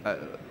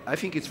I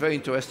think it's very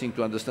interesting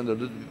to understand a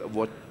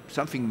little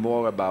something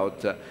more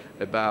about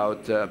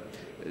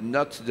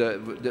not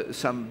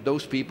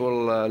those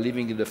people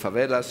living in the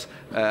favelas,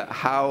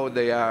 how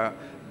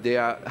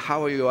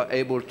how you are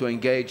able to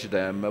engage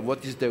them,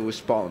 what is their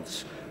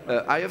response.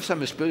 I have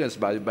some experience,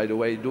 by the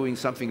way, doing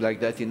something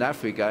like that in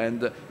Africa,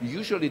 and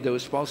usually the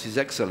response is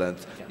excellent.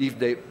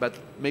 But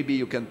maybe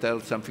you can tell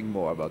something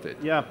more about it.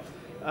 Yeah.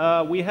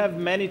 We have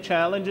many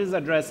challenges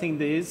addressing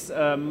this.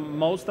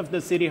 Most of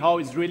the city hall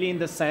is really in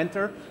the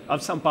center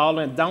of São Paulo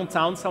and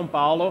downtown São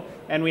Paulo,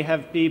 and we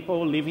have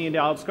people living in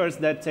the outskirts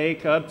that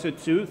take up to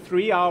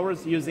 2-3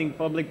 hours using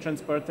public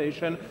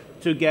transportation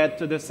to get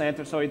to the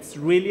center. So it's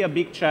really a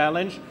big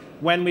challenge.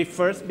 When we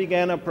first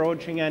began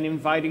approaching and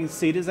inviting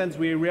citizens,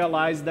 we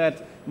realized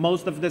that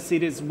most of the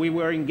cities we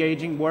were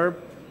engaging were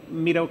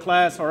middle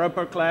class or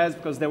upper class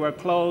because they were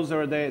close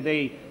or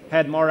they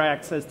had more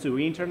access to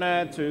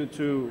internet,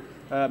 to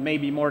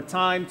maybe more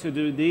time to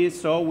do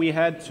this. So we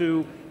had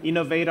to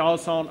innovate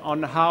also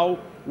on how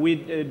we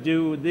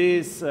do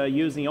this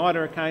using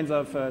other kinds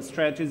of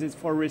strategies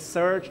for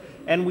research.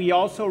 And we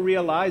also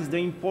realized the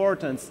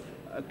importance.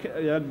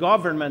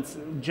 Governments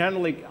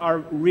generally are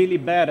really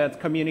bad at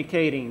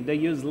communicating. They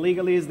use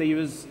legalese, they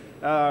use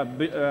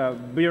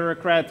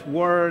bureaucrat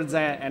words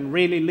and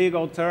really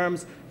legal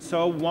terms.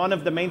 So one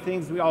of the main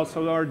things we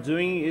also are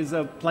doing is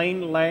a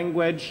plain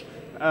language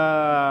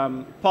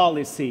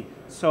policy.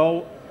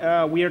 So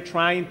we are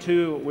trying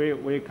to,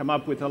 we come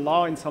up with a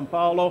law in São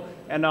Paulo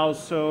and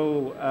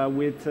also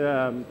with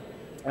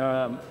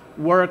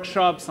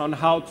workshops on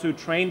how to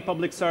train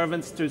public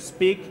servants to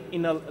speak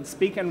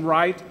and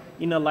write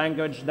in a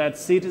language that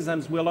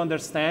citizens will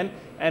understand.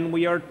 And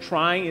we are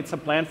trying, it's a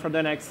plan for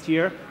the next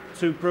year,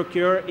 to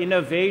procure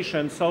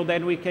innovation so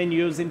that we can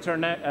use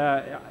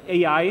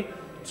AI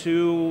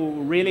to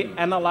really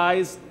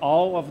analyze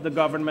all of the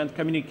government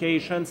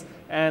communications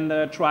and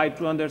try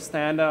to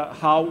understand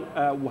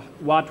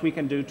what we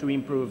can do to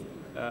improve.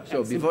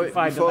 So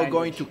before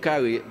going to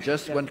Carrie,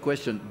 just one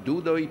question. Do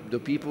the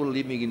people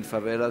living in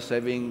favelas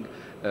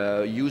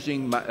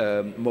using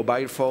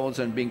mobile phones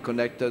and being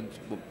connected,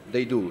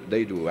 they do,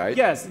 right?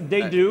 Yes,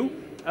 they do.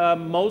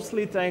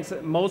 Mostly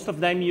most of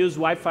them use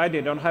Wi-Fi.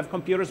 They don't have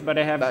computers, but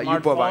they have smartphones. You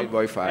provide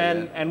Wi-Fi.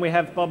 And we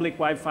have public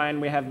Wi-Fi,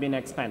 and we have been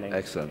expanding.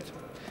 Excellent.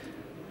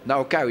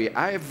 Now, Carrie,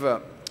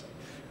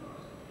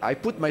 I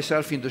put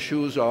myself in the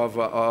shoes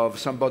of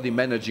somebody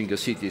managing a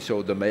city,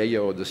 so the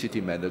mayor or the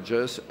city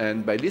managers,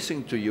 and by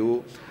listening to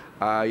you,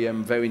 I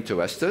am very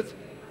interested.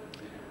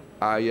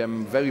 I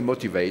am very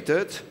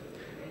motivated.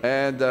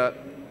 And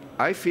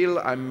I feel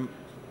I'm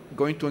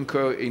going to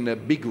incur in a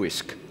big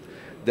risk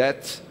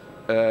that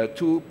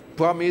to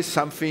promise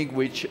something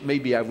which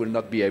maybe I will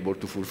not be able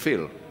to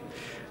fulfill.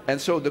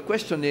 And so the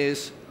question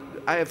is,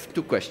 I have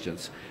two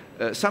questions.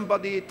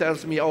 Somebody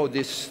tells me, oh,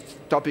 this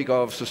topic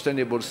of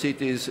sustainable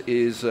cities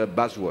is a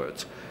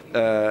buzzword.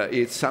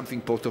 It's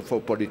something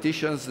for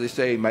politicians. They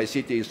say, my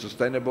city is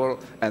sustainable,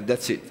 and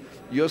that's it.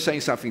 You're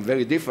saying something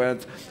very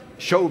different.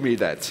 Show me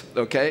that,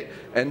 okay?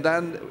 And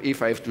then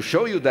if I have to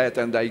show you that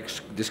and I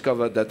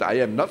discover that I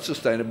am not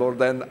sustainable,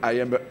 then I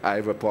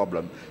have a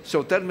problem.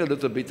 So tell me a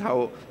little bit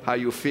how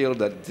you feel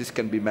that this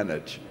can be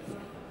managed.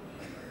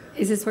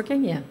 Is this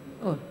working? Yeah.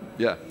 Oh.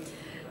 Yeah.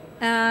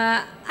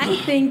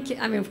 I think,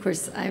 I mean, of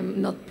course,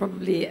 I'm not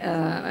probably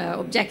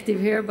objective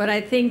here, but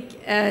I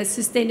think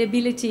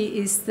sustainability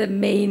is the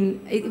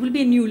main, it will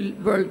be a new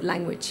world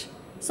language.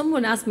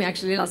 Someone asked me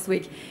actually last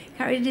week,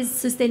 Carrie, it is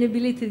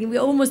sustainability. We're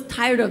almost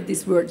tired of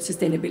this word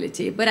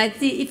sustainability. But I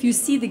think if you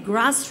see the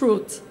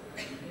grassroots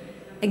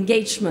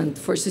engagement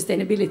for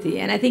sustainability,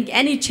 and I think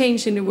any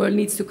change in the world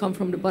needs to come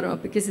from the bottom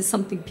up because it's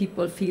something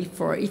people feel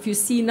for. If you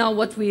see now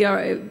what we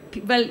are,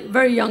 well,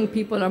 very young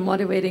people are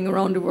motivating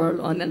around the world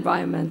on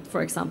environment,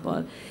 for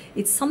example,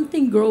 it's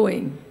something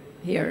growing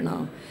here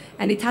now.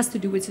 And it has to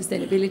do with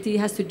sustainability, it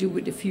has to do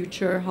with the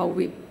future, how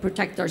we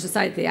protect our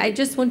society. I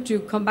just want to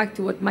come back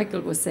to what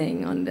Michael was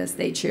saying on the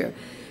stage here,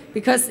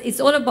 because it's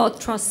all about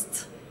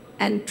trust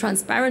and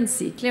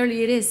transparency.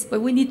 Clearly it is,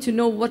 but we need to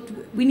know what,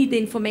 we need the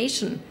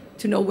information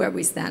to know where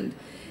we stand.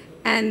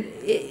 And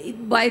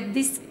by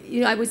this,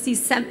 I would see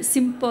some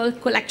simple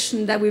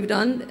collection that we've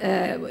done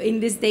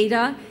in this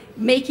data,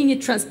 making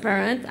it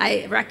transparent.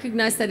 I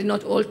recognize that in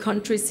not all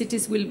countries,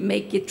 cities will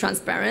make it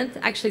transparent.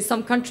 Actually,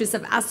 some countries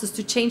have asked us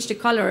to change the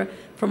color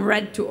from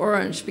red to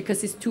orange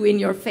because it's too in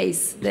your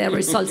face, the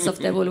results of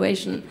the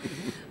evaluation.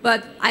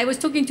 But I was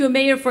talking to a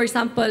mayor, for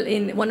example,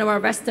 in one of our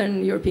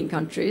Western European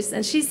countries,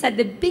 and she said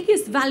the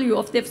biggest value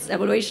of this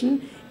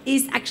evaluation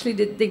is actually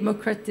the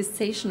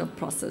democratization of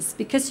process,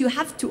 because you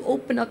have to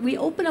open up, we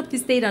open up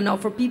this data now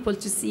for people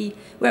to see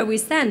where we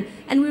stand,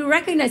 and we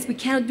recognize we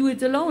cannot do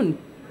it alone.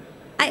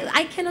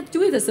 I cannot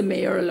do it as a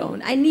mayor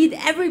alone. I need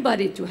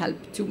everybody to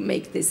help to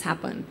make this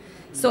happen.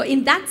 So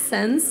in that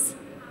sense,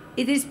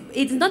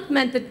 it's not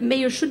meant that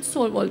mayors should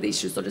solve all the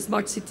issues or the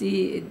smart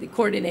city the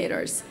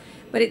coordinators.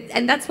 But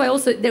and that's why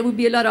also there will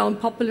be a lot of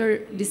unpopular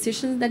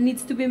decisions that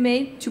needs to be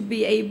made to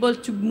be able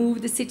to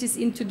move the cities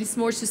into these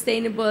more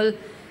sustainable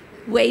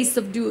ways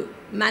of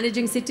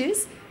managing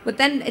cities. But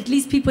then at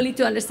least people need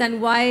to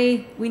understand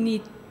why we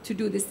need to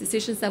do these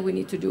decisions that we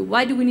need to do.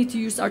 Why do we need to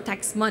use our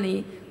tax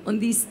money on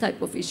these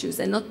type of issues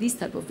and not these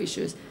type of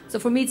issues? So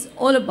for me, it's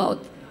all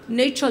about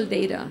neutral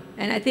data.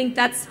 And I think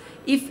that's,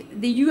 if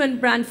the UN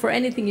brand for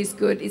anything is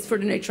good, it's for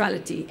the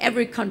neutrality.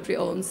 Every country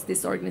owns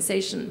this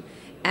organization.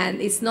 And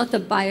it's not a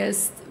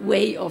biased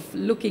way of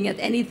looking at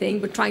anything,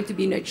 but trying to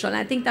be neutral. And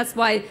I think that's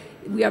why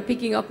we are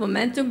picking up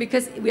momentum,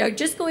 because we are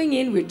just going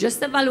in, we're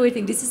just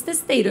evaluating, this is the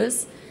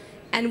status,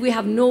 and we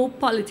have no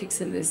politics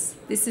in this.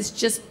 This is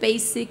just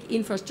basic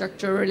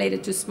infrastructure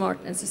related to smart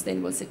and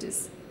sustainable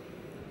cities.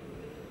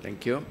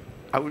 Thank you.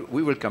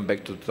 We will come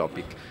back to the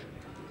topic.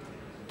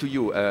 To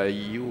you,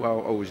 you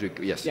are always,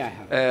 yes. Yeah,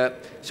 I have.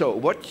 So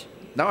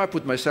now I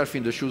put myself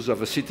in the shoes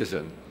of a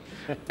citizen.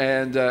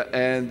 and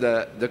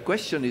the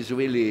question is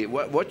really,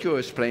 what you're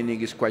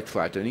explaining is quite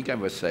frightening, I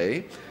must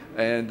say.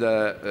 And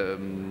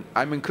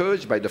I'm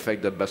encouraged by the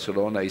fact that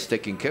Barcelona is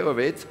taking care of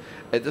it.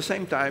 At the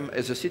same time,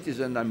 as a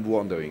citizen, I'm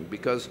wondering,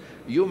 because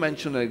you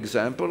mentioned an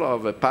example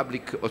of a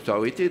public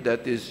authority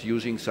that is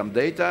using some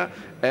data,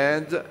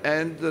 and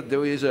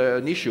there is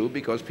an issue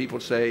because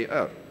people say,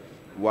 oh,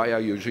 why are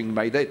you using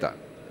my data?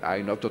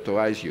 I not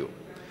authorize you.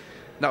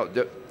 Now,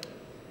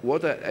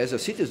 as a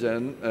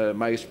citizen,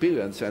 my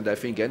experience, and I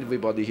think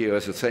everybody here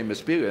has the same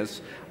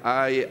experience,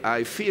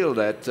 I feel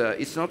that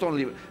it's not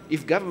only,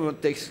 if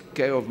government takes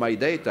care of my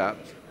data,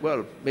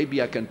 well,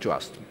 maybe I can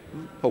trust.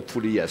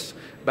 Hopefully, yes.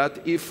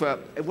 But if,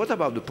 what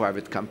about the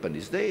private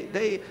companies?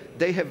 They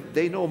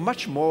know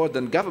much more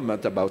than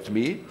government about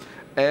me.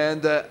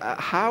 And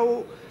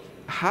how,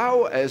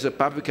 as a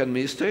public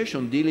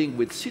administration, dealing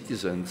with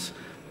citizens,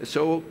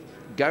 so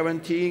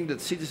guaranteeing that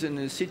citizens in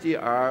the city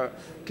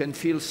can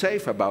feel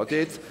safe about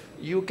it,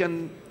 you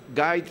can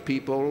guide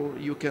people,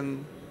 you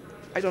can,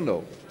 I don't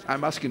know,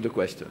 I'm asking the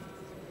question.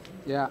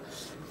 Yeah,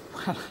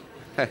 well,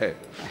 I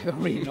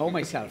don't really know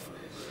myself.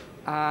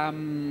 I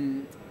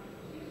don't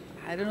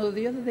know,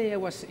 the other day I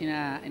was in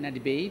a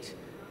debate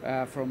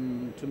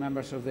from two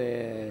members of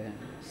the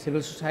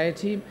civil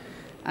society,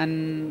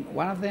 and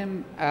one of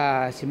them,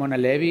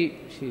 Simona Levy,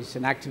 she's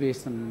an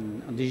activist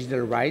on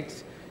digital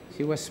rights,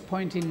 she was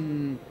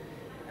pointing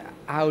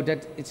out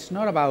that it's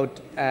not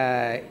about,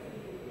 the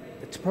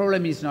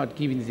problem is not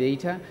giving the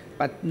data,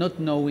 but not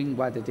knowing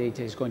what the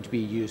data is going to be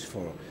used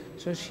for.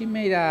 So she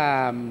made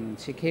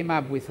she came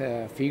up with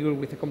a figure,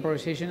 with a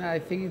comparison. I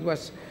think it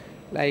was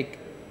like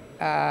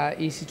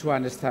easy to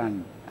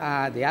understand.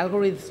 The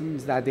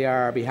algorithms that they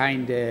are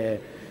behind the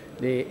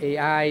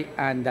AI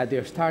and that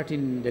they're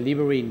starting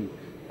delivering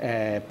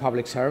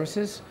public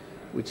services,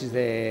 which is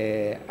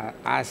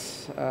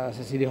as a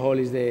city hall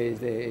is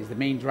the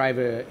main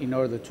driver in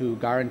order to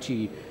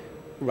guarantee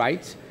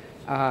rights.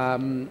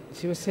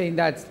 She was saying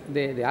that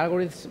the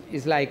algorithm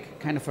is like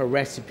kind of a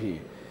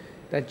recipe,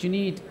 that you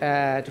need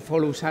to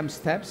follow some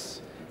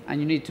steps and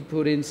you need to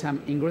put in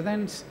some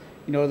ingredients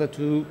in order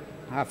to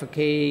have a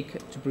cake,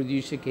 to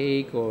produce a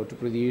cake, or to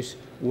produce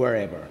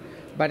wherever.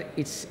 But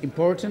it's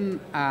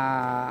important,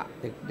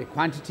 the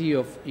quantity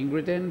of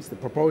ingredients, the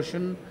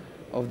proportion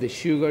of the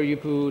sugar you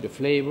put, the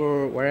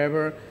flavor,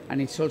 wherever,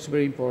 and it's also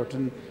very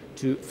important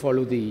to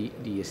follow the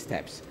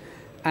steps.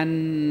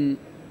 And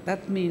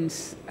that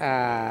means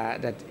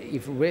that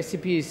if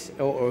recipes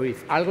or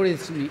if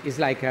algorithm is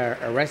like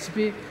a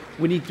recipe,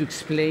 we need to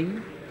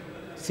explain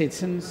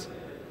citizens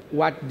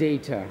what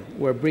data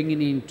we're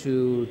bringing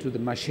into the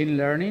machine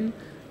learning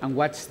and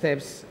what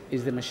steps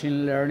is the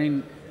machine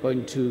learning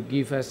going to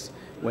give us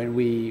when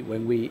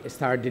we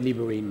start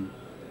delivering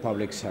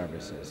public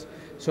services.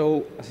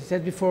 So, as I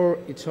said before,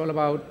 it's all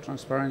about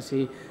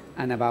transparency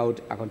and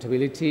about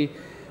accountability.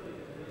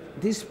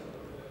 This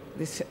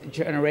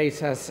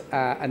generates us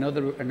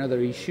another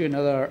issue,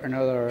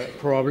 another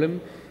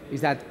problem,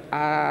 is that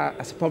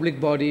as a public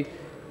body,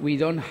 we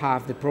don't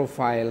have the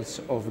profiles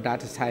of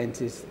data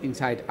scientists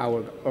inside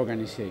our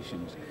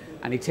organizations.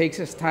 And it takes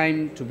us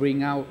time to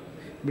bring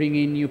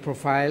in new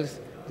profiles.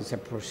 It's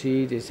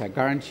a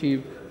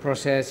guarantee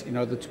process in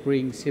order to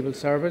bring civil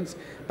servants.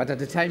 But at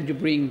the time you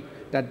bring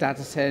that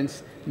data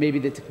science, maybe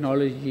the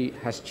technology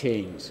has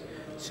changed.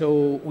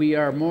 So we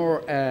are more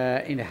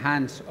in the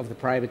hands of the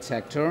private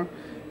sector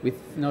with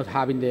not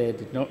having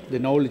the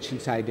knowledge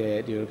inside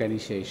the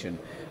organization.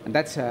 And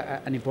that's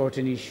an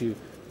important issue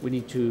we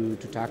need to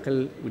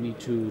tackle, we need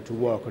to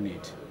work on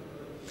it.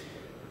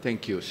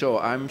 Thank you. So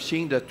I'm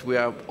seeing that we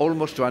are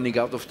almost running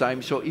out of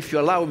time. So if you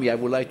allow me, I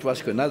would like to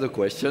ask another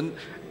question.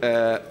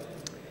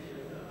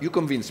 You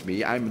convinced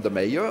me. I'm the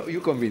mayor. You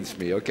convinced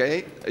me,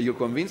 okay? You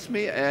convinced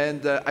me,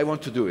 and I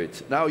want to do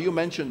it. Now, you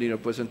mentioned in your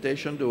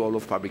presentation the role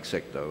of public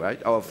sector,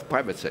 right? Of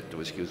private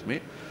sector, excuse me.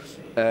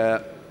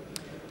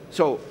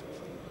 So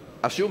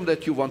assume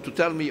that you want to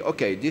tell me,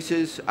 okay,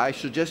 I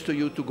suggest to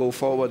you to go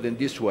forward in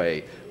this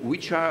way.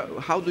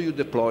 How do you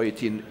deploy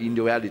it in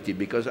reality?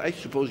 Because I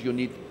suppose you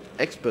need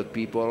expert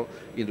people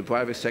in the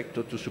private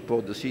sector to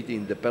support the city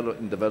in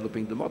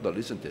developing the model,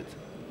 isn't it?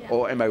 Yeah.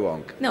 Or am I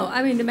wrong? No,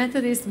 I mean, the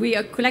method is we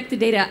collect the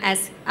data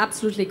as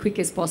absolutely quick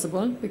as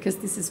possible, because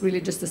this is really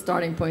just the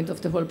starting point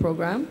of the whole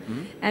program.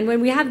 Mm-hmm. And when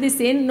we have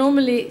this in,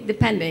 normally,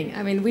 depending,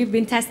 I mean, we've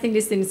been testing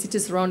this in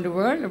cities around the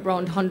world.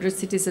 Around 100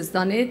 cities has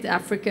done it.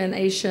 African,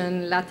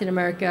 Asian, Latin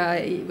America,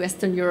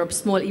 Western Europe,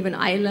 small, even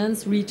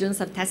islands, regions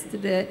have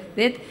tested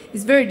it.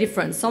 It's very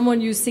different.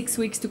 Someone used 6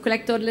 weeks to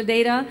collect all the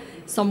data,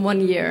 some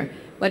 1 year.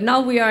 But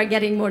now we are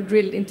getting more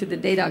drilled into the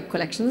data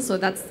collection, so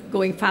that's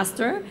going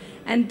faster.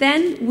 And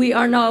then we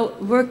are now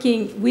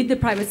working with the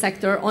private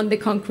sector on the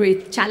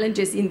concrete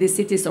challenges in the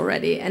cities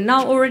already. And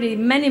now already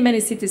many, many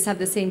cities have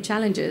the same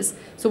challenges.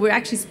 So we're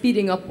actually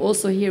speeding up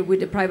also here with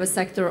the private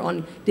sector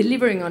on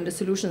delivering on the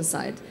solution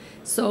side.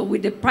 So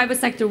with the private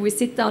sector, we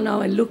sit down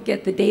now and look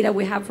at the data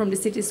we have from the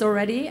cities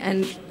already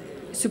and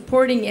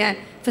supporting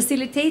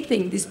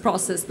facilitating this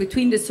process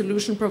between the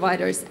solution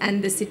providers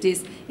and the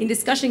cities in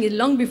discussing it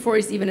long before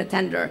it's even a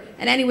tender.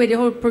 And anyway, the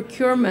whole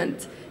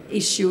procurement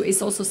issue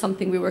is also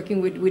something we're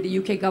working with the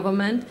UK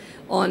government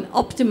on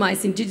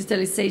optimizing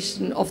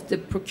digitalization of the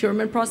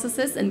procurement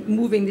processes and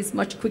moving this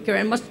much quicker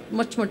and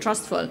much more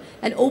trustful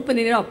and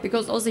opening it up,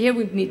 because also here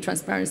we need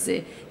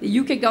transparency. The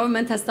UK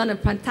government has done a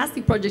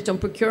fantastic project on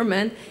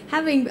procurement,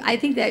 I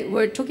think that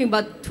we're talking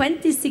about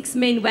 26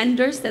 main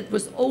vendors that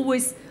was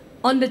always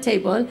on the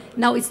table.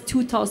 Now it's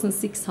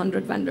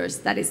 2,600 vendors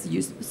that is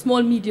used.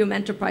 Small, medium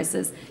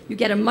enterprises, you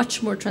get a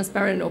much more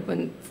transparent and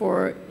open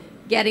for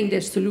getting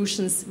their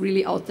solutions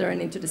really out there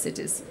and into the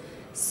cities.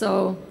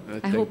 So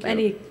I hope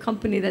any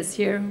company that's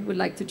here would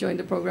like to join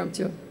the program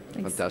too.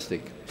 Thanks.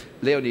 Fantastic.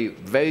 Leonie,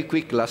 very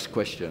quick last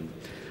question.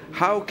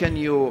 How can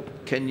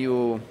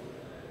you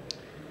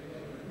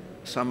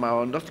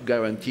somehow, not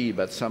guarantee,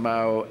 but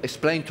somehow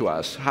explain to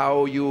us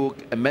how you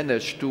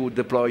manage to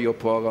deploy your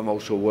program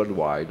also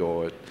worldwide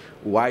or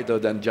wider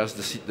than just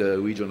the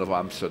region of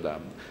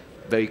Amsterdam?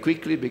 Very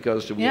quickly,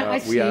 because we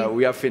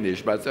are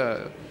finished. But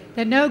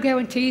there are no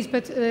guarantees,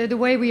 but the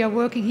way we are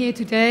working here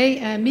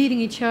today, meeting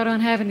each other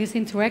and having this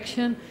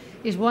interaction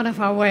is one of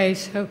our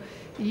ways. So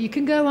you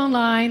can go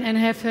online and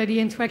have the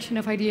interaction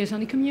of ideas on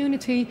the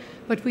community,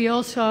 but we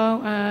also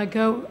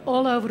go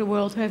all over the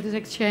world to have this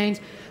exchange.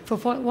 For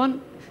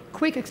one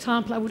quick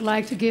example I would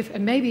like to give,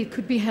 and maybe it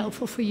could be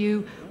helpful for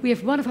you. We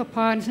have one of our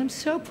partners, I'm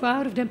so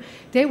proud of them.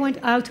 They went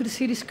out to the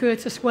city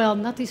skirts as well,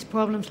 not these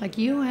problems like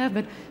you have,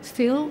 but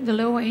still the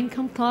lower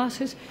income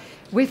classes.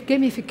 With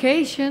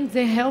gamification,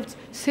 they helped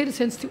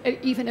citizens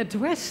to even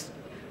address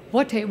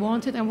what they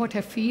wanted and what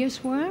their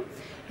fears were.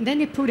 And then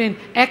they put in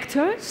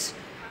actors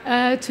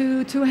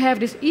to have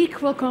this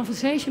equal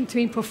conversation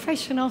between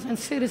professionals and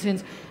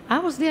citizens. I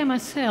was there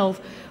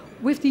myself.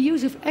 With the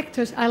use of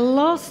actors, I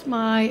lost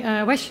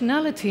my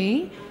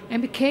rationality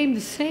and became the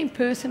same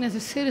person as a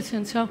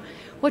citizen. So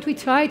what we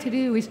try to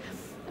do is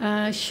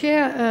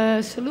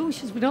share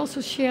solutions, but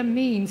also share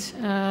means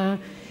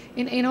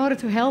in order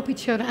to help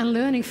each other and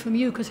learning from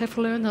you, because I've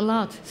learned a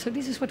lot. So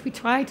this is what we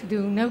try to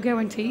do. No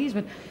guarantees,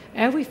 but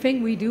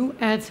everything we do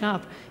adds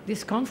up.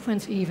 This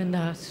conference even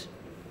does.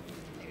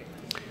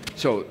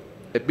 So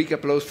a big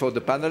applause for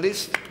the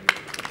panelists.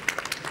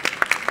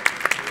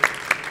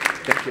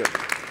 Thank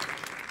you.